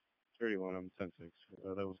 31, I'm 10-6.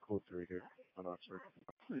 That was code 3 here on Oxford.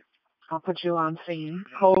 I'll put you on scene.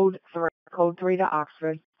 Code 3. Code 3 to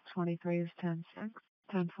Oxford. 23 is 10-6.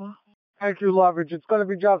 10-4. Thank you, Loveridge. It's going to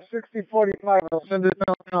be job 6045. I'll send it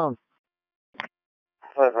downtown.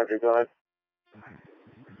 500, go ahead.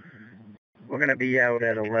 We're going to be out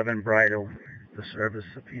at 11 Bridal, the service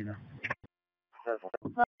subpoena.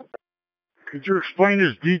 Could you explain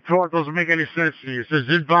this detour? It doesn't make any sense to me. It says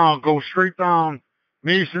inbound, go straight down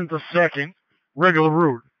Mason to 2nd, regular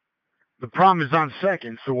route. The problem is on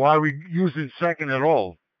 2nd, so why are we using 2nd at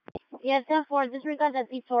all? Yeah, 10-4, disregard that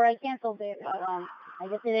detour. I canceled it. I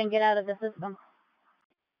guess it didn't get out of the system.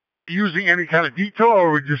 Using any kind of detour, or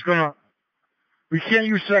are we just gonna... We can't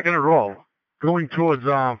use 2nd at all, going towards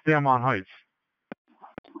Fairmont Heights.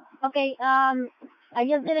 Okay, I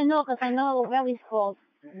just didn't know because I know Valley's fault.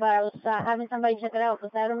 But I was having somebody check it out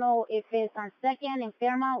because I don't know if it's on 2nd in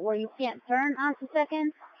Fairmont where you can't turn onto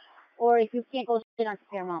 2nd, or if you can't go straight onto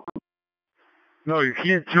Fairmont. No, you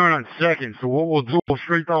can't turn on 2nd, so what we'll do, we'll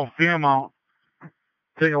straight down Fairmont,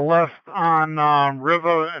 take a left on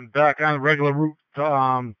River and back on regular route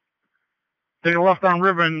to, take a left on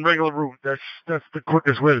River and regular route. That's the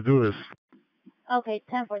quickest way to do this. Okay,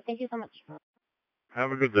 10-4. Thank you so much.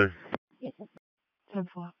 Have a good day. Yes.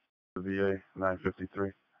 10-4. The VA,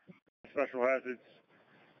 953. Special hazards.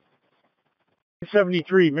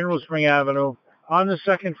 73 Mineral Spring Avenue, on the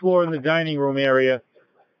 2nd floor in the dining room area,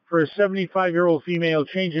 for a 75-year-old female,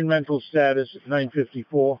 change in mental status,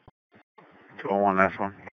 954. 201, last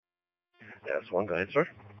one. That's one, go ahead, sir.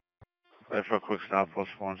 Ready for a quick stop,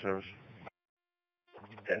 post phone service.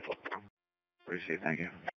 10-4. Receive, thank you.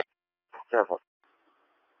 Careful.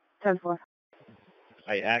 10-4.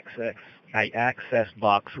 I access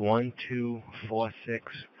box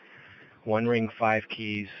 1246, 1 ring 5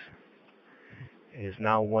 keys. It is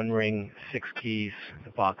now 1 ring 6 keys.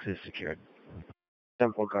 The box is secured.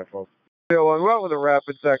 10-4 guy 12. Yo, I went with a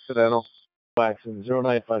Rapids accidental. Accident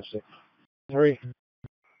 0956. Hurry.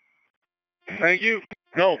 Thank you.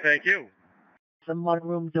 No, thank you. The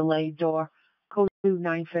mudroom delay door. Code 2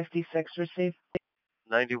 956 received.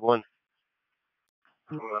 91.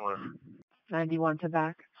 91 to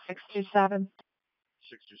back. 627.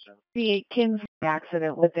 627. 38 Kinsey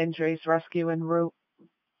accident with injuries. Rescue en route.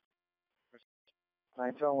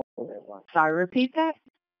 Sorry, repeat that?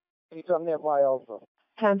 He's on nearby also.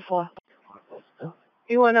 10-4.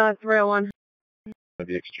 You want 301? I'll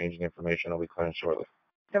be exchanging information. I'll be clearing shortly.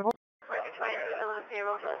 10-4.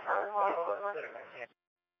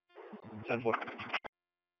 10-4.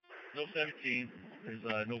 No 17.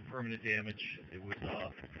 There's no permanent damage. It was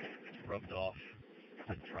rubbed off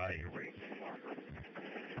to dry erase.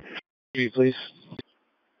 Please.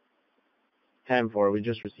 10-4, we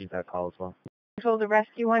just received that call as well. So the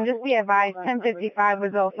rescue one, just be advised, 1055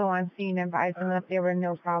 was also on scene, advising that there were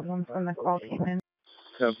no problems when the call came in.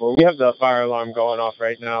 Simple. We have the fire alarm going off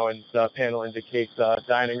right now, and the panel indicates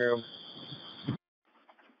dining room.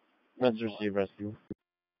 Let's receive rescue.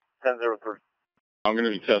 1003. I'm going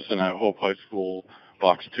to be testing at Hope High School.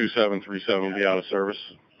 Box 2737 will be out of service.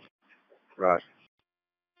 Right.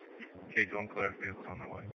 Okay, don't clear. Vehicles on the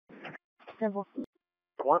way. Simple.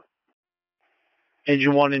 What?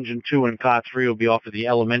 Engine 1, Engine 2, and Car 3 will be off at the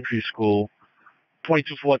elementary school.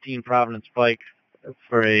 2214 Providence Pike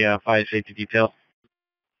for a fire safety detail.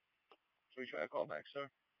 Should we try to call back, sir?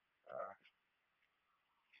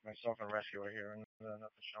 Myself and rescue are here, and nothing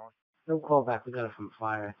showing. No call back. We got it from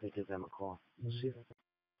fire. I think give them a call. We'll see.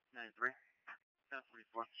 93.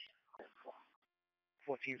 1034.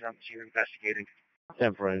 14's on scene investigating.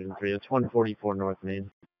 10 for Engine 3. It's 144 North Main.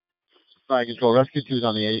 Fire Control, Rescue 2's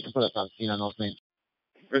on the 8. You can put us on scene on North Main.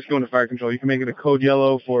 Rescue 1 to Fire Control. You can make it a code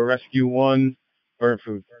yellow for Rescue 1. Burn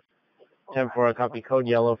food. 10-4, I copy code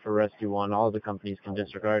yellow for Rescue 1. All the companies can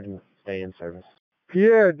disregard and stay in service.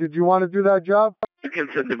 Pierre, did you want to do that job? You can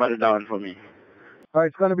send it down for me. All right,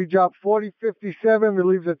 it's going to be job 4057,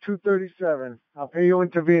 relieves at 237. I'll pay you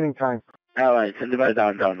intervening time. All right, send it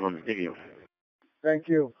down for me. Thank you. Thank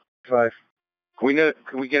you. 5.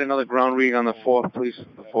 Can we get another ground reading on the 4th, please?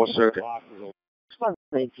 The 4th circuit. Spot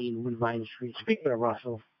 19, Woodbine Street. Speaking of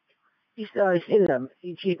Russell, he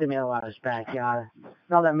cheated the mail out of his backyard.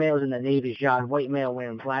 Now that mail's in the neighbor's yard. White male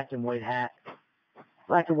wearing black and white hat.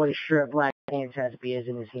 Black and white shirt, black pants, has beers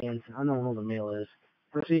in his hands. I don't know who the mail is.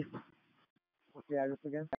 Proceed. What's the address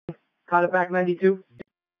again? Carter back 92.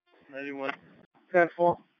 91.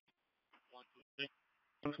 10-4.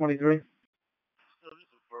 123.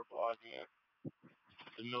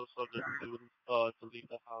 The no subject to leave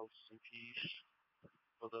the house in peace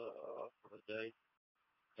for the day.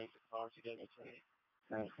 Take the car to get me today.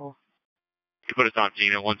 10-4. You put us on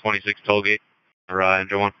scene at 126 Tollgate. Or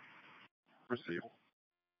Engine 1. Receive.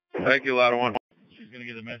 Thank you, Ladder 1. She's going to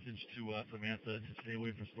get a message to Samantha to stay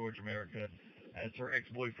away from Storage America, as her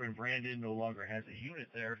ex-boyfriend Brandon no longer has a unit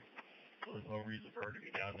there, so there's no reason for her to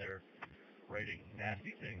be down there writing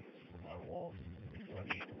nasty things on walls.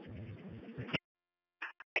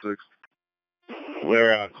 6.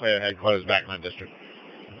 We're clear headquarters back in my district.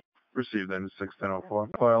 Received engine 61004.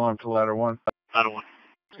 Fire alarm to ladder 1. Ladder 1.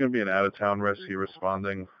 It's going to be an out-of-town rescue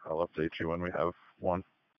responding. I'll update you when we have one.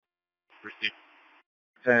 Received.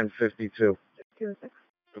 1052.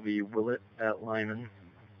 It'll be Willett at Lyman.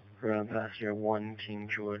 Ground passenger 1, King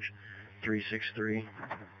George 363.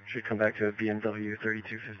 Should come back to a BMW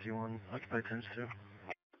 3251. Occupied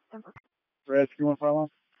 10-2. Rescue 1 fire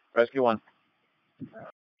alarm. Rescue 1. Is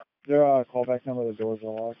there a callback number? The doors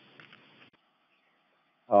are locked.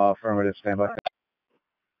 Affirmative, standby.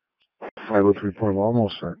 503 portable,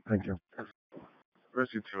 almost set. Thank you.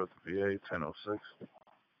 Rescue 2 at the VA, 1006.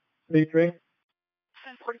 B3.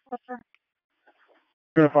 1044, sir.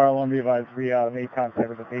 Going to fire alarm be advised 3 out of 8 contact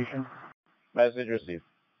with the patient. Message received.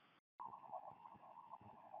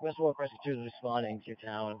 Westwalk Rescue 2 is responding to your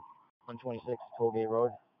town. 126 Tollgate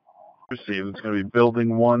Road. Received. It's going to be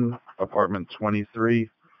building 1, apartment 23,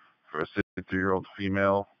 for a 62-year-old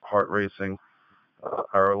female, heart racing.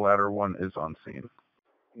 Our ladder 1 is on scene.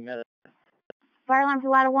 Fire alarm to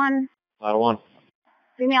ladder 1. Ladder 1.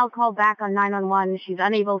 Female called back on 911. She's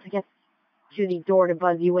unable to get to the door to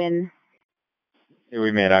buzz you in. Here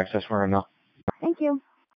we made access for her now. Thank you.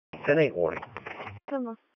 10-8 warning.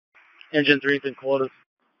 Engine 3's in quarters.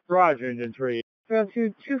 Roger, Engine 3. Go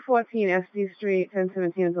to 214 SD Street,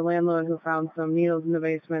 1017 is the landlord who found some needles in the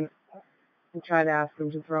basement. We tried to ask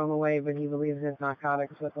him to throw them away, but he believes there's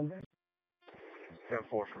narcotics with them.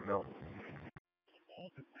 10-4 from Mill.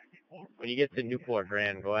 When you get to Newport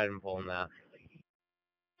Grand, go ahead and pull him that.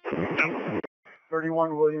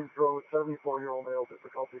 31 Williams Road, 74-year-old male,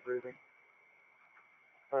 difficulty breathing.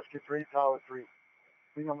 Rescue 3, Tower 3.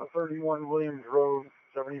 Being on the 31 Williams Road,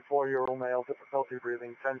 74-year-old male, difficulty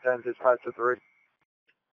breathing, 1010, dispatch to 3.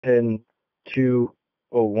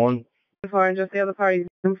 10-2-01. Sorry, just the other party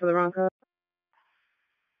for the wrong code.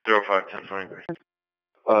 05-10-23.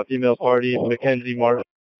 Female party, Mackenzie Martin.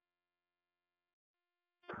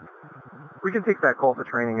 We can take that call for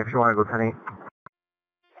training if you want to go 10-8.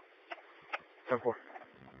 10-4.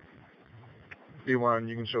 B1,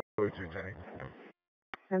 you can show it to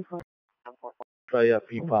 10-8. 10-4. Try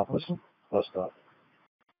P-Pop bus stop.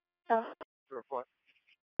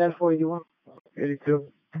 10-4, you want?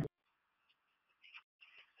 82.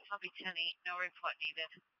 Copy 10-8. No report needed.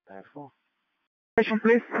 10-4. Station,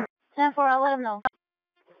 please. 10-4, I'll let him know.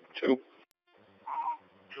 2. 2,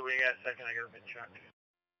 we got a second, I got a bit checked.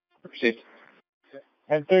 Received.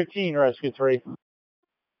 1013, Rescue 3.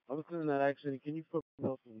 Other than that accident, can you put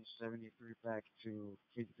milk in 73 back to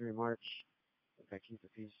 53 March? If I keep the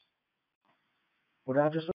peace. What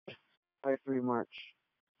address? 53 March.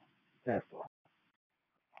 That's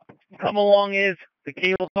Come along is the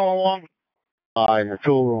cable come along. In the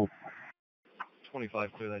tool room.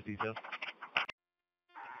 25, clear that detail.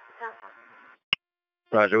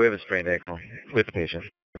 Roger, we have a strained ankle with the patient.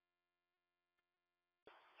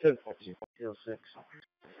 1014. 06.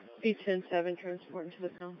 B107 transporting to the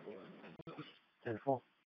town. 10-4.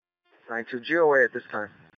 9-2 GOA at this time.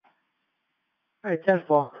 Alright,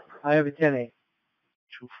 10-4. I have a 10-8.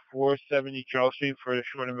 470 Charles Street for a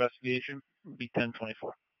short investigation. Be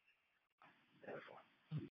 1024.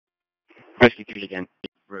 Rescue 3 again.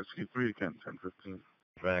 Rescue 3 again, 1015.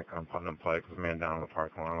 Back on Putnam Pike with a man down in the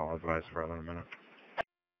parking lot. I'll advise further in a minute.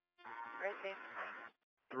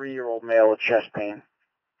 3-year-old male with chest pain.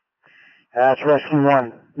 That's Rescue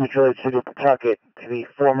 1, Detroit City, Pawtucket, to the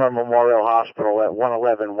former Memorial Hospital at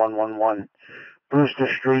 111-111 Brewster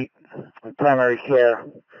Street, in primary care.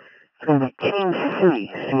 It's going to be Team C, C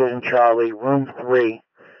as in Charlie, room 3,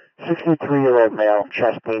 63-year-old male,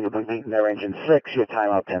 chest pain, will be meeting their engine 6, your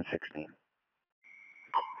timeout 1016.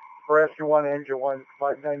 Rescue 1, Engine 1,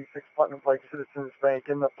 596 Putnam Pike, Citizens Bank,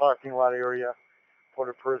 in the parking lot area. Put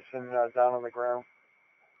a person down on the ground.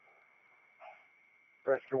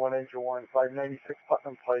 Rescue 1, Engine 1, 596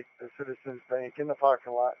 Putnam Pike, the Citizens Bank, in the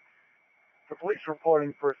parking lot. The police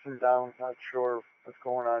reporting person down, not sure what's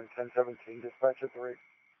going on, 1017, dispatch at 3.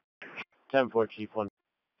 10-4, Chief 1.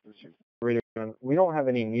 We don't have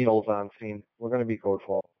any needles on scene. We're going to be code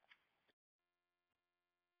 12.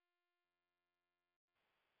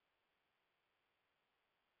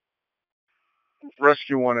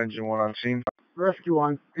 Rescue 1, Engine 1 on scene. Rescue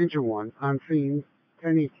 1, Engine 1, on scene,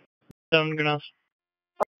 10 7 Gnaus.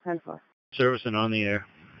 10-4. Servicing on the air.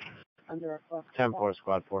 Under our clock. 10-4,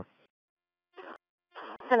 Squad 4.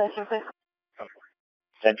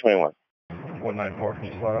 1021. 194, can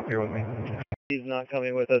you slide up here with me? He's not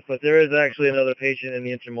coming with us, but there is actually another patient in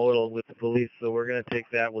the intermodal with the police, so we're going to take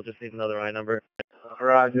that. We'll just need another I number.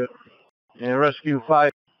 Roger. And Rescue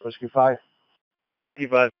 5. Rescue 5.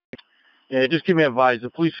 T5. Yeah, just keep me advised. The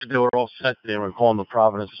police said they were all set there and calling the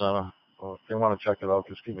Providence Center. Well, if they want to check it out,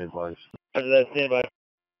 just keep me advised. Roger that, stand by.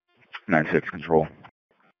 9-6 control.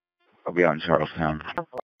 I'll be out in Charlestown.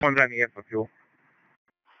 One's on the air for fuel.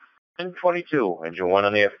 1022, Engine 1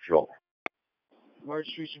 on the air for fuel. March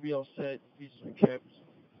Street should be all set. Pieces be kept.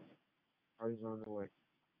 Party's on the way.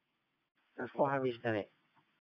 That's 4 Harry's 10-8.